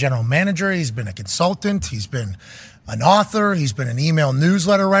 He's been a general manager. He's been a consultant. He's been an author. He's been an email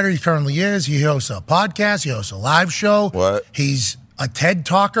newsletter writer. He currently is. He hosts a podcast. He hosts a live show. What? He's a TED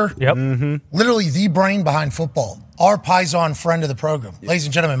talker. Yep. Mm-hmm. Literally the brain behind football. Our Paisan friend of the program. Ladies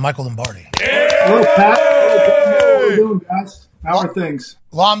and gentlemen, Michael Lombardi. Hello, Pat. How are you doing, guys? How are things?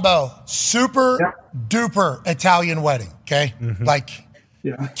 Lombo, super duper Italian wedding, okay?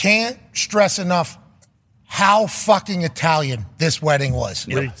 Mm-hmm. Can't stress enough how fucking Italian this wedding was.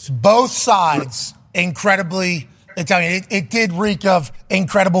 Yeah. Both sides incredibly Italian. It did reek of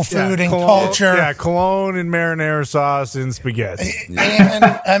incredible food and culture. Yeah, cologne and marinara sauce and spaghetti.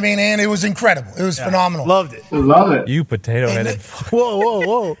 And it was incredible. It was phenomenal. Loved it. Love it. You potato-headed.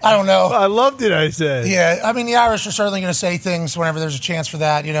 Whoa. I don't know. I loved it, I said. Yeah, I mean, the Irish are certainly going to say things whenever there's a chance for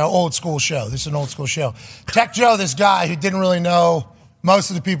that. Old school show. This is an old school show. Tech Joe, this guy who didn't really know most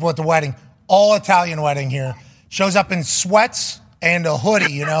of the people at the wedding, all Italian wedding here, shows up in sweats and a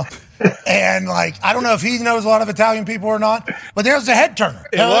hoodie, And, I don't know if he knows a lot of Italian people or not, but there's a head turner.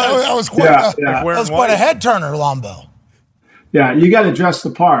 That was quite a head turner, Lombo. Yeah, you got to dress the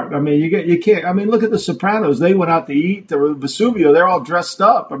part. I mean, you can't. I mean, look at the Sopranos. They went out to eat. The Vesuvio. They're all dressed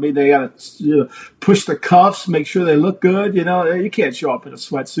up. I mean, they got to push the cuffs, make sure they look good. You can't show up in a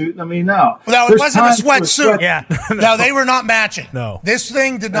sweatsuit. I mean, no. Well, it wasn't a sweatsuit. Yeah. No, they were not matching. No. This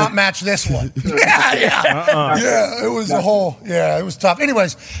thing did not match this one. Yeah, it was a whole. Yeah, it was tough.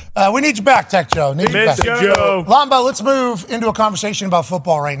 Anyways, we need you back, Tech Joe. Joe. Lombo, let's move into a conversation about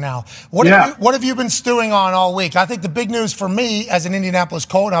football right now. What have you been stewing on all week? I think the big news for me as an Indianapolis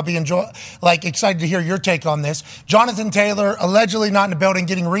Colt, and I'll be excited to hear your take on this. Jonathan Taylor allegedly not in the building,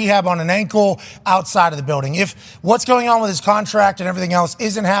 getting rehab on an ankle outside of the building. If what's going on with his contract and everything else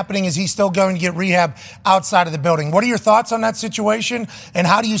isn't happening, is he still going to get rehab outside of the building? What are your thoughts on that situation, and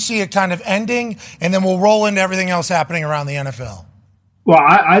how do you see it kind of ending? And then we'll roll into everything else happening around the NFL. Well,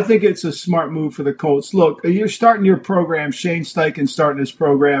 I think it's a smart move for the Colts. Look, you're starting your program. Shane Steichen's starting his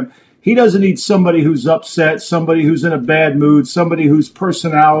program. He doesn't need somebody who's upset, somebody who's in a bad mood, somebody whose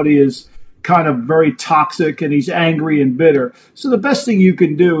personality is kind of very toxic and he's angry and bitter. So the best thing you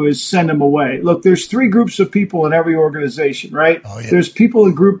can do is send him away. Look, there's 3 groups of people in every organization, right? Oh, yeah. There's people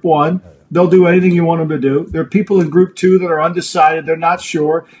in group 1, They'll do anything you want them to do. There are people in Group 2 that are undecided. They're not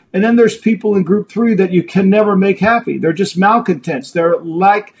sure. And then there's people in Group 3 that you can never make happy. They're just malcontents.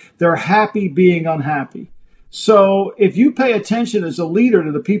 They're happy being unhappy. So if you pay attention as a leader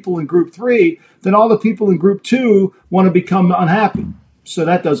to the people in Group 3, then all the people in Group 2 want to become unhappy. So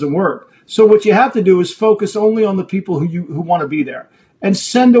that doesn't work. So what you have to do is focus only on the people who want to be there and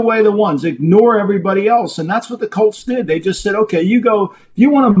send away the ones, ignore everybody else. And that's what the Colts did. They just said, okay, you go, if you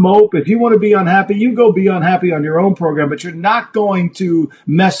want to mope, if you want to be unhappy, you go be unhappy on your own program, but you're not going to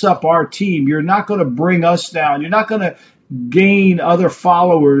mess up our team. You're not going to bring us down. You're not going to gain other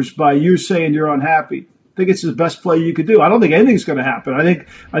followers by you saying you're unhappy. I think it's the best play you could do. I don't think anything's going to happen.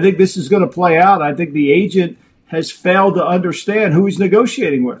 I think this is going to play out. I think the agent has failed to understand who he's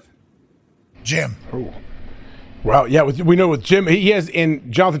negotiating with. Jim. Ooh. Well, yeah, we know with Jim, he has,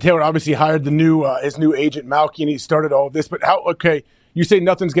 and Jonathan Taylor obviously hired his new agent, Malky, and he started all of this. But you say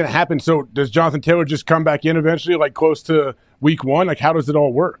nothing's going to happen, so does Jonathan Taylor just come back in eventually, like close to week 1? Like, how does it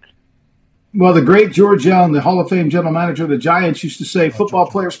all work? Well, the great George Allen, the Hall of Fame general manager of the Giants, used to say football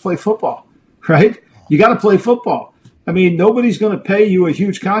players play football, right? You got to play football. I mean, nobody's going to pay you a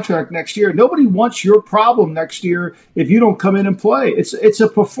huge contract next year. Nobody wants your problem next year if you don't come in and play. It's a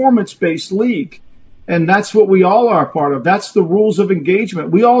performance-based league, and that's what we all are a part of. That's the rules of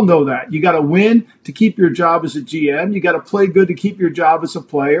engagement. We all know that. You got to win to keep your job as a GM. You got to play good to keep your job as a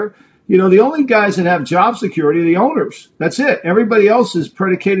player. You know, the only guys that have job security are the owners. That's it. Everybody else is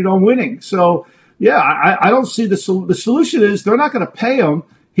predicated on winning. So, yeah, I don't see the solution is they're not going to pay him.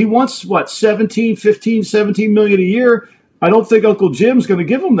 He wants, 17 million a year. I don't think Uncle Jim's going to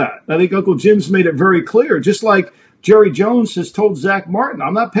give him that. I think Uncle Jim's made it very clear, just like Jerry Jones has told Zach Martin,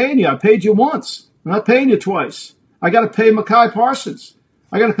 I'm not paying you. I paid you once. I'm not paying you twice. I got to pay Mekhi Parsons.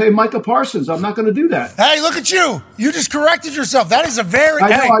 I got to pay Micah Parsons. I'm not going to do that. Hey, look at you. You just corrected yourself. That is a very... I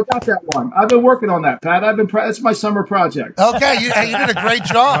know, I got that one. I've been working on that, Pat. That's my summer project. Okay, you did a great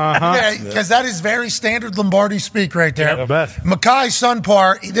job. Because that is very standard Lombardi speak right there. Yeah, I bet. Mekhi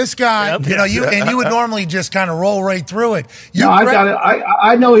Sunpar, this guy, you would normally just kind of roll right through it. I got it.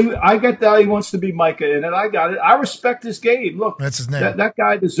 I know I get that he wants to be Micah in it. I got it. I respect his game. Look, that's his name. That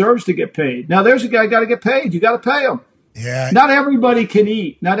guy deserves to get paid. Now, there's a guy got to get paid. You got to pay him. Yeah. Not everybody can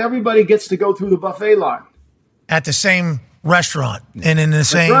eat. Not everybody gets to go through the buffet line. At the same restaurant and in the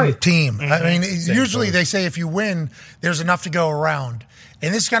same team. Mm-hmm. I mean, usually they say if you win, there's enough to go around.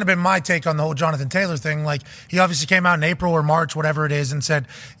 And this has kind of been my take on the whole Jonathan Taylor thing. Like, he obviously came out in April or March, whatever it is, and said,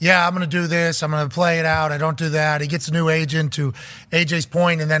 yeah, I'm going to do this. I'm going to play it out. I don't do that. He gets a new agent, to AJ's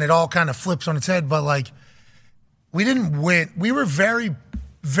point, and then it all kind of flips on its head. But, like, we didn't win. We were very,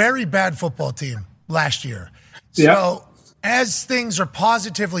 very bad football team last year. So as things are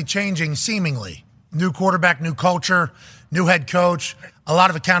positively changing, seemingly, new quarterback, new culture, new head coach, a lot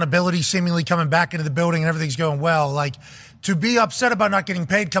of accountability seemingly coming back into the building and everything's going well, like, to be upset about not getting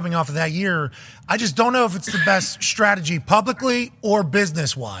paid coming off of that year, I just don't know if it's the best strategy publicly or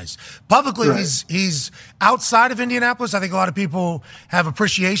business-wise. Publicly, he's outside of Indianapolis. I think a lot of people have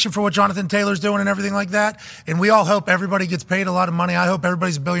appreciation for what Jonathan Taylor's doing and everything like that. And we all hope everybody gets paid a lot of money. I hope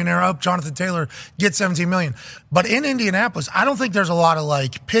everybody's a billionaire. I hope Jonathan Taylor gets $17 million. But in Indianapolis, I don't think there's a lot of,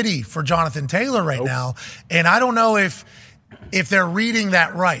 like, pity for Jonathan Taylor right now. And I don't know if they're reading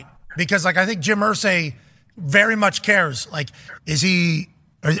that right. Because, like, I think Jim Irsay very much cares. Like,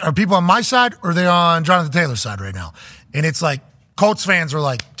 are people on my side or are they on Jonathan Taylor's side right now? And it's like, Colts fans are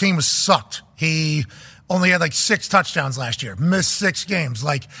like, team was sucked. He only had like 6 touchdowns last year, missed 6 games.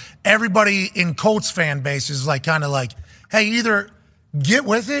 Like, everybody in Colts fan base is like, kind of like, hey, either get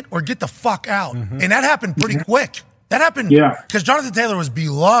with it or get the fuck out. Mm-hmm. And that happened pretty quick. That happened because Jonathan Taylor was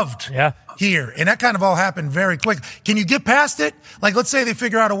beloved here, and that kind of all happened very quick. Can you get past it? Like, let's say they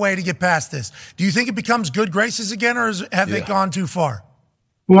figure out a way to get past this. Do you think it becomes good graces again, or have they gone too far?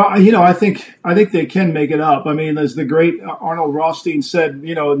 Well, I think they can make it up. I mean, as the great Arnold Rothstein said,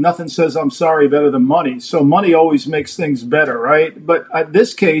 nothing says I'm sorry better than money. So money always makes things better, right? But in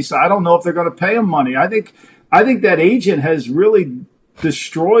this case, I don't know if they're going to pay him money. I think that agent has really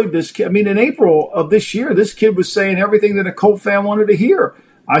destroyed this kid. I mean, in April of this year, this kid was saying everything that a Colt fan wanted to hear.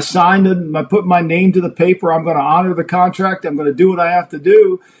 I signed it. I put my name to the paper. I'm going to honor the contract. I'm going to do what I have to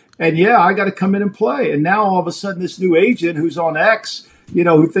do. And, I got to come in and play. And now all of a sudden this new agent who's on X,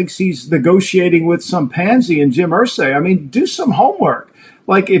 who thinks he's negotiating with some pansy and Jim Irsay. I mean, do some homework.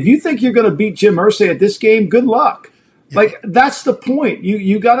 Like, if you think you're going to beat Jim Irsay at this game, good luck. Like, that's the point.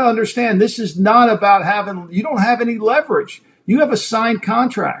 You got to understand this is not about you don't have any leverage. You have a signed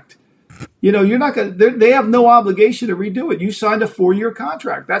contract. You're not going to, they have no obligation to redo it. You signed a 4-year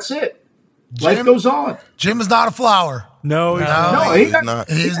contract. That's it. Life goes on. Jim is not a flower. No, he's not.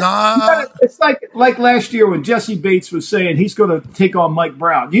 He's not. It's like last year when Jesse Bates was saying he's going to take on Mike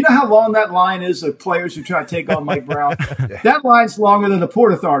Brown. You know how long that line is of players who try to take on Mike Brown? That line's longer than the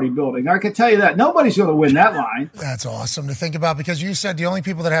Port Authority building. I can tell you that. Nobody's going to win that line. That's awesome to think about because you said the only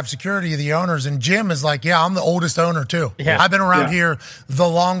people that have security are the owners, and Jim is like, yeah, I'm the oldest owner too. Yeah. I've been around here the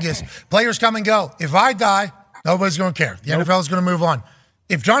longest. Players come and go. If I die, nobody's going to care. The NFL is going to move on.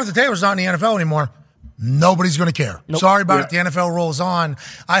 If Jonathan Taylor's not in the NFL anymore, nobody's going to care. Nope. Sorry about it. The NFL rolls on.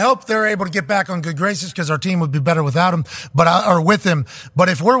 I hope they're able to get back on good graces because our team would be better without him, or with him. But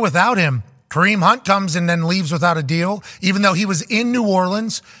if we're without him, Kareem Hunt comes and then leaves without a deal, even though he was in New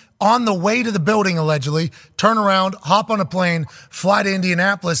Orleans on the way to the building, allegedly, turn around, hop on a plane, fly to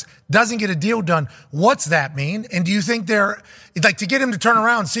Indianapolis, doesn't get a deal done. What's that mean? And do you think they're, like, to get him to turn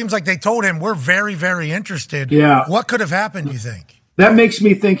around, seems like they told him, we're very, very interested. Yeah. What could have happened, you think? That makes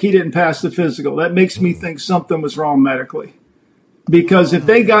me think he didn't pass the physical. That makes me think something was wrong medically. Because if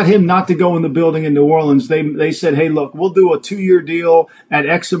they got him not to go in the building in New Orleans, they said, hey, look, we'll do a 2-year deal at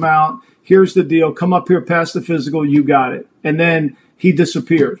X amount. Here's the deal. Come up here, pass the physical. You got it. And then he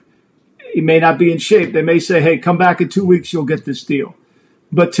disappeared. He may not be in shape. They may say, hey, come back in 2 weeks. You'll get this deal.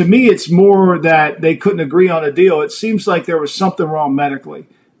 But to me, it's more that they couldn't agree on a deal. It seems like there was something wrong medically.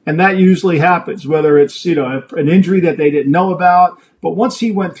 And that usually happens, whether it's, an injury that they didn't know about. But once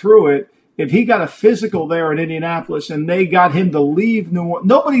he went through it, if he got a physical there in Indianapolis and they got him to leave New Orleans,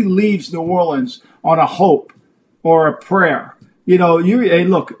 nobody leaves New Orleans on a hope or a prayer. We had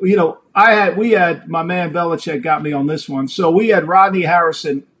my man Belichick got me on this one. So we had Rodney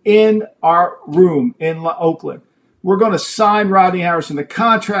Harrison in our room in Oakland. We're going to sign Rodney Harrison. The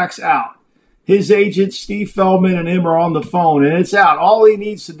contract's out. His agent, Steve Feldman, and him are on the phone, and it's out. All he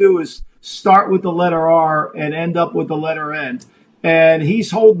needs to do is start with the letter R and end up with the letter N. And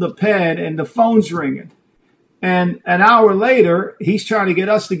he's holding the pen, and the phone's ringing. And an hour later, he's trying to get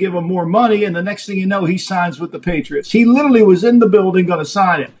us to give him more money, and the next thing you know, he signs with the Patriots. He literally was in the building going to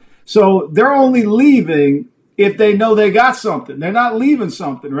sign it. So they're only leaving if they know they got something. They're not leaving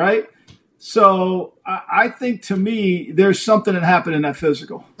something, right? So I think, to me, there's something that happened in that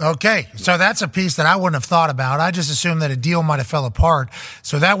physical. Okay, so that's a piece that I wouldn't have thought about. I just assumed that a deal might have fell apart.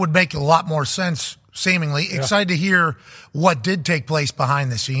 So that would make a lot more sense, seemingly. Yeah. Excited to hear what did take place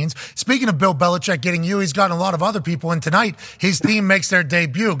behind the scenes. Speaking of Bill Belichick getting you, he's gotten a lot of other people in tonight. His team makes their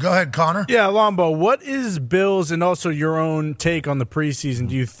debut. Go ahead, Connor. Yeah, Lombo, what is Bill's and also your own take on the preseason?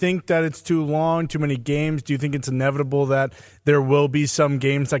 Do you think that it's too long, too many games? Do you think it's inevitable that there will be some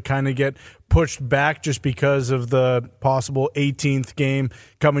games that kind of get pushed back just because of the possible 18th game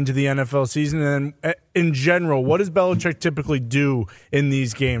coming to the NFL season? And then in general, what does Belichick typically do in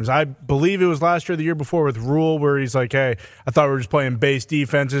these games? I believe it was last year, the year before with Rule, where he's like, hey, I thought we were just playing base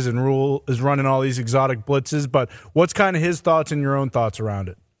defenses and Rule is running all these exotic blitzes. But what's kind of his thoughts and your own thoughts around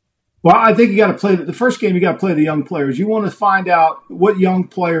it? Well, I think you got to play the first game. You got to play the young players. You want to find out what young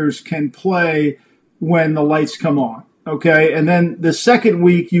players can play when the lights come on. Okay, and then the second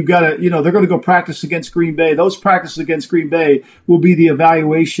week you got to, they're going to go practice against Green Bay. Those practices against Green Bay will be the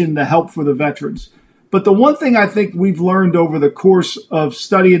evaluation, the help for the veterans. But the one thing I think we've learned over the course of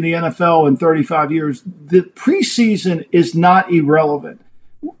studying the NFL in 35 years, the preseason is not irrelevant.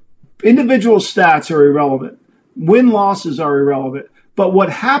 Individual stats are irrelevant. Win-losses are irrelevant. But what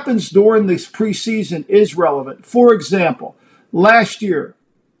happens during this preseason is relevant. For example, last year,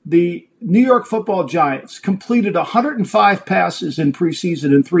 the New York Football Giants completed 105 passes in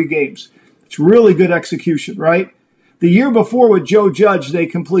preseason in 3 games. It's really good execution, right? The year before with Joe Judge, they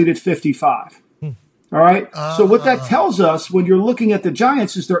completed 55. All right? So what that tells us when you're looking at the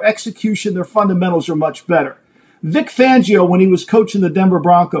Giants is their execution, their fundamentals are much better. Vic Fangio, when he was coaching the Denver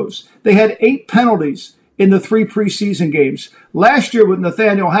Broncos, they had 8 penalties in the 3 preseason games. Last year with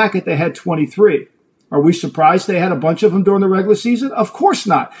Nathaniel Hackett, they had 23. Are we surprised they had a bunch of them during the regular season? Of course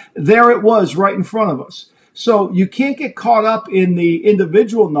not. There it was right in front of us. So you can't get caught up in the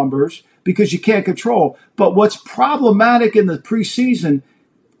individual numbers because you can't control. But what's problematic in the preseason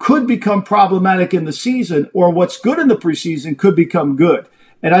could become problematic in the season, or what's good in the preseason could become good.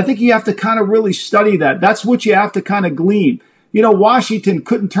 And I think you have to kind of really study that. That's what you have to kind of glean. Washington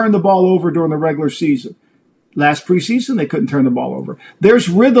couldn't turn the ball over during the regular season. Last preseason, they couldn't turn the ball over. There's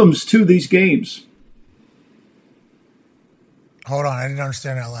rhythms to these games. Hold on, I didn't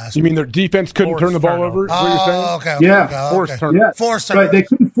understand that last. You mean their defense couldn't turn the ball over? Okay. Yeah, forced turnovers. Right, they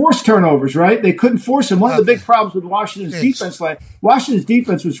couldn't force turnovers. Right, they couldn't force them. One of the big problems with Washington's defense, Washington's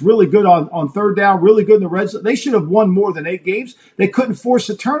defense was really good on third down, really good in the red zone. They should have won more than 8 games. They couldn't force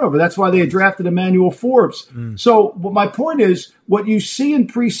a turnover. That's why they had drafted Emmanuel Forbes. So, my point is, what you see in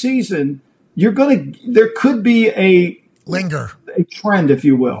preseason, there could be a linger. A trend, if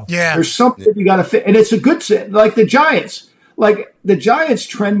you will. Yeah. There's something you got to fit. And it's a good – like the Giants. Like the Giants'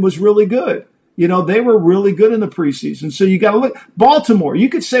 trend was really good. They were really good in the preseason. So you got to look. Baltimore, you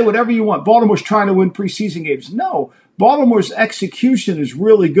could say whatever you want. Baltimore's trying to win preseason games. No, Baltimore's execution is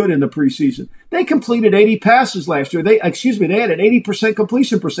really good in the preseason. They completed 80 passes last year. They had an 80%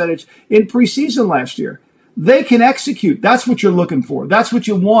 completion percentage in preseason last year. They can execute. That's what you're looking for. That's what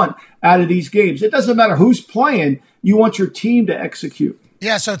you want out of these games. It doesn't matter who's playing. You want your team to execute.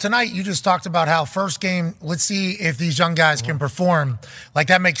 Yeah, so tonight you just talked about how first game, let's see if these young guys can perform. Like,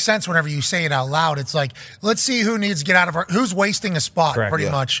 that makes sense whenever you say it out loud. It's like, let's see who needs to get out of who's wasting a spot pretty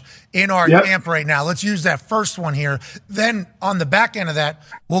much in our camp right now. Let's use that first one here. Then on the back end of that,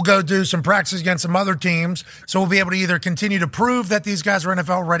 we'll go do some practice against some other teams. So we'll be able to either continue to prove that these guys are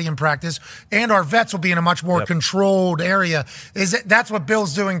NFL ready in practice, and our vets will be in a much more controlled area. That's what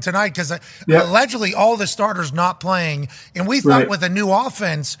Bill's doing tonight, because allegedly all the starters not playing, and we thought with a new offense,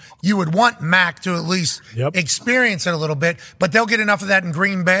 you would want Mac to at least experience it a little bit, but they'll get enough of that in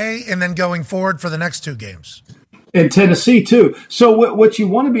Green Bay and then going forward for the next 2 games. In Tennessee, too. So what you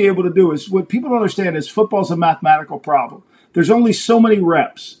want to be able to do is, what people don't understand is football's a mathematical problem. There's only so many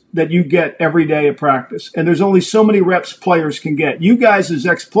reps that you get every day at practice, and there's only so many reps players can get. You guys as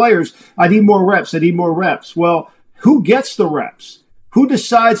ex-players, I need more reps. Well, who gets the reps? Who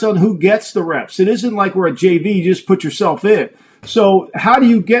decides on who gets the reps? It isn't like we're a JV, you just put yourself in. So how do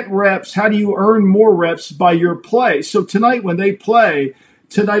you get reps? How do you earn more reps by your play? So tonight when they play,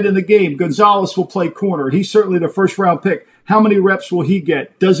 tonight in the game, Gonzalez will play corner. He's certainly the first-round pick. How many reps will he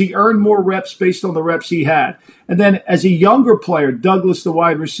get? Does he earn more reps based on the reps he had? And then as a younger player, Douglas, the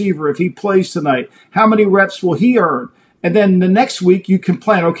wide receiver, if he plays tonight, how many reps will he earn? And then the next week you can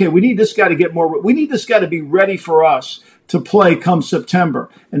plan, okay, we need this guy to get more. We need this guy to be ready for us to play come September.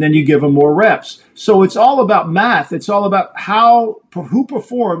 And then you give him more reps. So it's all about math. It's all about who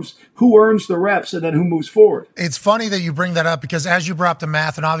performs, who earns the reps, and then who moves forward. It's funny that you bring that up, because as you brought up the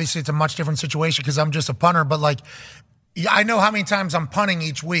math, and obviously it's a much different situation because I'm just a punter, but like, I know how many times I'm punting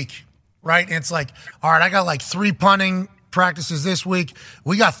each week, right? And it's like, all right, I got like 3 punting practices this week.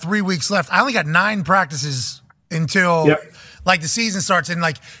 We got 3 weeks left. I only got 9 practices until like the season starts, and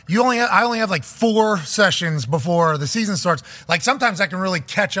like I only have like 4 sessions before the season starts. Like sometimes I can really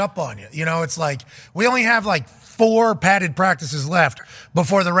catch up on you. It's like we only have like 4 padded practices left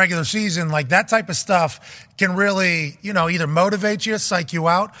before the regular season. Like that type of stuff can really, either motivate you, psych you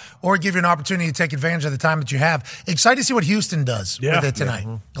out, or give you an opportunity to take advantage of the time that you have. Excited to see what Houston does with it tonight.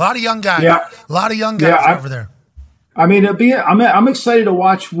 A lot of young guys. A lot of young guys over there. I mean, I'm excited to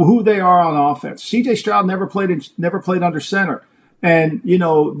watch who they are on offense. C.J. Stroud never played under center. And,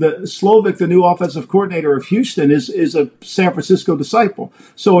 the Slovic, the new offensive coordinator of Houston, is a San Francisco disciple.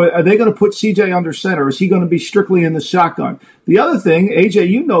 So are they going to put C.J. under center? Is he going to be strictly in the shotgun? The other thing, A.J.,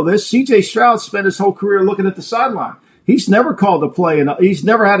 you know this, C.J. Stroud spent his whole career looking at the sideline. He's never called a play, and he's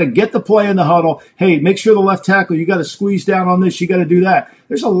never had to get the play in the huddle. Hey, make sure the left tackle, you got to squeeze down on this, you got to do that.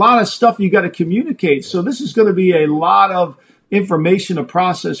 There's a lot of stuff you got to communicate. So this is going to be a lot of information to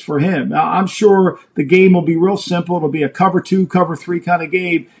process for him. Now, I'm sure the game will be real simple. It'll be a cover 2, cover 3 kind of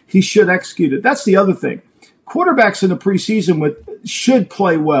game. He should execute it. That's the other thing. Quarterbacks in the preseason should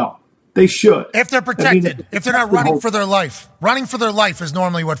play well. They should. If they're protected, if they're not running for their life. Running for their life is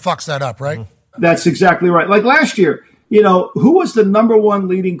normally what fucks that up, right? That's exactly right. Like last year, who was the number 1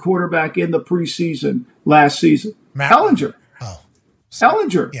 leading quarterback in the preseason last season? Ellinger.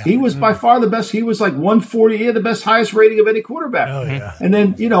 Ellinger. Yeah. He was by far the best. He was like 140. He had the best, highest rating of any quarterback. Oh, yeah. And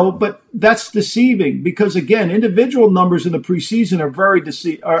then, but that's deceiving because, again, individual numbers in the preseason are very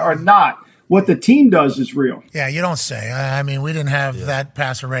are not. What the team does is real. Yeah, you don't say. I mean, we didn't have that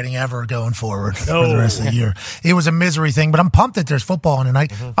passer rating ever going forward for the rest of the year. It was a misery thing, but I'm pumped that there's football on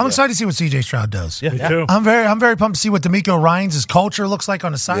tonight. I'm excited to see what C.J. Stroud does. Yeah, me too. I'm very pumped to see what D'Amico Ryans' culture looks like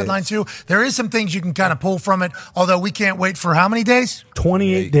on the sideline too. There is some things you can kind of pull from it, although we can't wait for how many days?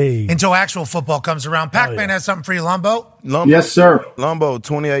 28 days. Until actual football comes around. Pacman has something for you, Lumbo. Yes, sir. Lumbo,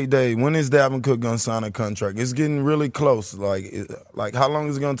 28 days. When is Dalvin Cook going to sign a contract? It's getting really close. Like how long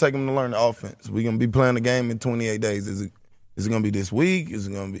is it going to take him to learn the offense? We're going to be playing the game in 28 days. Is it going to be this week? Is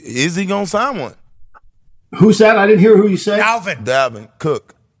he going to sign one? Who's that? I didn't hear who you said. Dalvin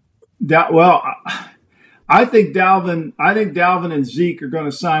Cook. I think Dalvin and Zeke are going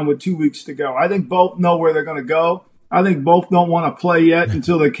to sign with 2 weeks to go. I think both know where they're going to go. I think both don't want to play yet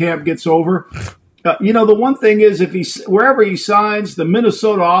until the camp gets over. The one thing is, wherever he signs, the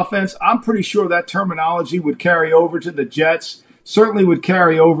Minnesota offense, I'm pretty sure that terminology would carry over to the Jets. certainly would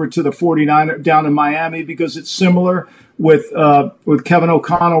carry over to the 49ers down in Miami because it's similar with Kevin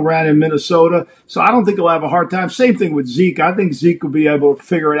O'Connell ran in Minnesota. So I don't think he'll have a hard time. Same thing with Zeke. I think Zeke will be able to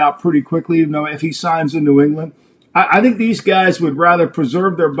figure it out pretty quickly, if he signs in New England. I think these guys would rather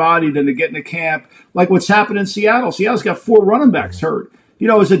preserve their body than to get into camp like what's happened in Seattle. Seattle's got 4 running backs hurt.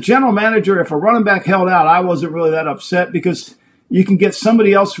 As a general manager, if a running back held out, I wasn't really that upset because you can get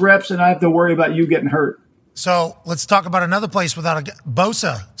somebody else reps and I have to worry about you getting hurt. So let's talk about another place without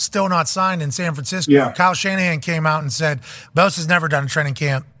Bosa still not signed in San Francisco. Yeah. Kyle Shanahan came out and said, Bosa's never done a training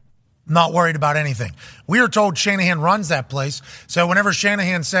camp. Not worried about anything. We are told Shanahan runs that place. So whenever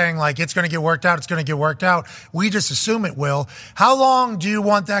Shanahan's saying, like, it's going to get worked out, it's going to get worked out, we just assume it will. How long do you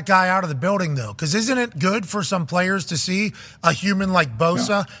want that guy out of the building, though? Because isn't it good for some players to see a human like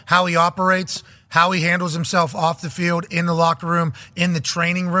Bosa, how he operates, how he handles himself off the field, in the locker room, in the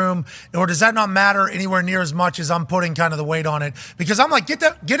training room? Or does that not matter anywhere near as much as I'm putting kind of the weight on it? Because I'm like, get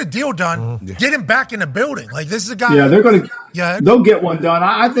a deal done. Get him back in the building. Like, this is a guy. Yeah, they'll get one done.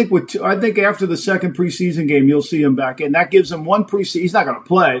 I think after the second preseason game, you'll see him back in. That gives him one preseason. He's not going to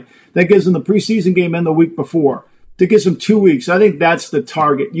play. That gives him the preseason game and the week before. That gives him 2 weeks. I think that's the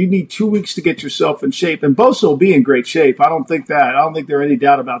target. You need 2 weeks to get yourself in shape. And Bosa will be in great shape. I don't think there's any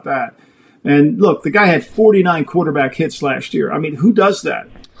doubt about that. And look, the guy had 49 quarterback hits last year. I mean, who does that?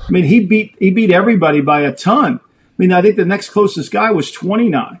 I mean, he beat everybody by a ton. I mean, I think the next closest guy was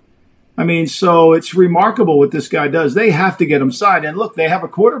 29. I mean, so it's remarkable what this guy does. They have to get him signed. And look, they have a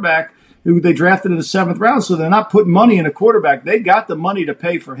quarterback who they drafted in the 7th round, so they're not putting money in a quarterback. They got the money to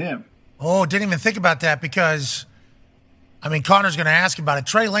pay for him. Oh, didn't even think about that because, I mean, Connor's going to ask about it.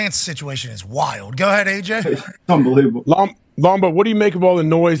 Trey Lance's situation is wild. Go ahead, AJ. It's unbelievable. Lomba, what do you make of all the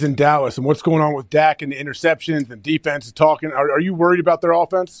noise in Dallas and what's going on with Dak and the interceptions and defense is talking? Are you worried about their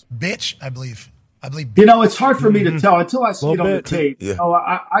offense? Bitch, I believe. It's hard for me to tell until I see it on the tape. Yeah.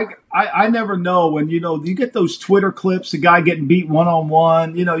 I never know when, you get those Twitter clips, the guy getting beat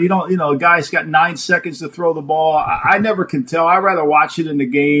one-on-one, a guy's got 9 seconds to throw the ball. I never can tell. I'd rather watch it in the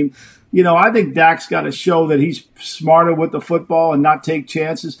game. I think Dak's got to show that he's smarter with the football and not take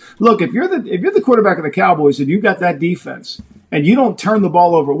chances. Look, if you're the quarterback of the Cowboys and you got that defense and you don't turn the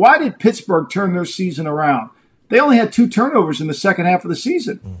ball over, why did Pittsburgh turn their season around? They only had 2 turnovers in the second half of the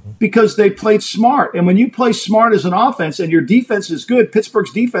season because they played smart. And when you play smart as an offense and your defense is good,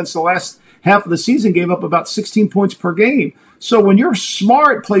 Pittsburgh's defense the last half of the season gave up about 16 points per game. So when you're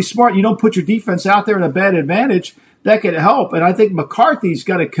smart, play smart, you don't put your defense out there in a bad advantage, that could help. And I think McCarthy's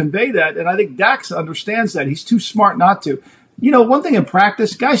got to convey that. And I think Dax understands that. He's too smart not to. One thing in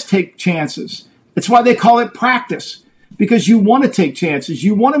practice, guys take chances. It's why they call it practice, because you want to take chances.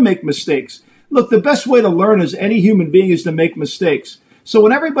 You want to make mistakes. Look, the best way to learn as any human being is to make mistakes. So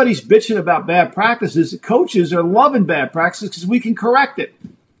when everybody's bitching about bad practices, the coaches are loving bad practices because we can correct it.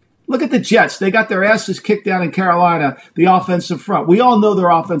 Look at the Jets. They got their asses kicked down in Carolina, the offensive front. We all know their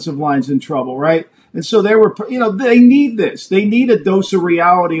offensive line's in trouble, right? And so they need this. They need a dose of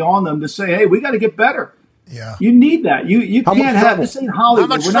reality on them to say, hey, we got to get better. Yeah. You need that. You can't have this ain't Hollywood.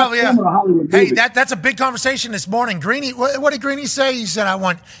 How much We're trouble? not filming a Hollywood movie. Hey, that's a big conversation this morning. Greeny, what did Greeny say? He said, I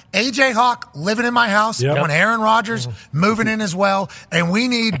want AJ Hawk living in my house. Yep. I want Aaron Rodgers moving in as well. And we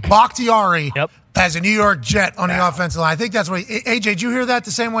need Bakhtiari as a New York Jet on the offensive line. I think that's what AJ, did you hear that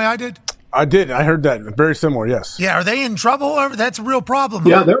the same way I did? I did. I heard that. Very similar, yes. Yeah, are they in trouble? That's a real problem.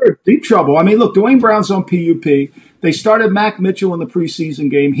 Yeah, they're in deep trouble. I mean, look, Dwayne Brown's on PUP. They started Mac Mitchell in the preseason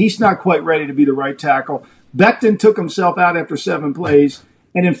game. He's not quite ready to be the right tackle. Becton took himself out after 7 plays.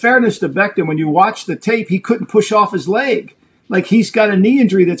 And in fairness to Becton, when you watch the tape, he couldn't push off his leg. Like, he's got a knee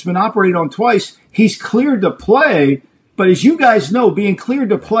injury that's been operated on twice. He's cleared to play. But as you guys know, being cleared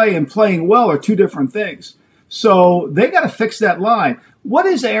to play and playing well are 2 different things. So they got to fix that line. What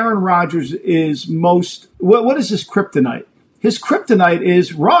is Aaron Rodgers what is his kryptonite? His kryptonite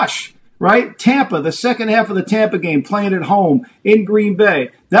is rush, right? Tampa, the second half of the Tampa game, playing at home in Green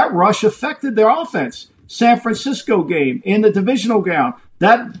Bay. That rush affected their offense. San Francisco game in the divisional round,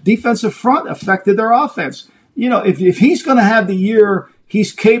 that defensive front affected their offense. If he's going to have the year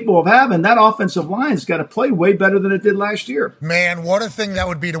he's capable of having, that offensive line's got to play way better than it did last year. Man, what a thing that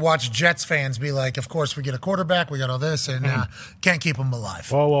would be to watch Jets fans be like, of course, we get a quarterback, we got all this, and can't keep him alive.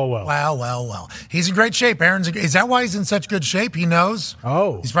 Well. He's in great shape. Is that why he's in such good shape? He knows.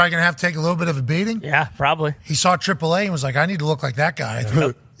 Oh. He's probably going to have to take a little bit of a beating. Yeah, probably. He saw AAA and was like, I need to look like that guy.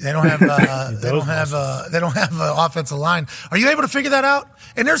 They don't have an offensive line. Are you able to figure that out?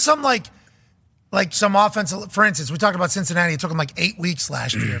 And there's some like some offensive, for instance, we talked about Cincinnati. It took them like 8 weeks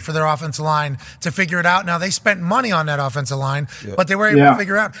last year for their offensive line to figure it out. Now, they spent money on that offensive line, but they were able to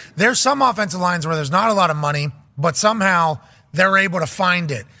figure it out. There's some offensive lines where there's not a lot of money, but somehow they're able to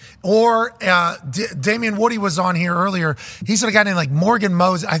find it. Or Damien Woody was on here earlier. He said a guy named like Morgan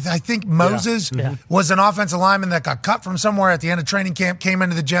Moses. I think Moses was an offensive lineman that got cut from somewhere at the end of training camp, came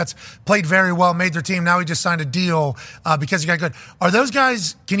into the Jets, played very well, made their team. Now he just signed a deal because he got good. Are those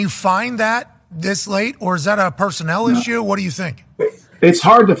guys, can you find that this late, or is that a personnel issue? What do you think? It's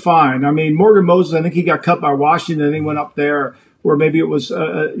hard to find. I mean, Morgan Moses, I think he got cut by Washington and he went up there. Or maybe it was,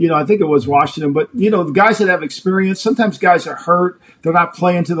 I think it was Washington. But, the guys that have experience, sometimes guys are hurt. They're not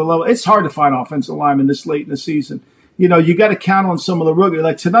playing to the level. It's hard to find offensive linemen this late in the season. You got to count on some of the rookies.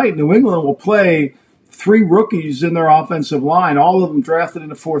 Like tonight, New England will play 3 rookies in their offensive line, all of them drafted in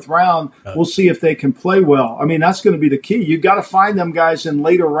the 4th round. We'll see if they can play well. I mean, that's going to be the key. You got to find them guys in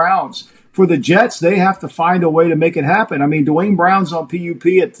later rounds. For the Jets, they have to find a way to make it happen. I mean, Dwayne Brown's on PUP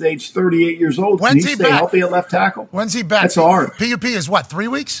at age 38 years old. When's he stay back? Healthy at left tackle? When's he back? That's hard. PUP is what, 3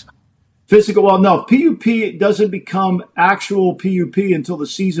 weeks? Physical. Well, no, PUP doesn't become actual PUP until the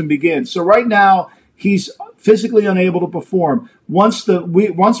season begins. So right now, he's physically unable to perform. Once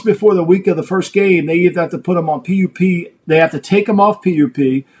before the week of the first game, they either have to put him on PUP, they have to take him off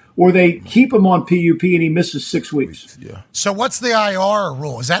PUP, or they keep him on PUP and he misses 6 weeks. Yeah. So what's the IR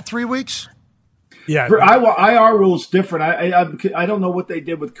rule? Is that 3 weeks? Yeah. IR rule is different. I don't know what they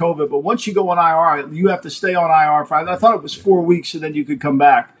did with COVID, but once you go on IR, you have to stay on IR for, I thought it was 4 weeks and then you could come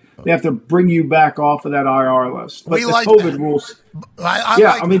back. They have to bring you back off of that IR list. But COVID rules.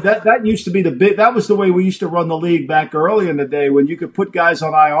 I mean, that used to be that was the way we used to run the league back early in the day when you could put guys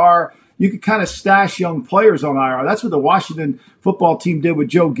on IR. You could kind of stash young players on IR. That's what the Washington football team did with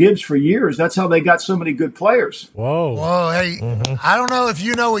Joe Gibbs for years. That's how they got so many good players. Whoa. Hey, I don't know if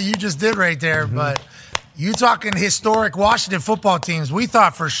you know what you just did right there, but you talking historic Washington football teams. We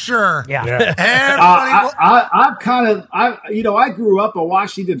thought for sure. Yeah. I grew up a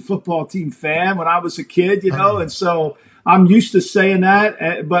Washington football team fan when I was a kid, and so I'm used to saying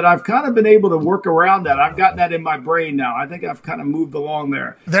that, but I've kind of been able to work around that. I've gotten that in my brain now. I think I've kind of moved along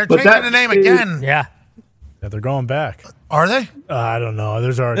there. They're changing the name again. Yeah. Yeah, they're going back. Are they? I don't know.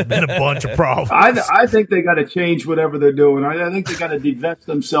 There's already been a bunch of problems. I think they got to change whatever they're doing. I think they got to divest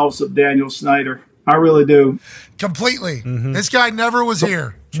themselves of Daniel Snyder. I really do. Completely. This guy never was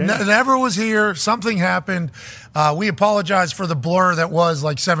here. Never was here. Something happened. We apologize for the blur that was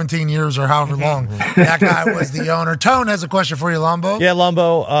like 17 years or however long that guy was the owner. Tone has a question for you, Lombo. Yeah,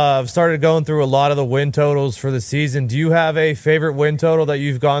 Lombo, I've started going through a lot of the win totals for the season. Do you have a favorite win total that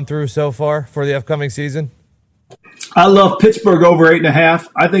you've gone through so far for the upcoming season? I love Pittsburgh over 8.5.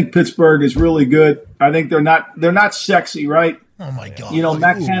 I think Pittsburgh is really good. I think they're not sexy, right? Oh, my God.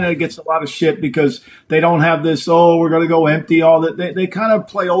 Matt Canada gets a lot of shit because they don't have this, we're going to go empty. All that. They kind of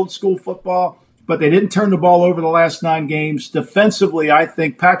play old school football, but they didn't turn the ball over the last 9 games. Defensively, I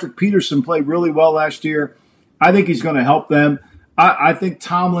think Patrick Peterson played really well last year. I think he's going to help them. I think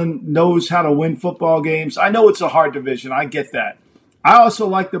Tomlin knows how to win football games. I know it's a hard division. I get that. I also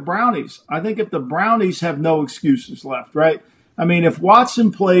like the Brownies. I think if the Brownies have no excuses left, right? I mean, if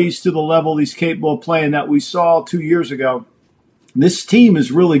Watson plays to the level he's capable of playing that we saw 2 years ago, this team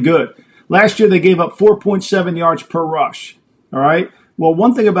is really good. Last year, they gave up 4.7 yards per rush. All right. Well,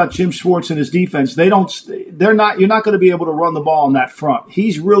 one thing about Jim Schwartz and his defense, you're not going to be able to run the ball on that front.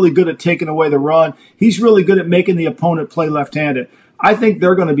 He's really good at taking away the run. He's really good at making the opponent play left-handed. I think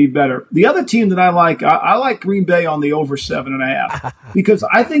they're going to be better. The other team that I like Green Bay on the over 7.5 because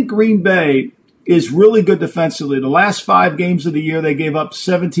I think Green Bay is really good defensively. The last 5 games of the year, they gave up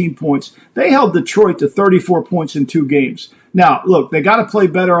 17 points. They held Detroit to 34 points in 2 games. Now, look, they got to play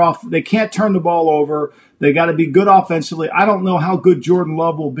better off. They can't turn the ball over. They got to be good offensively. I don't know how good Jordan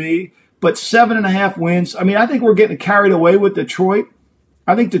Love will be, but 7.5 wins. I mean, I think we're getting carried away with Detroit.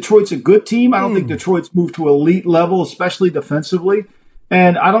 I think Detroit's a good team. I don't think Detroit's moved to elite level, especially defensively.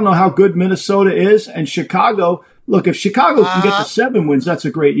 And I don't know how good Minnesota is. And Chicago, look, if Chicago can get to 7 wins, that's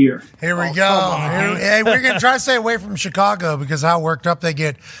a great year. Here we go. Hey, we're going to try to stay away from Chicago because how worked up they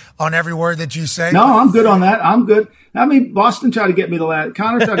get on every word that you say. No, I'm good on that. I'm good. I mean, Boston tried to get me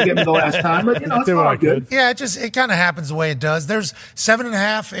Connor tried to get me the last time, but it's all good. Yeah, it kind of happens the way it does. There's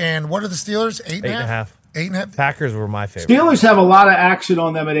 7.5, and what are the Steelers? 8.5? 8.5. Packers were my favorite. Steelers have a lot of action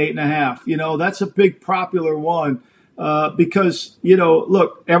on them at 8.5. That's a big popular one because,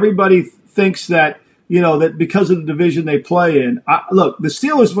 look, everybody thinks that, that because of the division they play in. Look, the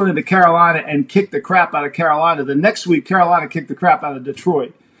Steelers went into Carolina and kicked the crap out of Carolina. The next week, Carolina kicked the crap out of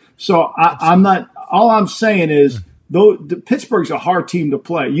Detroit. So I'm not – all I'm saying is – Pittsburgh's a hard team to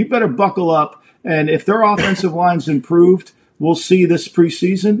play. You better buckle up, and if their offensive line's improved, we'll see this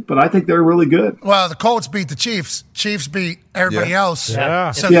preseason, but I think they're really good. Well, the Colts beat the Chiefs. Chiefs beat everybody else.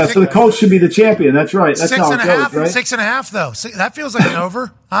 Yeah. So the Colts should be the champion. That's right. That's how it goes, right? 6.5, though. See, that feels like an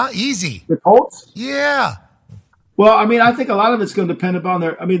over. Easy. The Colts? Yeah. Well, I mean, I think a lot of it's going to depend upon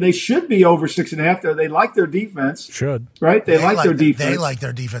they should be over 6.5. They like their defense. Should. Right? They like their defense. They like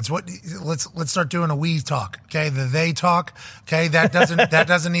their defense. Let's start doing a we talk. Okay. The they talk. Okay. That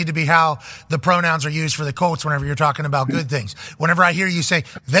doesn't need to be how the pronouns are used for the Colts whenever you're talking about good things. Whenever I hear you say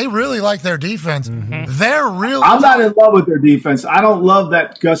they really like their defense, they're really. I'm not in love with their defense. I don't love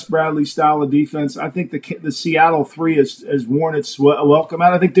that Gus Bradley style of defense. I think the Seattle 3 has worn its welcome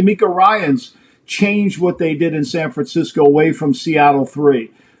out. I think D'Amico Ryans changed what they did in San Francisco away from Seattle 3.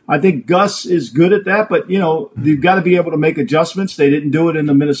 I think Gus is good at that, but, you've got to be able to make adjustments. They didn't do it in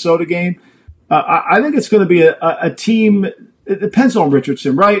the Minnesota game. I think it's going to be a team. It depends on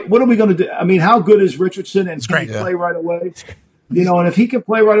Richardson, right? What are we going to do? I mean, how good is Richardson, and can he play right away? And if he can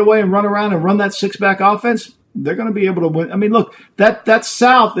play right away and run around and run that six-back offense, they're going to be able to win. I mean, look, that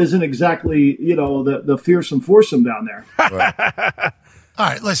South isn't exactly, the fearsome foursome down there. Right. All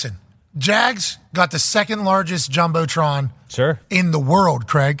right, listen. Jags got the second largest Jumbotron in the world,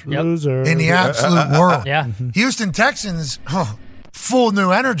 Craig. Loser. In the absolute world. Yeah. Houston Texans, full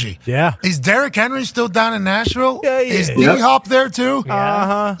new energy. Yeah. Is Derrick Henry still down in Nashville? Yeah, Is D-Hop there too?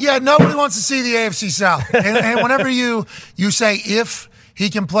 Uh-huh. Yeah, nobody wants to see the AFC South. and whenever you say if he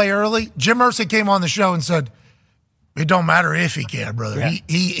can play early, Jim Irsay came on the show and said, it don't matter if he can, brother. Yeah.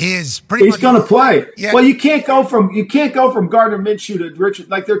 He is pretty much. He's going to play. Yeah. Well, you can't go from Gardner Minshew to Richard.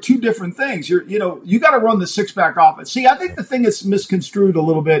 Like, they're two different things. You got to run the six-back offense. See, I think the thing that's misconstrued a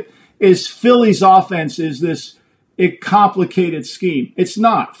little bit is Philly's offense is this complicated scheme. It's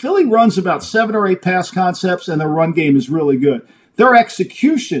not. Philly runs about 7 or 8 pass concepts, and their run game is really good. Their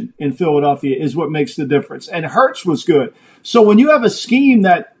execution in Philadelphia is what makes the difference. And Hurts was good. So when you have a scheme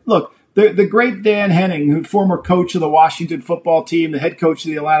that, look, the great Dan Henning, who former coach of the Washington football team, the head coach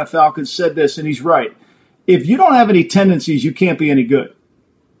of the Atlanta Falcons, said this, and he's right. If you don't have any tendencies, you can't be any good,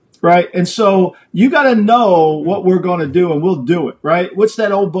 right? And so you got to know what we're going to do, and we'll do it, right? What's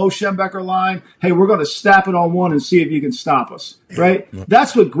that old Bo Schembecker line? Hey, we're going to snap it on one and see if you can stop us, right?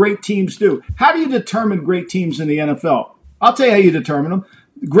 That's what great teams do. How do you determine great teams in the NFL? I'll tell you how you determine them.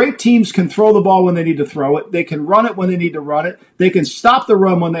 Great teams can throw the ball when they need to throw it. They can run it when they need to run it. They can stop the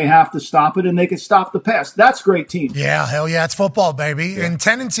run when they have to stop it, and they can stop the pass. That's great teams. Yeah, hell yeah, it's football, baby. Yeah. And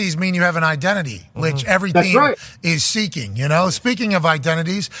tendencies mean you have an identity, which every team is seeking. Speaking of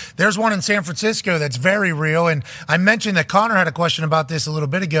identities, there's one in San Francisco that's very real. And I mentioned that Connor had a question about this a little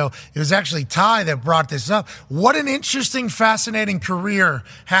bit ago. It was actually Ty that brought this up. What an interesting, fascinating career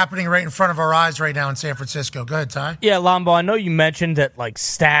happening right in front of our eyes right now in San Francisco. Go ahead, Ty. Yeah, Lombo, I know you mentioned that,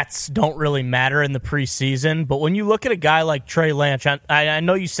 stats don't really matter in the preseason, but when you look at a guy like Trey Lance, I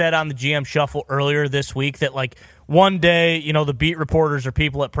know you said on the GM Shuffle earlier this week that one day, the beat reporters or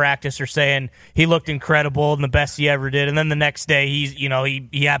people at practice are saying he looked incredible and the best he ever did, and then the next day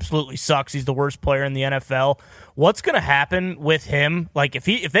he absolutely sucks. He's the worst player in the NFL. What's going to happen with him?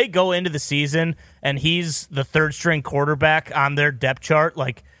 If they go into the season and he's the third string quarterback on their depth chart,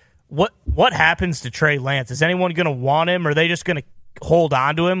 what happens to Trey Lance? Is anyone going to want him, or are they just going to hold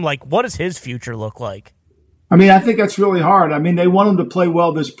on to him? What does his future look like? I mean, I think that's really hard. I mean, they want him to play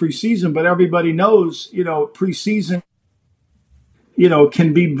well this preseason, but everybody knows, preseason,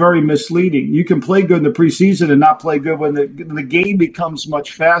 can be very misleading. You can play good in the preseason and not play good when the game becomes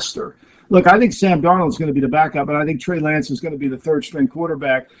much faster. Look, I think Sam Darnold's going to be the backup, and I think Trey Lance is going to be the third string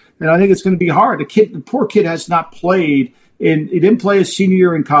quarterback. And I think it's going to be hard. The poor kid has not played he didn't play his senior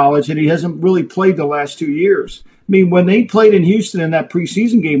year in college, and he hasn't really played the last 2 years. I mean, when they played in Houston in that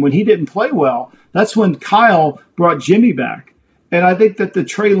preseason game, when he didn't play well, that's when Kyle brought Jimmy back. And I think that the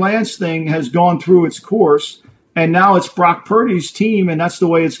Trey Lance thing has gone through its course, and now it's Brock Purdy's team, and that's the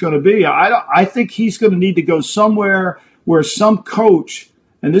way it's going to be. I think he's going to need to go somewhere where some coach,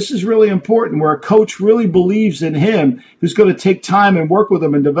 and this is really important, where a coach really believes in him, who's going to take time and work with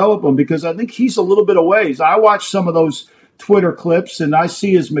him and develop him, because I think he's a little bit of ways. I watch some of those Twitter clips, and I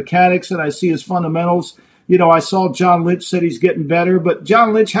see his mechanics, and I see his fundamentals. I saw John Lynch said he's getting better, but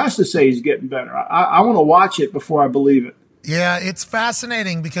John Lynch has to say he's getting better. I want to watch it before I believe it. Yeah, it's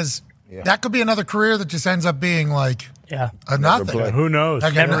fascinating because that could be another career that just ends up being a nothing. Who knows?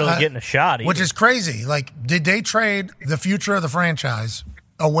 Never really getting a shot either. Which is crazy. Did they trade the future of the franchise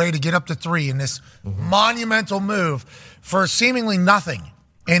away to get up to 3 in this monumental move for seemingly nothing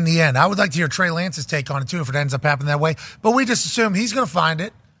in the end? I would like to hear Trey Lance's take on it, too, if it ends up happening that way. But we just assume he's going to find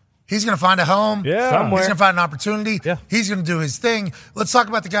it. He's going to find a home. Somewhere. He's going to find an opportunity. He's going to do his thing. Let's talk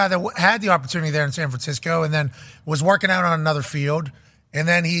about the guy that had the opportunity there in San Francisco and then was working out on another field. And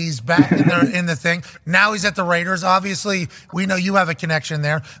then he's back in the thing. Now he's at the Raiders. Obviously, we know you have a connection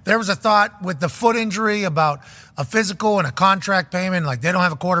there. There was a thought with the foot injury about a physical and a contract payment. Like, they don't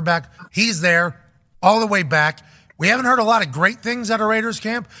have a quarterback. He's there all the way back. We haven't heard a lot of great things out of Raiders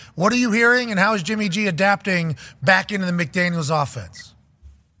camp. What are you hearing, and how is Jimmy G adapting back into the McDaniels offense?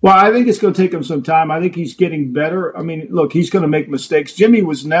 Well, I think it's going to take him some time. I think he's getting better. I mean, look, he's going to make mistakes. Jimmy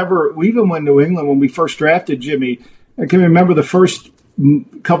was never, even when New England, when we first drafted Jimmy, I can remember the first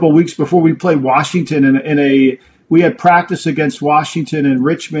couple of weeks before we played Washington we had practice against Washington and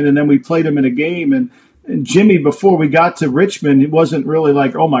Richmond, and then we played them in a game. And Jimmy, before we got to Richmond, it wasn't really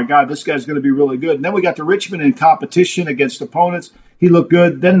like, oh my God, this guy's going to be really good. And then we got to Richmond in competition against opponents. He looked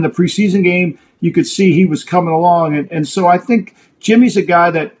good. Then in the preseason game, you could see he was coming along. And so I think Jimmy's a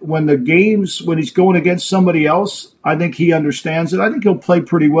guy that when he's going against somebody else, I think he understands it. I think he'll play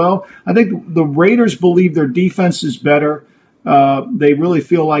pretty well. I think the Raiders believe their defense is better. They really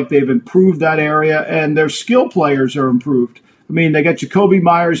feel like they've improved that area, and their skill players are improved. I mean, they got Jacoby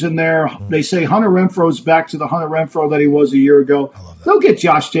Myers in there. They say Hunter Renfro's back to the Hunter Renfro that he was a year ago. They'll get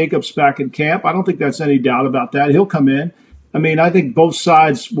Josh Jacobs back in camp. I don't think that's any doubt about that. He'll come in. I mean, I think both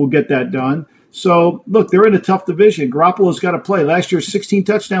sides will get that done. So, look, they're in a tough division. Garoppolo's got to play. Last year, 16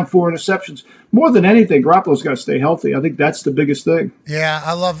 touchdowns, 4 interceptions. More than anything, Garoppolo's got to stay healthy. I think that's the biggest thing. Yeah,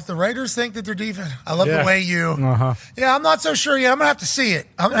 I love the Raiders think that they're defense. I love the way you. Yeah, I'm not so sure yet. I'm going to have to see it.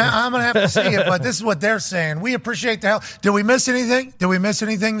 I'm going to have to see it, but this is what they're saying. We appreciate the help. Did we miss anything?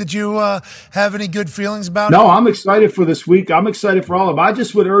 That you have any good feelings about? No, I'm excited for this week. I'm excited for all of them. I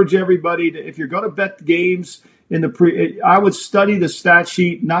just would urge everybody to, if you're going to bet the games, I would study the stat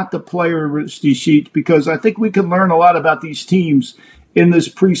sheet, not the player sheet, because I think we can learn a lot about these teams in this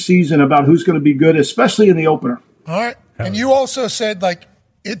preseason about who's going to be good, especially in the opener. All right. And you also said,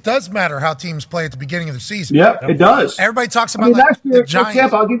 it does matter how teams play at the beginning of the season. Yeah, it does. Everybody talks about last year, the Giants. For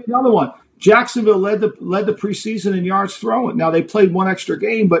example, I'll give you another one. Jacksonville led the preseason in yards thrown. Now, they played one extra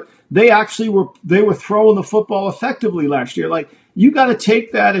game, but they actually were throwing the football effectively last year. You got to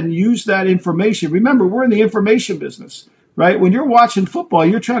take that and use that information. Remember, we're in the information business, right? When you're watching football,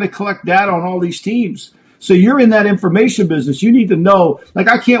 you're trying to collect data on all these teams. So you're in that information business. You need to know,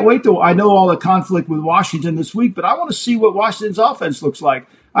 I can't wait I know all the conflict with Washington this week, but I want to see what Washington's offense looks like.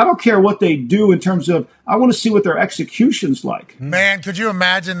 I don't care what they do in terms of, I want to see what their execution's like. Man, could you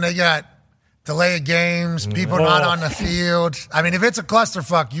imagine they got delay of games, people not on the field. I mean, if it's a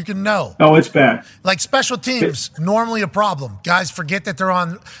clusterfuck, you can know. Oh, it's bad. Special teams, normally a problem. Guys forget that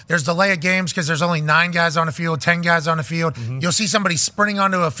there's delay of games because there's only 9 guys on the field, 10 guys on the field. Mm-hmm. You'll see somebody sprinting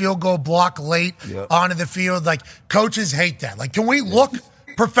onto a field goal block late onto the field. Coaches hate that. Can we look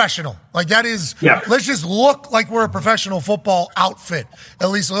professional? That is, let's just look like we're a professional football outfit, at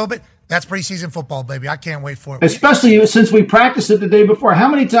least a little bit. That's preseason football, baby. I can't wait for it. Especially since we practiced it the day before. How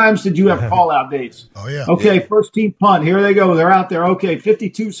many times did you have call-out days? Oh, yeah. Okay, first team punt. Here they go. They're out there. Okay,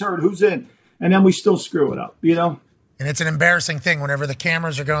 52's hurt. Who's in? And then we still screw it up, And it's an embarrassing thing whenever the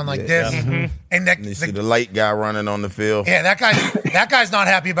cameras are going like this. Mm-hmm. And you see the late guy running on the field. Yeah, that guy's not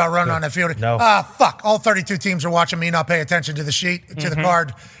happy about running on the field. No. Fuck. All 32 teams are watching me not pay attention to the sheet, to the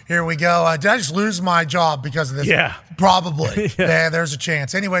card. Here we go. Did I just lose my job because of this? Yeah. Probably. Yeah, there's a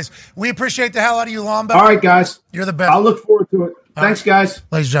chance. Anyways, we appreciate the hell out of you, Lombardi. All right, guys. You're the best. I'll look forward to it. Thanks, guys.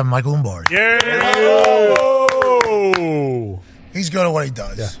 Ladies and gentlemen, Michael Lombardi. Yeah. He's good at what he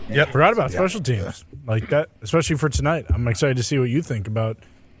does. Yeah. Forgot about special teams like that, especially for tonight. I'm excited to see what you think about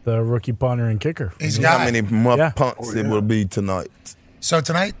the rookie punter and kicker. He's got how many punts it will be tonight. So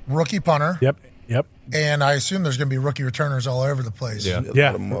tonight, rookie punter. Yep. And I assume there's going to be rookie returners all over the place.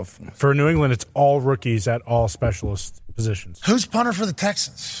 Yeah. For New England, it's all rookies at all specialist positions. Who's punter for the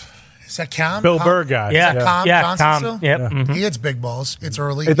Texans? Is that Cam? Bill Burr guy. Yeah. Is that Cam Johnson Tom. still? Yep. Mm-hmm. He hits big balls. It's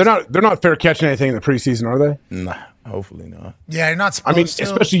early. Hey, they're not fair catching anything in the preseason, are they? Nah, hopefully not. Yeah, you're not supposed to.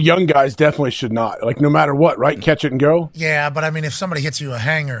 Especially young guys definitely should not. No matter what, right? Catch it and go. Yeah, but if somebody hits you a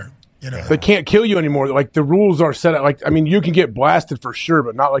hanger, they can't kill you anymore. The rules are set up. You can get blasted for sure,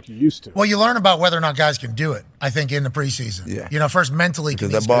 but not like you used to. Well, you learn about whether or not guys can do it, I think, in the preseason. Yeah. First mentally.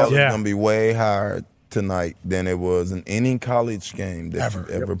 Because that ball is going to be way higher tonight than it was in any college game that you've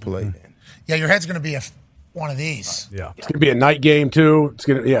ever played in. Yeah, your head's going to be one of these. Yeah, it's going to be a night game too. It's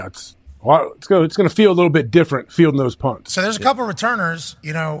going to it's going to feel a little bit different fielding those punts. So there's a couple returners,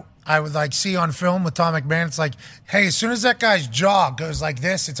 I would see on film with Tom McMahon. It's hey, as soon as that guy's jaw goes like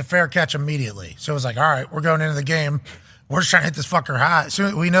this, it's a fair catch immediately. So it was all right, we're going into the game We're just trying to hit this fucker high.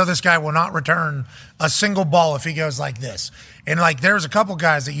 So we know this guy will not return a single ball if he goes like this. And like, there's a couple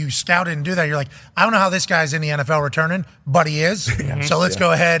guys that you scouted and do that. You're like, I don't know how this guy's in the NFL returning, but he is. So let's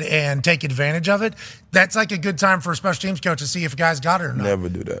go ahead and take advantage of it. That's like a good time for a special teams coach to see if a guy's got it or not. Never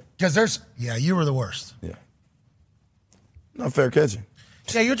do that. Because you were the worst. Yeah. Not fair catching.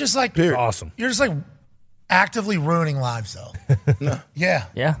 Yeah, you're just like, awesome. You're just like actively ruining lives, though. No. Yeah.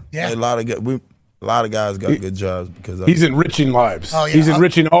 A lot of guys got good jobs because of He's enriching lives. Oh, yeah. He's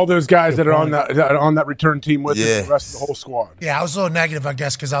enriching all those guys that are on that return team with him, and the rest of the whole squad. Yeah, I was a little negative, I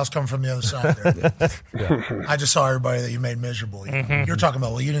guess, because I was coming from the other side there. I just saw everybody that you made miserable. You're talking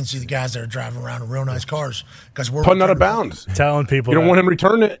about, well, you didn't see the guys that are driving around in real nice cars because we're punting out of bounds. Telling people you don't want him to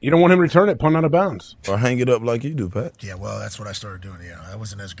return it. You don't want him to return it. Punting out of bounds or hang it up like you do, Pat. Yeah, well, that's what I started doing. Yeah, that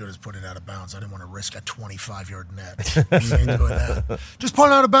wasn't as good as putting it out of bounds. I didn't want to risk a 25-yard net. You ain't doing that. Just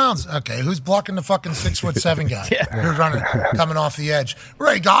punt out of bounds. Okay, who's blocking the fucking 6'7" guy? Who's running, coming off the edge?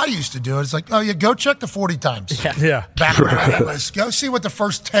 Ray Guy used to do it. It's like, oh yeah, go check the 40 times. Yeah. Back anyways, go see what the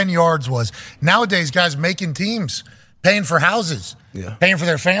first 10 yards was. Nowadays, guys making teams, paying for houses, paying for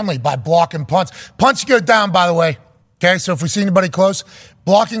their family by blocking punts. Punts, you go down, by the way. Okay, so if we see anybody close,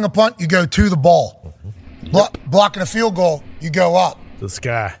 blocking a punt, you go to the ball. Blocking a field goal, you go up. The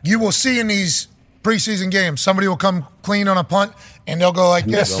sky. You will see in these preseason games, somebody will come clean on a punt, and they'll go like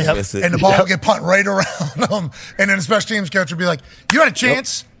this, and the ball will get punt right around them. And then the special teams coach will be like, you had a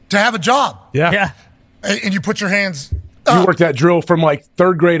chance to have a job. Yeah. And you put your hands You work that drill from like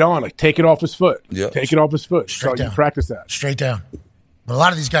third grade on, like take it off his foot. Take it off his foot. Straight down. You practice that. Straight down. But a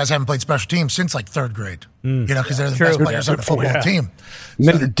lot of these guys haven't played special teams since like third grade, because they're the best players on the football team. And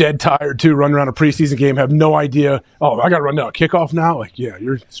then you're dead tired too, running around a preseason game, have no idea. Oh, I got to run down a kickoff now. Like, yeah,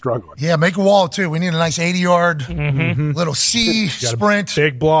 you're struggling. Yeah, make a wall too. We need a nice 80-yard little C sprint.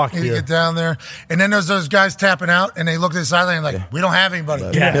 Big block You here. get down there. And then there's those guys tapping out, and they look at the sideline like, we don't have anybody.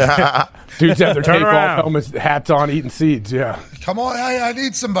 Dudes have their tape off, helmets, hats on, eating seeds. Yeah. Come on, I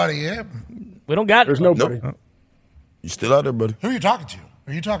need somebody. Yeah. We don't got There's nobody. Nope. You still out there, buddy? Who are you talking to?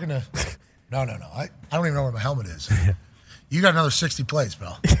 Are you talking to? No. I don't even know where my helmet is. You got another 60 plays,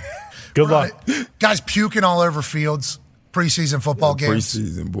 pal. Good luck. Guys puking all over fields, preseason football games.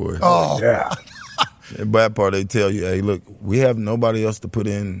 Preseason, boy. Oh. Yeah. The bad part, they tell you, hey, look, we have nobody else to put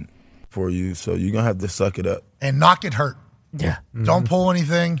in for you, so you're going to have to suck it up. And not get hurt. Yeah. Don't pull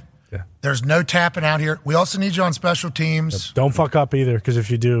anything. Yeah. There's no tapping out here. We also need you on special teams. Don't fuck up either, because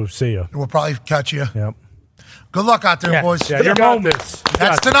if you do, see you. We'll probably cut you. Yep. Good luck out there, boys. Yeah, your moments.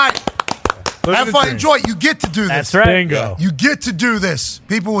 That's tonight. Have fun. Enjoy it. You get to do this. That's right. Bingo. You get to do this.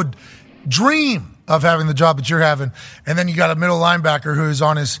 People would dream of having the job that you're having. And then you got a middle linebacker who's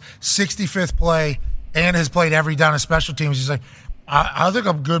on his 65th play and has played every down of special teams. He's like, I think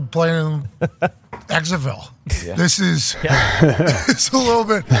I'm good playing in Exaville. Yeah. This is it's a little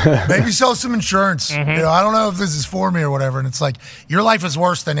bit, maybe sell some insurance. You know, I don't know if this is for me or whatever. And it's like, your life is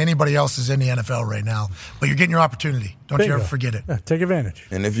worse than anybody else's in the NFL right now. But you're getting your opportunity. Don't you ever forget it. Yeah, take advantage.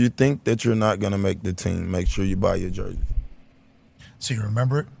 And if you think that you're not going to make the team, make sure you buy your jersey. So you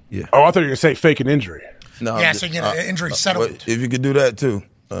remember it? Yeah. Oh, I thought you were going to say fake an injury. No, Yeah, so you get an injury settlement. If you could do that, too.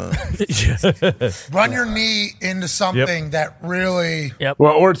 Run your knee into something that really.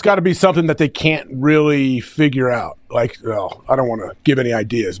 Well, or it's got to be something that they can't really figure out. Like, well, I don't want to give any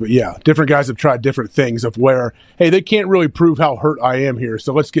ideas, but yeah, different guys have tried different things of where, hey, they can't really prove how hurt I am here,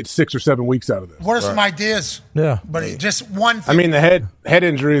 so let's get 6 or 7 weeks out of this. What are some ideas? Yeah. But just one thing. I mean, the head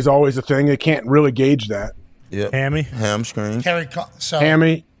injury is always a thing. They can't really gauge that. Yep. Hammy. Hamstring.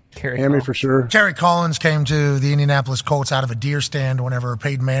 Hammy for sure. Kerry Collins came to the Indianapolis Colts out of a deer stand whenever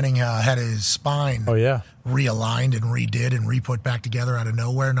Peyton Manning had his spine realigned and redid and re-put back together out of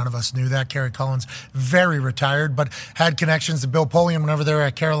nowhere. None of us knew that. Kerry Collins, very retired, but had connections to Bill Polian whenever they were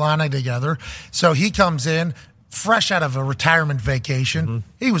at Carolina together. So he comes in fresh out of a retirement vacation.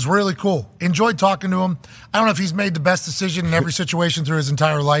 He was really cool. Enjoyed talking to him. I don't know if he's made the best decision in every situation through his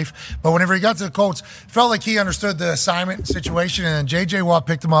entire life, but whenever he got to the Colts, felt like he understood the assignment situation, and then J.J. Watt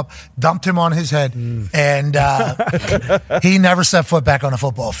picked him up, dumped him on his head, and he never set foot back on a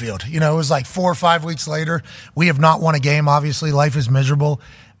football field. You know, it was like 4 or 5 weeks later. We have not won a game, obviously. Life is miserable.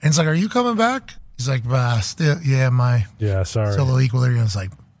 And it's like, are you coming back? He's like, still, sorry. Still equal there. And it's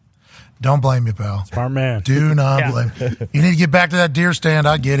like, don't blame me, pal. Smart man. Do not blame. You need to get back to that deer stand.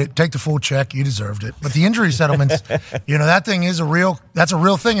 I get it. Take the full check. You deserved it. But the injury settlements, that thing is that's a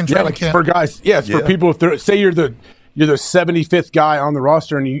real thing in training camp. For guys, for people, if say you're the 75th guy on the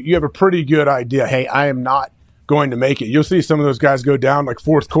roster and you have a pretty good idea, hey, I am not going to make it. You'll see some of those guys go down like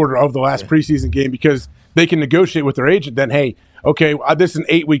fourth quarter of the last preseason game because they can negotiate with their agent. Then, hey, okay, this is an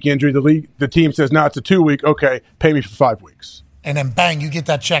 8-week injury. The team says, no, it's a 2-week. Okay, pay me for 5 weeks. And then bang, you get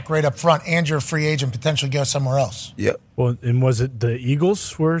that check right up front, and you're a free agent, potentially go somewhere else. Yep. Well, and was it the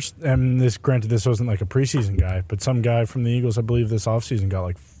Eagles worst? And this wasn't like a preseason guy, but some guy from the Eagles, I believe, this offseason got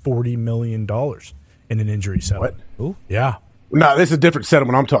like $40 million in an injury settlement. What? Ooh. Yeah. No, this is a different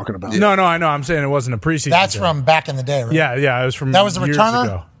settlement I'm talking about. No, I know. I'm saying it wasn't a preseason. That's from back in the day, right? Yeah. It was from that was the years returner?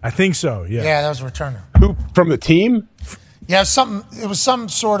 ago. I think so. Yeah. Yeah, that was a returner. Who from the team? Yeah, it was some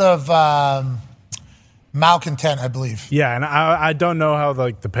sort of malcontent, I believe. Yeah, and I don't know how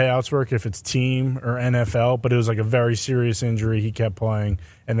the payouts work, if it's team or NFL, but it was like a very serious injury. He kept playing,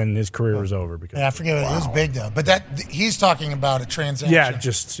 and then his career was over. I forget it was big though. But he's talking about a transaction.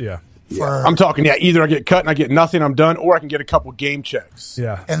 Yeah, I'm talking. Either I get cut and I get nothing, I'm done, or I can get a couple game checks.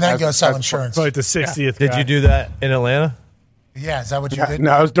 Yeah, and then go sell insurance. Like the 60th. Did you do that in Atlanta? Yeah, is that what you did?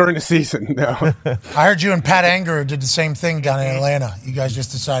 No, it was during the season. No, I heard you and Pat Anger did the same thing down in Atlanta. You guys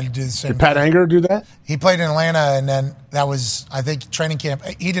just decided to do the same. Did Pat Anger do that? He played in Atlanta, and then that was, I think, training camp.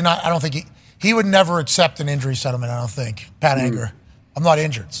 He did not. I don't think he would never accept an injury settlement. I don't think Pat Anger. I'm not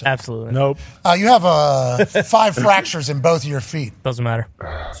injured. So. Absolutely. Nope. You have 5 fractures in both of your feet. Doesn't matter.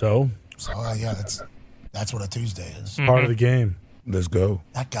 So yeah, that's what a Tuesday is. Part of the game. Let's go.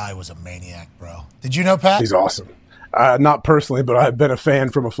 That guy was a maniac, bro. Did you know Pat? He's awesome. Not personally, but I've been a fan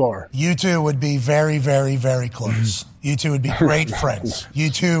from afar. You two would be very, very, very close. You two would be great friends. You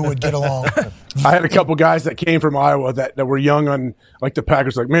two would get along. I had a couple guys that came from Iowa that were young on like the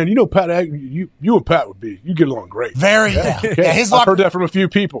Packers. Like, man, Pat, you and Pat you get along great. Very, yeah. His locker, I've heard that from a few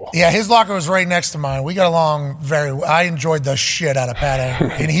people. Yeah, his locker was right next to mine. We got along very well. I enjoyed the shit out of Pat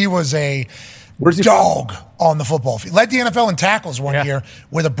Anger, and he was a dog on the football field. Led the NFL in tackles one year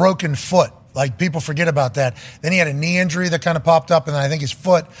with a broken foot. Like, people forget about that. Then he had a knee injury that kind of popped up, and then I think his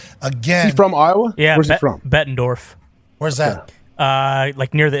foot again. Is he from Iowa? Yeah. Where's he from? Bettendorf. Where's that?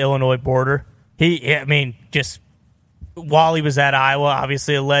 Like near the Illinois border. Just while he was at Iowa,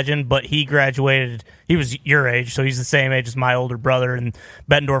 obviously a legend, but he graduated. He was your age, so he's the same age as my older brother, and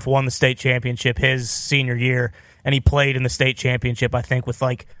Bettendorf won the state championship his senior year, and he played in the state championship, I think, with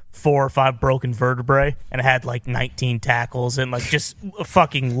like 4 or 5 broken vertebrae, and had like 19 tackles, and like just a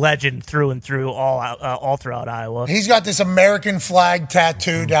fucking legend through and through all throughout Iowa. He's got this American flag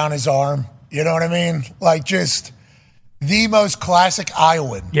tattoo down his arm. You know what I mean? Like, just the most classic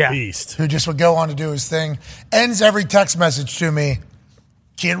Iowan. Yeah. Beast. Who just would go on to do his thing. Ends every text message to me,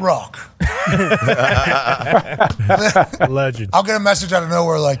 Kid Rock. Legend. I'll get a message out of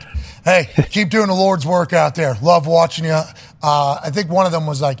nowhere like, hey, keep doing the Lord's work out there. Love watching you. I think one of them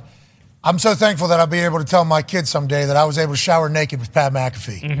was like, I'm so thankful that I'll be able to tell my kids someday that I was able to shower naked with Pat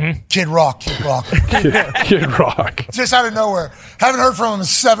McAfee. Mm-hmm. Kid Rock. Kid Rock. Just out of nowhere. Haven't heard from him in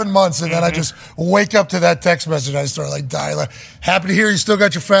 7 months, and then I just wake up to that text message. I start like dying. Like, happy to hear you still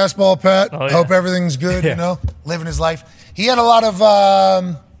got your fastball, Pat. Oh, yeah. Hope everything's good, living his life. He had a lot of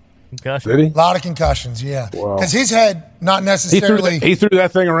concussions. Did he? A lot of concussions, yeah. Wow. Because his head, not necessarily. He threw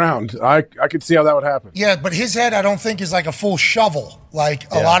that thing around. I could see how that would happen. Yeah, but his head, I don't think, is like a full shovel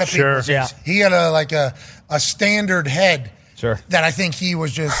like a lot of people's. Sure. Yeah. He had a standard head. Sure. That I think he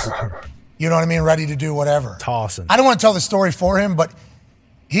was just, you know what I mean, ready to do whatever. Tossing. I don't want to tell the story for him, but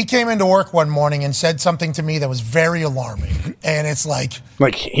he came into work one morning and said something to me that was very alarming. And it's like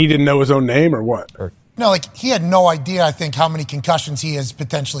he didn't know his own name or what? No, like he had no idea, I think, how many concussions he has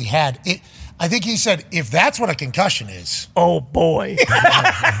potentially had. I think he said, if that's what a concussion is. Oh, boy.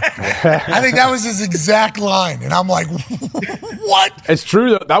 I think that was his exact line. And I'm like, what? It's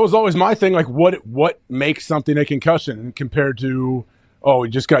true, though. That was always my thing. Like, what makes something a concussion compared to, he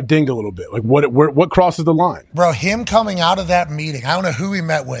just got dinged a little bit? Like, what crosses the line? Bro, him coming out of that meeting, I don't know who he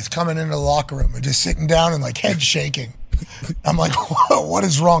met with, coming into the locker room and just sitting down and like head shaking. I'm like, what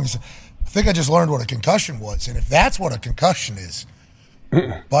is wrong? He said, I think I just learned what a concussion was. And if that's what a concussion is,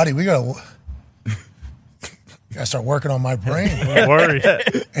 buddy, we got to start working on my brain. Don't worry.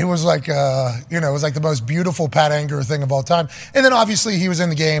 It was like, it was like the most beautiful Pat Anger thing of all time. And then obviously he was in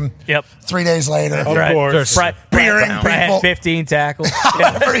the game 3 days later. Of course. Beering people. 15 tackles.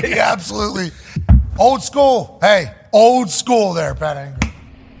 Yeah, absolutely. Old school. Hey, old school there, Pat Anger.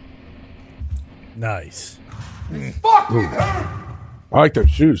 Nice. Fuck you. I like those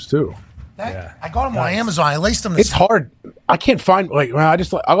shoes, too. I got them on Amazon. I laced them. It's hard. I can't find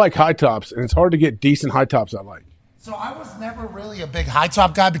I like high tops, and it's hard to get decent high tops I like. So I was never really a big high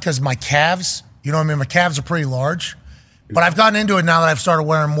top guy because my calves, you know what I mean? My calves are pretty large. But I've gotten into it now that I've started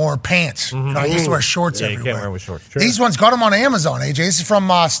wearing more pants. Mm-hmm. I used to wear shorts everywhere. You can't wear with shorts. Sure. These ones, got them on Amazon, AJ. This is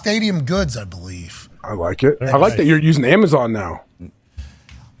from Stadium Goods, I believe. I like it. I like that you're using Amazon now.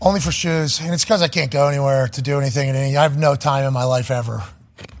 Only for shoes, and it's because I can't go anywhere to do anything. I have no time in my life ever.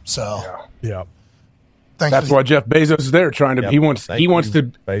 So, yeah. That's why Jeff Bezos is there trying to. He wants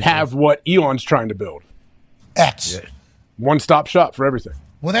to have what Elon's trying to build. X. Yeah. One-stop shop for everything.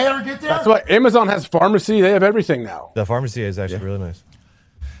 Will they ever get there? That's why Amazon has pharmacy. They have everything now. The pharmacy is actually really nice.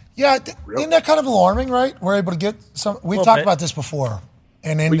 Yeah, isn't that kind of alarming? Right? We're able to get some. We've talked about this before.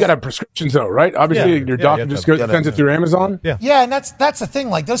 And we got to have prescriptions though, right? Obviously, your doctor just sends it through Amazon. Yeah, and that's the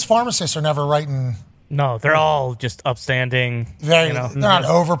thing. Like those pharmacists are never writing. No, they're all just upstanding. They're not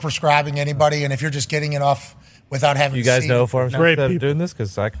over prescribing anybody, and if you're just getting it off without having, you guys know pharmacists that are doing this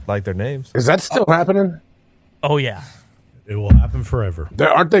because I like their names. Is that still happening? Oh yeah, it will happen forever.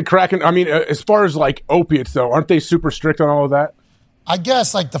 Aren't they cracking? I mean, as far as like opiates though, aren't they super strict on all of that? I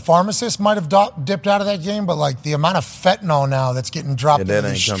guess like the pharmacists might have dipped out of that game, but like the amount of fentanyl now that's getting dropped in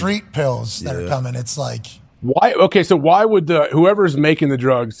the street pills that are coming, it's like why? Okay, so why would whoever's making the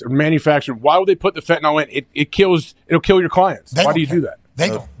drugs or manufacturing? Why would they put the fentanyl in? It'll kill your clients. Why do you do that? They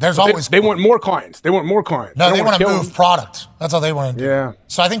don't. There's always they want more clients. They want more clients. No, they want to move product. That's all they want to do. Yeah.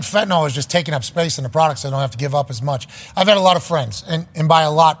 So I think fentanyl is just taking up space in the products. So they don't have to give up as much. I've had a lot of friends, and by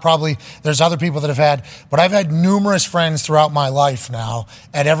a lot, probably there's other people that have had, but I've had numerous friends throughout my life now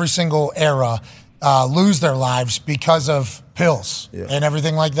at every single era lose their lives because of pills and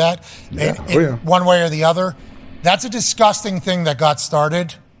everything like that. Yeah. And one way or the other, that's a disgusting thing that got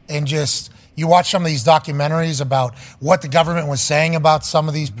started and just. You watch some of these documentaries about what the government was saying about some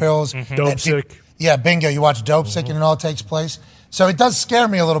of these pills. Dope sick. Yeah, bingo. You watch Dope Sick and it all takes place. So it does scare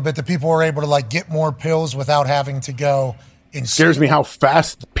me a little bit that people were able to like get more pills without having to go It scares me how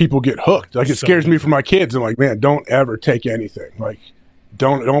fast people get hooked. Like it scares me for my kids. I'm like, man, don't ever take anything. Like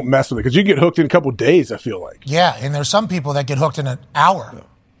don't mess with it because you get hooked in a couple of days, I feel like. Yeah, and there's some people that get hooked in an hour.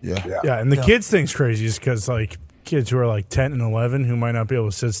 Yeah, and the kids thing's crazy just because like kids who are like 10 and 11 who might not be able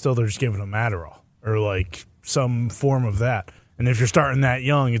to sit still, they're just giving them Adderall or like some form of that. And if you're starting that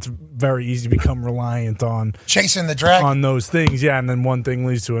young, it's very easy to become reliant on chasing the dragon on those things. Yeah, and then one thing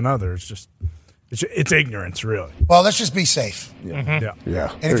leads to another. It's just it's ignorance, really. Well, let's just be safe. Yeah.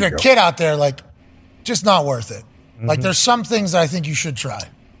 And if you're a kid out there, like, just not worth it. Like, there's some things that I think you should try.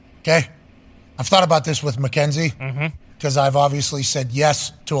 Okay, I've thought about this with Mackenzie because I've obviously said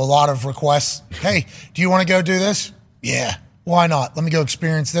yes to a lot of requests. Hey, do you want to go do this? Yeah, why not? Let me go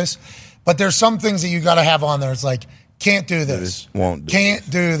experience this. But there's some things that you got to have on there. It's like, can't do this. Won't do Can't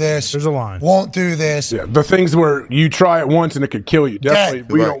do this. There's a line. Won't do this. Yeah, the things where you try it once and it could kill you. Definitely,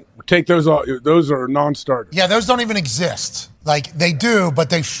 we don't take those off. Those are non-starters. Yeah, those don't even exist. Like, they do, but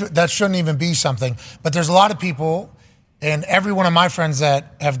that shouldn't even be something. But there's a lot of people, and every one of my friends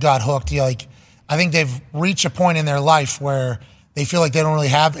that have got hooked, like, I think they've reached a point in their life where they feel like they don't really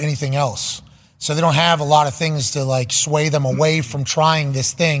have anything else. So they don't have a lot of things to like sway them away from trying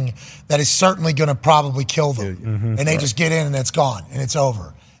this thing that is certainly going to probably kill them. And they just get in and it's gone and it's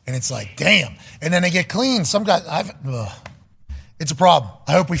over. And it's like, damn. And then they get clean. Some guys, it's a problem.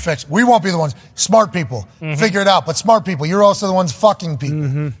 I hope we fix it. We won't be the ones. Smart people figure it out. But smart people, you're also the ones fucking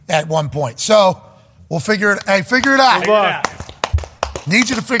people at one point. So we'll figure it. Hey, figure it out. Figure it out. Need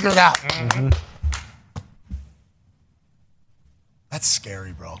you to figure it out. That's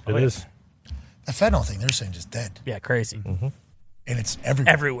scary, bro. It is. The fentanyl thing, they're saying just dead. Yeah, crazy. And it's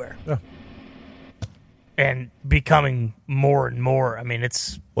everywhere. Everywhere. Yeah. And becoming more and more. I mean,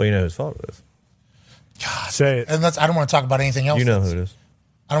 it's... Well, you know whose fault it is. God. Say it. And I don't want to talk about anything else. You know who it is.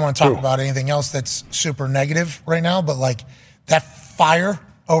 I don't want to talk about anything else that's super negative right now, but like that fire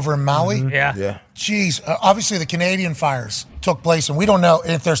over in Maui. Yeah. Jeez. Obviously, the Canadian fires took place, and we don't know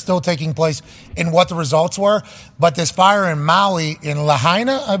if they're still taking place and what the results were. But this fire in Maui, in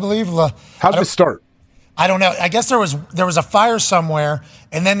Lahaina, I believe. How did it start? I don't know. I guess there was a fire somewhere,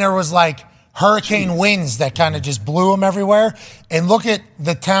 and then there was like hurricane winds that kind of just blew them everywhere. And look at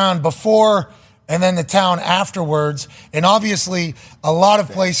the town before and then the town afterwards. And obviously, a lot of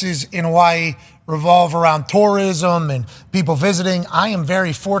places in Hawaii revolve around tourism and people visiting. I am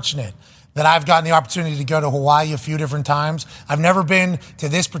very fortunate that I've gotten the opportunity to go to Hawaii a few different times. I've never been to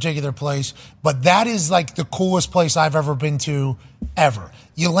this particular place, but that is like the coolest place I've ever been to ever.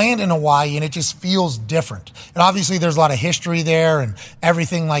 You land in Hawaii and it just feels different. And obviously there's a lot of history there and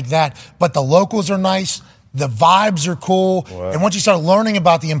everything like that, but the locals are nice. The vibes are cool. Wow. And once you start learning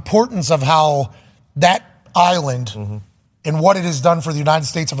about the importance of how that island and what it has done for the United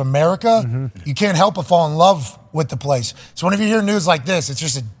States of America, you can't help but fall in love with the place. So whenever you hear news like this, it's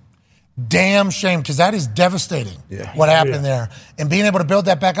just a damn shame because that is devastating what happened there. And being able to build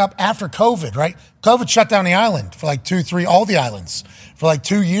that back up after COVID, right? COVID shut down the island for like 2-3, all the islands for like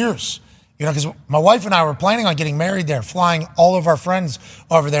 2 years. because my wife and I were planning on getting married there, flying all of our friends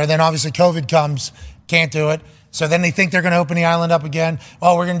over there. Then obviously COVID comes, can't do it. So then they think they're going to open the island up again.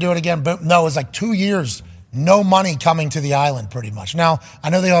 Oh, we're going to do it again. But no, it was like 2 years, no money coming to the island pretty much. Now, I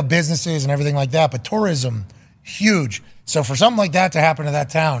know they have businesses and everything like that, but tourism, huge. So for something like that to happen to that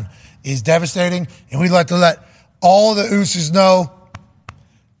town is devastating. And we'd like to let all the Ooses know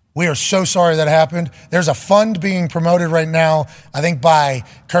we are so sorry that happened. There's a fund being promoted right now, I think by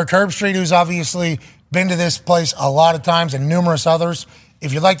Kirk Herbstreit, who's obviously been to this place a lot of times, and numerous others.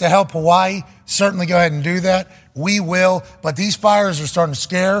 If you'd like to help Hawaii, certainly go ahead and do that. We will. But these fires are starting to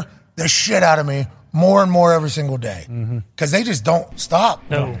scare the shit out of me more and more every single day because they just don't stop.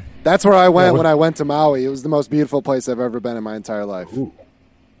 No. That's where I went when I went to Maui. It was the most beautiful place I've ever been in my entire life. Ooh.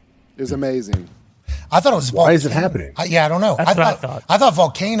 It was amazing. I thought it was Why is it happening? I don't know. That's what I thought. I thought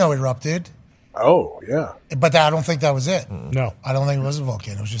volcano erupted. Oh, yeah. But I don't think that was it. No. I don't think it was a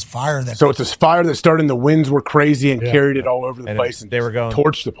volcano. It was just fire. So it's a fire that started and the winds were crazy and carried it all over the place. They were going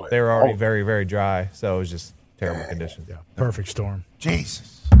torched the place. They were already very, very dry, so it was just terrible conditions. Yeah, perfect storm.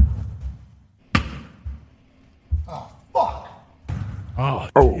 Jesus. Oh, fuck. Oh,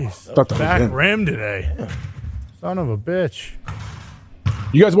 thought that was back him. rim today. Son of a bitch.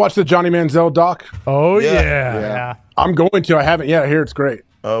 You guys watch the Johnny Manziel doc? Oh, Yeah. yeah. I'm going to. I haven't yet. I hear it's great.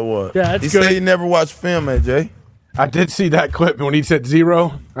 Oh, what? Yeah, it's he good. said he never watched film, AJ. I did see that clip when he said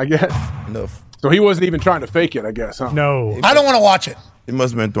 0, I guess. Enough. So he wasn't even trying to fake it, I guess, huh? No. I don't want to watch it. He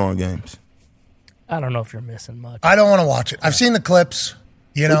must have been throwing games. I don't know if you're missing much. I don't want to watch it. I've seen the clips.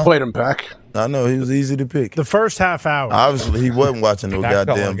 You We know, played him back. I know, he was easy to pick. The first half hour. Obviously, he wasn't watching no Back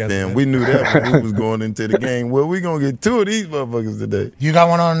goddamn against film. it. We knew that when we was going into the game. Well, we going to get 2 of these motherfuckers today. you got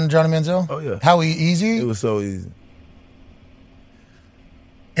one on Johnny Manziel? Oh, yeah. How easy? It was so easy.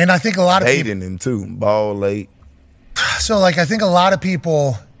 And I think a lot of people. Hating him, too. Ball late. So, like, I think a lot of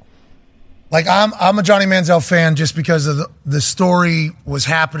people, like, I'm a Johnny Manziel fan just because of the story was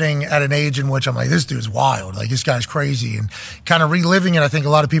happening at an age in which I'm like, this dude's wild. Like, this guy's crazy. And kind of reliving it, I think a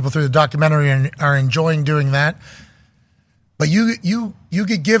lot of people through the documentary are enjoying doing that. But you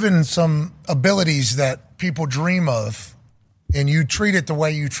get given some abilities that people dream of, and you treat it the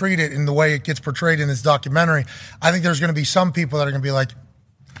way you treat it and the way it gets portrayed in this documentary. I think there's going to be some people that are going to be like,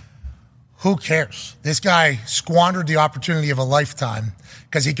 who cares? This guy squandered the opportunity of a lifetime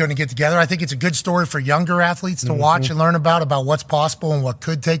because he couldn't get together. I think it's a good story for younger athletes to watch and learn about what's possible and what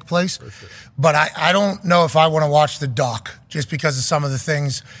could take place. Sure. But I don't know if I want to watch the doc just because of some of the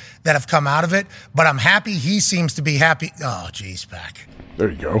things that have come out of it. But I'm happy. He seems to be happy. Oh, geez, back. There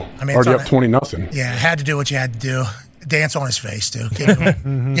you go. I mean, already up 20-0. Yeah, had to do what you had to do. Dance on his face, too. Give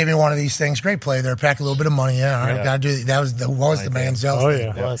me one of these things. Great play there. Pack a little bit of money. Yeah, all right. Got to do that. Was the Manziel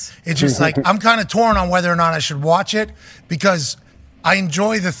thing. Oh, yeah. It's just like, I'm kind of torn on whether or not I should watch it because I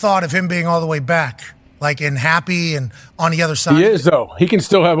enjoy the thought of him being all the way back, like, and happy and on the other side. He is, though. He can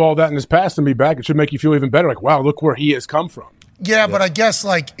still have all that in his past and be back. It should make you feel even better. Like, wow, look where he has come from. Yeah, but I guess,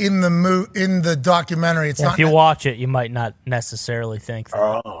 like, in the documentary, it's not. If you watch it, you might not necessarily think that.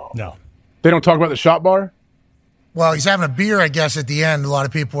 Oh. No. They don't talk about the shot bar? Well, he's having a beer, I guess, at the end. A lot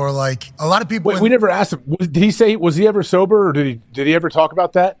of people are like, Wait, we never asked him. Did he say, was he ever sober, or did he ever talk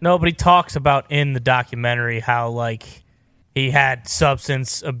about that? No, but he talks about in the documentary how, like, he had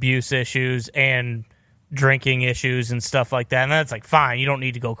substance abuse issues and drinking issues and stuff like that. And that's, like, fine. You don't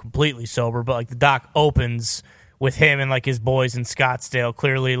need to go completely sober. But, like, the doc opens with him and, like, his boys in Scottsdale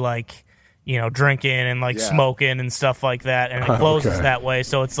clearly, like, you know, drinking and, like, smoking and stuff like that. And it closes that way.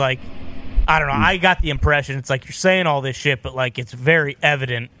 So it's like, I don't know. I got the impression it's like you're saying all this shit, but like it's very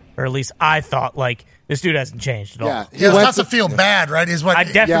evident, or at least I thought, like this dude hasn't changed at all. He has to feel bad, right? Is what I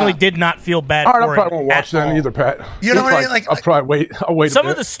definitely did not feel bad. All right, for I probably it won't watch that either, Pat. You know what I mean? Like, I'll probably wait. I'll wait. Some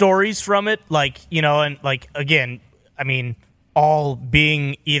of the stories from it, like you know, and like again, I mean, all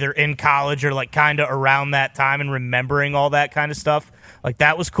being either in college or like kind of around that time and remembering all that kind of stuff. Like,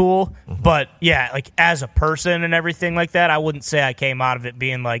 that was cool. But, yeah, like, as a person and everything like that, I wouldn't say I came out of it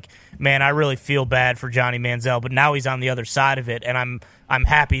being like, man, I really feel bad for Johnny Manziel. But now he's on the other side of it, and I'm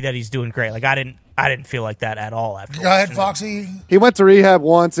happy that he's doing great. Like, I didn't feel like that at all after. Go ahead, Foxy. He went to rehab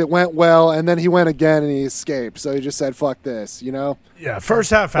once. It went well, and then he went again, and he escaped. So he just said, fuck this, you know? Yeah, first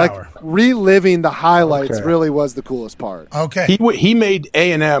half like, hour. Reliving the highlights really was the coolest part. Okay. He made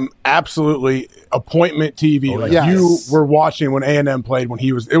A&M absolutely appointment TV. Like you were watching when A&M played when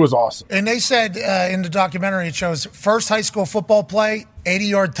it was awesome. And they said in the documentary, it shows first high school football play,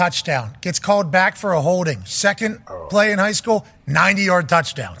 80-yard touchdown. Gets called back for a holding. Second play in high school, 90-yard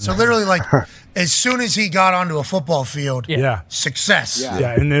touchdown. So literally, like, as soon as he got onto a football field, success.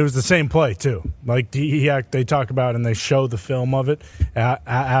 Yeah, and it was the same play too. Like they talk about and they show the film of it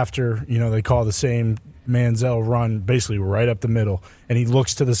after they call the same Manziel run basically right up the middle, and he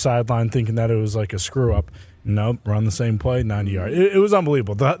looks to the sideline thinking that it was like a screw up. Nope, run the same play, 90 yards. It was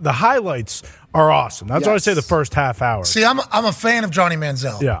unbelievable. The highlights are awesome. That's why I say the first half hour. See, I'm a fan of Johnny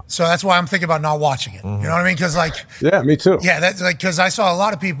Manziel. Yeah. So that's why I'm thinking about not watching it. You know what I mean? Because yeah, me too. Yeah, that's because I saw a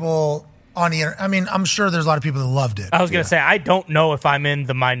lot of people on the internet. I mean, I'm sure there's a lot of people that loved it. I was going to say, I don't know if I'm in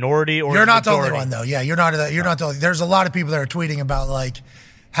the minority or you're not majority. the only one though. Yeah, you're not the only. There's a lot of people that are tweeting about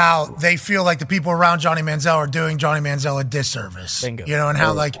how they feel like the people around Johnny Manziel are doing Johnny Manziel a disservice. Bingo. And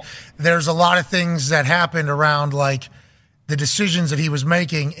how there's a lot of things that happened around the decisions that he was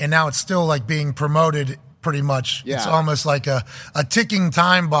making, and now it's still being promoted pretty much. Yeah. It's almost like a ticking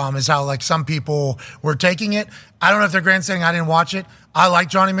time bomb is how some people were taking it. I don't know if they're grandstanding. I didn't watch it. I like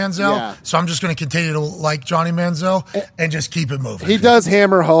Johnny Manziel, so I'm just going to continue to like Johnny Manziel and just keep it moving. He does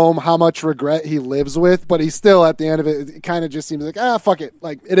hammer home how much regret he lives with, but he's still at the end of it kind of just seems like, fuck it.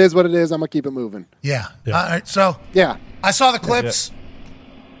 It is what it is. I'm going to keep it moving. Yeah. All right, so I saw the clips.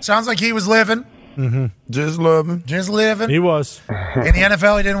 Sounds like he was living. Mm-hmm. Just living. Just living. He was. In the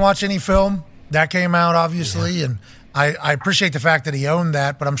NFL, he didn't watch any film. That came out, obviously, and I appreciate the fact that he owned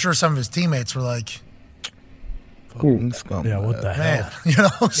that, but I'm sure some of his teammates were like, yeah, what the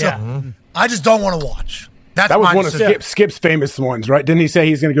hell? So I just don't want to watch. That was one of Skip's famous ones, right? Didn't he say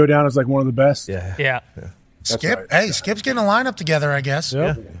he's going to go down as one of the best? Yeah. Skip, right. hey, Skip's getting a lineup together, I guess.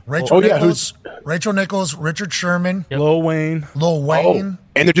 Yeah. Rachel Nichols, Richard Sherman, Lil Wayne. And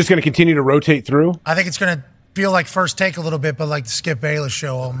they're just going to continue to rotate through? I think it's going to feel like First Take a little bit, but like the Skip Bayless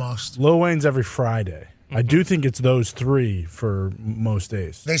show almost. Lil Wayne's every Friday. I do think it's those three for most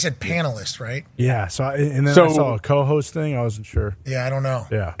days. They said panelist, right? Yeah. So I saw a co-host thing. I wasn't sure. Yeah, I don't know.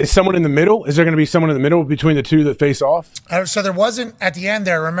 Yeah. Is someone in the middle? Is there going to be someone in the middle between the two that face off? So there wasn't at the end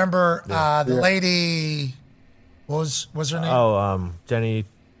there. Remember the lady? What was her name? Oh, Jenny.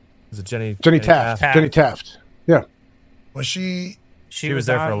 Was it Jenny? Jenny Taft. Jenny Taft. Yeah. Was she? She was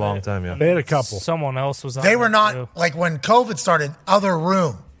there for a long time. Yeah. They had a couple. Someone else was on. They were not too. when COVID started. Other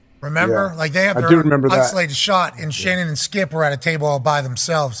room. Remember? Yeah. They have I their do remember that. isolated shot, and Shannon and Skip were at a table all by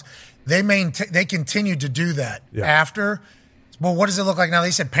themselves. They continued to do that after. Well, what does it look like now?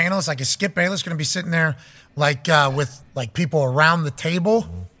 They said panelists. Is Skip Bayless going to be sitting there with people around the table?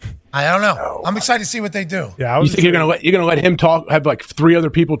 I don't know. No. I'm excited to see what they do. Yeah, you think you're gonna let him talk? Have three other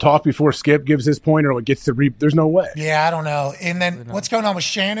people talk before Skip gives his point, or gets to read? There's no way. Yeah, I don't know. And then what's going on with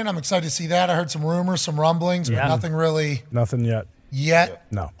Shannon? I'm excited to see that. I heard some rumors, some rumblings, but nothing really. Nothing yet.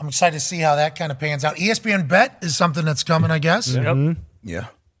 No. I'm excited to see how that kind of pans out. ESPN Bet is something that's coming, I guess. Mm-hmm. Yeah.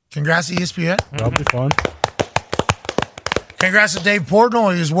 Congrats to ESPN. That'll be fun. Congrats to Dave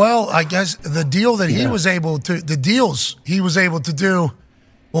Portnoy as well. I guess the deal that he was able to do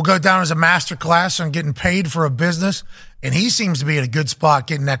will go down as a master class on getting paid for a business. And he seems to be at a good spot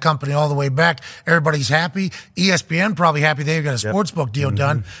getting that company all the way back. Everybody's happy. ESPN probably happy they've got a sportsbook deal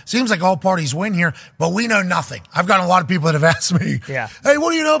done. Seems like all parties win here, but we know nothing. I've gotten a lot of people that have asked me, hey,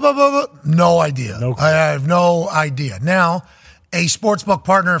 what do you know about blah, blah, blah? No idea. I have no idea. Now, a sportsbook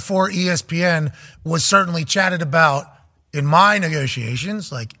partner for ESPN was certainly chatted about in my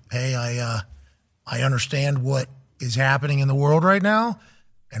negotiations. Hey, I understand what is happening in the world right now,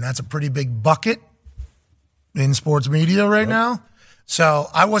 and that's a pretty big bucket in sports media right now. So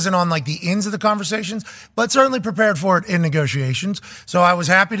I wasn't on the ends of the conversations, but certainly prepared for it in negotiations. So I was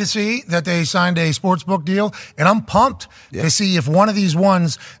happy to see that they signed a sportsbook deal, and I'm pumped to see if one of these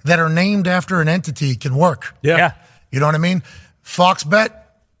ones that are named after an entity can work. Yeah. You know what I mean? Fox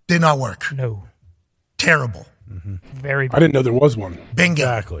Bet did not work. No. Terrible. Very bad. I didn't know there was one. Bingo.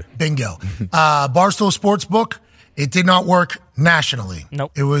 Exactly. Bingo. Barstool Sportsbook, it did not work nationally.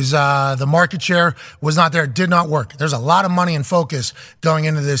 Nope. It was the market share was not there. It did not work. There's a lot of money and focus going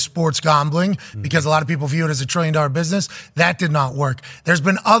into this sports gambling because a lot of people view it as $1 trillion business. That did not work. There's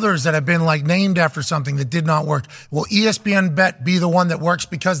been others that have been named after something that did not work. Will ESPN Bet be the one that works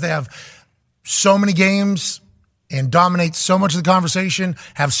because they have so many games and dominate so much of the conversation,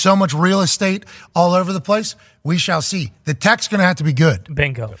 have so much real estate all over the place? We shall see. The tech's going to have to be good.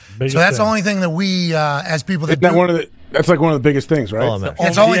 Bingo. So that's the only thing that we, as people that that's one of the biggest things, right?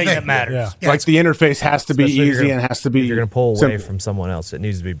 It's the only thing that matters. Yeah. The interface has to be easy and has to be. You're going to pull away simple. from someone else. It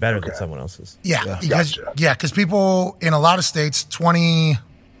needs to be better than someone else's. Yeah, because people in a lot of states, 20,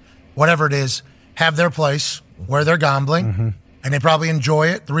 whatever it is, have their place where they're gambling. and they probably enjoy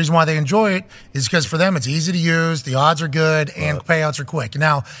it. The reason why they enjoy it is because for them it's easy to use, the odds are good, and payouts are quick.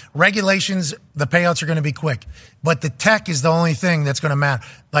 Now, regulations, the payouts are going to be quick, but the tech is the only thing that's going to matter.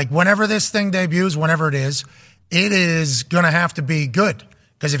 Like whenever this thing debuts, whenever it is going to have to be good.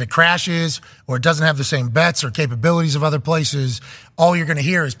 Because if it crashes or it doesn't have the same bets or capabilities of other places, all you're going to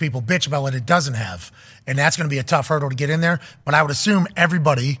hear is people bitch about what it doesn't have. And that's going to be a tough hurdle to get in there. But I would assume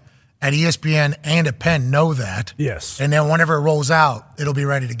everybody at ESPN and at Penn know that. Yes. And then whenever it rolls out, it'll be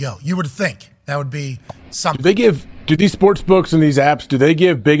ready to go. You would think that would be something. Do these sports books and these apps, do they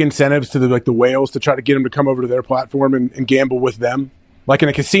give big incentives to the whales to try to get them to come over to their platform and gamble with them? Like in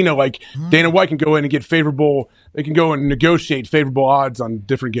a casino, like Dana White can go in and get they can go and negotiate favorable odds on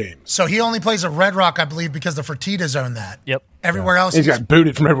different games. So he only plays at Red Rock, I believe, because the Fertitas own that. Yep. Everywhere else. He's got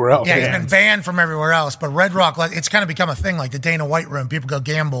booted from everywhere else. Yeah, he's been banned from everywhere else. But Red Rock, it's kind of become a thing, like the Dana White room. People go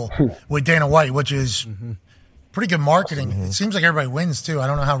gamble with Dana White, which is pretty good marketing. It seems like everybody wins, too. I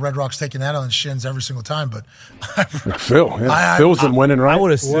don't know how Red Rock's taking that on the shins every single time, but Phil. Yeah. Phil's been winning, right? I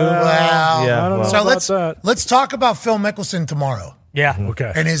would assume. Well, yeah. I don't know so about let's talk about Phil Mickelson tomorrow. Yeah. Okay.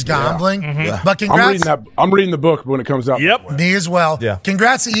 And his gambling. Yeah. But congrats. I'm reading the book when it comes out. Yep. Me as well. Yeah.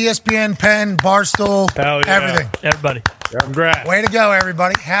 Congrats to ESPN, Penn, Barstool, everything. Everybody. Congrats. Way to go,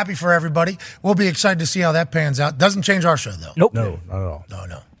 everybody. Happy for everybody. We'll be excited to see how that pans out. Doesn't change our show, though. Nope. No, not at all.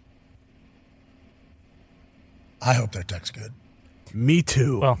 No. I hope their tech's good. Me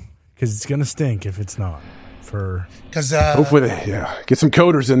too. Well, because it's gonna stink if it's not. Because hopefully, get some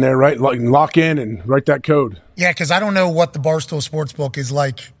coders in there, right? Lock in and write that code. Yeah, because I don't know what the Barstool Sportsbook is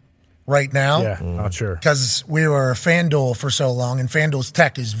like right now. Yeah, not sure. Because we were FanDuel for so long, and FanDuel's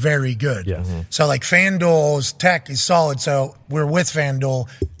tech is very good. Yes. So, FanDuel's tech is solid, so we're with FanDuel.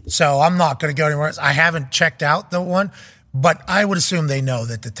 So I'm not going to go anywhere else. I haven't checked out the one, but I would assume they know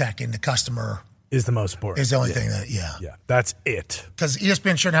that the tech and the customer is the most important. Is the only thing that, Yeah, that's it. Because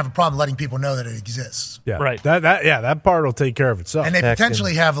ESPN shouldn't have a problem letting people know that it exists. Yeah, right. That part will take care of itself. And they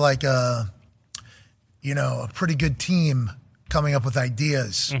potentially have a pretty good team coming up with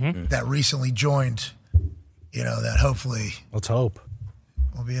ideas that recently joined. That hopefully let's hope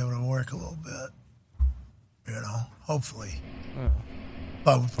we'll be able to work a little bit. Hopefully.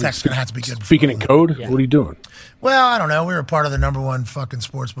 But tech's going to have to be good. Speaking in code, what are you doing? Well, I don't know. We were part of the number one fucking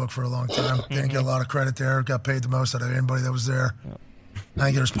sports book for a long time. Didn't get a lot of credit there. Got paid the most out of anybody that was there. I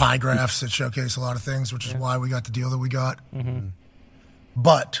think there's pie graphs that showcase a lot of things, which is why we got the deal that we got.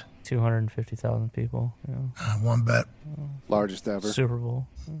 But 250,000 people. One bet. Largest ever. Super Bowl.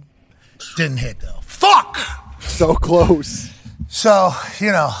 Didn't hit, though. Fuck! So close. So,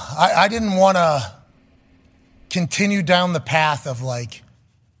 I didn't want to continue down the path of,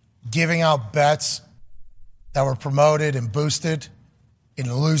 giving out bets that were promoted and boosted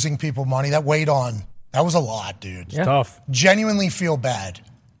and losing people money. That weighed on. That was a lot, dude. Yeah. Tough. Genuinely feel bad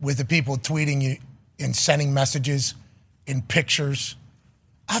with the people tweeting you and sending messages and pictures.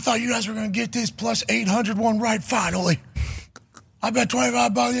 I thought you guys were going to get this plus 801 right finally. I bet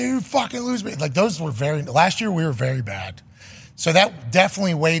 $25 you fucking lose me. Those were last year we were very bad. So that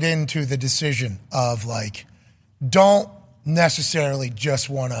definitely weighed into the decision of don't necessarily just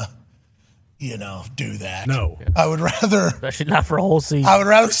want to, do that. No. I would rather... Especially not for a whole season. I would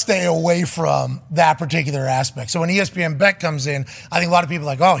rather stay away from that particular aspect. So when ESPN Bet comes in, I think a lot of people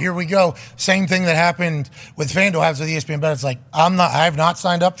are like, oh, here we go. Same thing that happened with FanDuel happens with ESPN Bet. It's I have not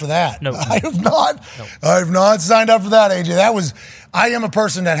signed up for that. No. I have not. No. I have not signed up for that, AJ. I am a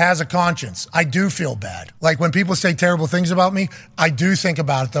person that has a conscience. I do feel bad. When people say terrible things about me, I do think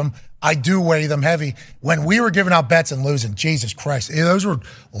about them. I do weigh them heavy. When we were giving out bets and losing, Jesus Christ, those were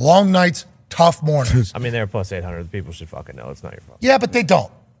long nights, tough mornings. I mean, they're plus 800. People should fucking know. It's not your fault. Yeah, but they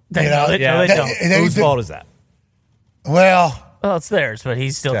don't. They don't. Whose fault is that? Well, it's theirs, but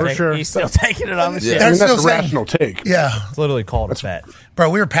he's still he's still taking it on the shit. That's a rational take. Yeah. It's literally called a bet. Bro,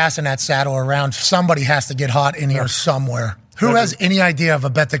 we were passing that saddle around. Somebody has to get hot in here somewhere. Who has any idea of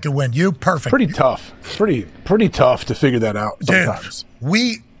a bet that could win? You? Perfect. Pretty tough. Pretty tough to figure that out sometimes. Dude,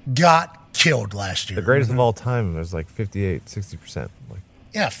 we got killed last year. The greatest of all time was 58, 60%.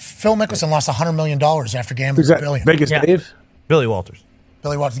 Yeah, Phil Mickelson lost $100 million after gambling $1 billion. Vegas Dave? Billy Walters.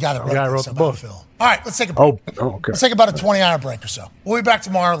 Billy Walters, the guy that wrote the book. Phil. All right, let's take a break. Okay. Let's take about a 20-hour break or so. We'll be back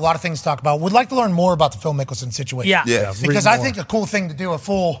tomorrow. A lot of things to talk about. We'd like to learn more about the Phil Mickelson situation. Yeah. Because I think a cool thing to do a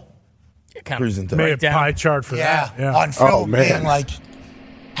full presentation. Made a pie chart for that. Yeah. On Phil being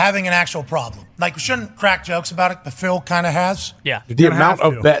having an actual problem. We shouldn't crack jokes about it, but Phil kind of has. Yeah. The amount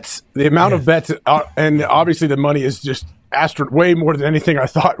of bets, and obviously the money is just way more than anything I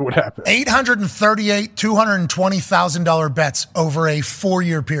thought would happen. $838, $220,000 bets over a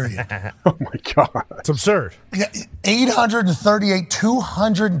 4-year period. Oh my God. It's absurd. Yeah, 838,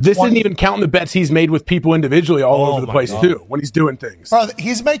 220. This isn't even counting the bets he's made with people individually all over the place too when he's doing things. Bro,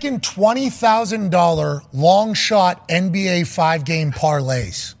 he's making $20,000 long shot NBA 5-game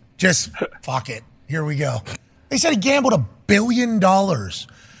parlays. Just fuck it. Here we go. They said he gambled $1 billion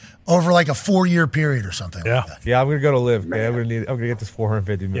over like a 4-year period or something. Yeah. Like that. Yeah, I'm gonna go to live. Okay? I'm gonna get this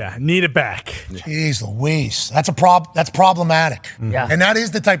 450 million. Yeah, need it back. Jeez Louise. That's problematic. Yeah. And that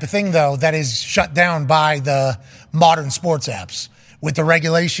is the type of thing, though, that is shut down by the modern sports apps with the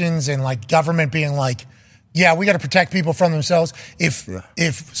regulations and like government being like, yeah, we got to protect people from themselves. If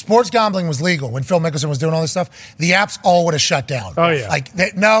sports gambling was legal when Phil Mickelson was doing all this stuff, the apps all would have shut down. Oh, yeah. Like,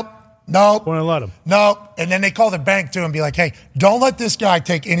 nope. Wouldn't let him. Nope. And then they call the bank too and be like, hey, don't let this guy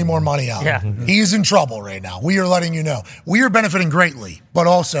take any more money out. Yeah. He's in trouble right now. We are letting you know. We are benefiting greatly, but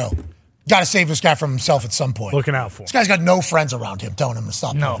also got to save this guy from himself at some point. Looking out for him. This guy's got no friends around him telling him to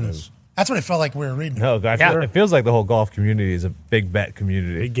stop doing this. That's what it felt like we were reading. No, guys, it feels like the whole golf community is a big bet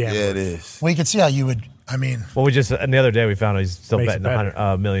community. Big gamble. Yeah, it is. Well, you could see how you would, Well, we just, and the other day we found out he's still Makes it betting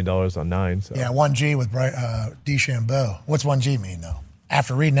 $100 million on 9. So. Yeah, 1G with DeChambeau. What's 1G mean, though?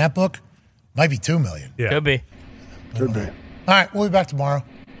 After reading that book, might be $2 million. Yeah. Could be. Could be. All right, we'll be back tomorrow.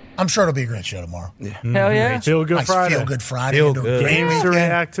 I'm sure it'll be a great show tomorrow. Yeah. Hell yeah. Feel good Nice Friday. Feel good Friday. Feel into a good. great Games to weekend.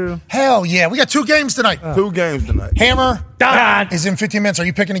 react to. Hell yeah. We got 2 games tonight. 2 games tonight. Hammer Done. is in 15 minutes. Are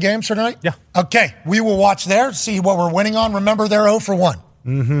you picking the games for tonight? Yeah. Okay. We will watch there, see what we're winning on. Remember, they're 0 for 1.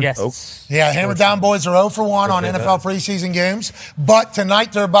 Yes. Yeah, Hammer Down Boys are 0 for 1 on NFL preseason games. But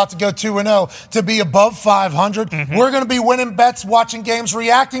tonight they're about to go 2-0 to be above 500. We're going to be winning bets, watching games,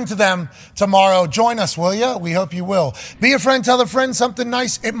 reacting to them tomorrow. Join us, will you? We hope you will. Be a friend, tell a friend something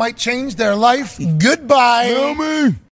nice. It might change their life. Goodbye.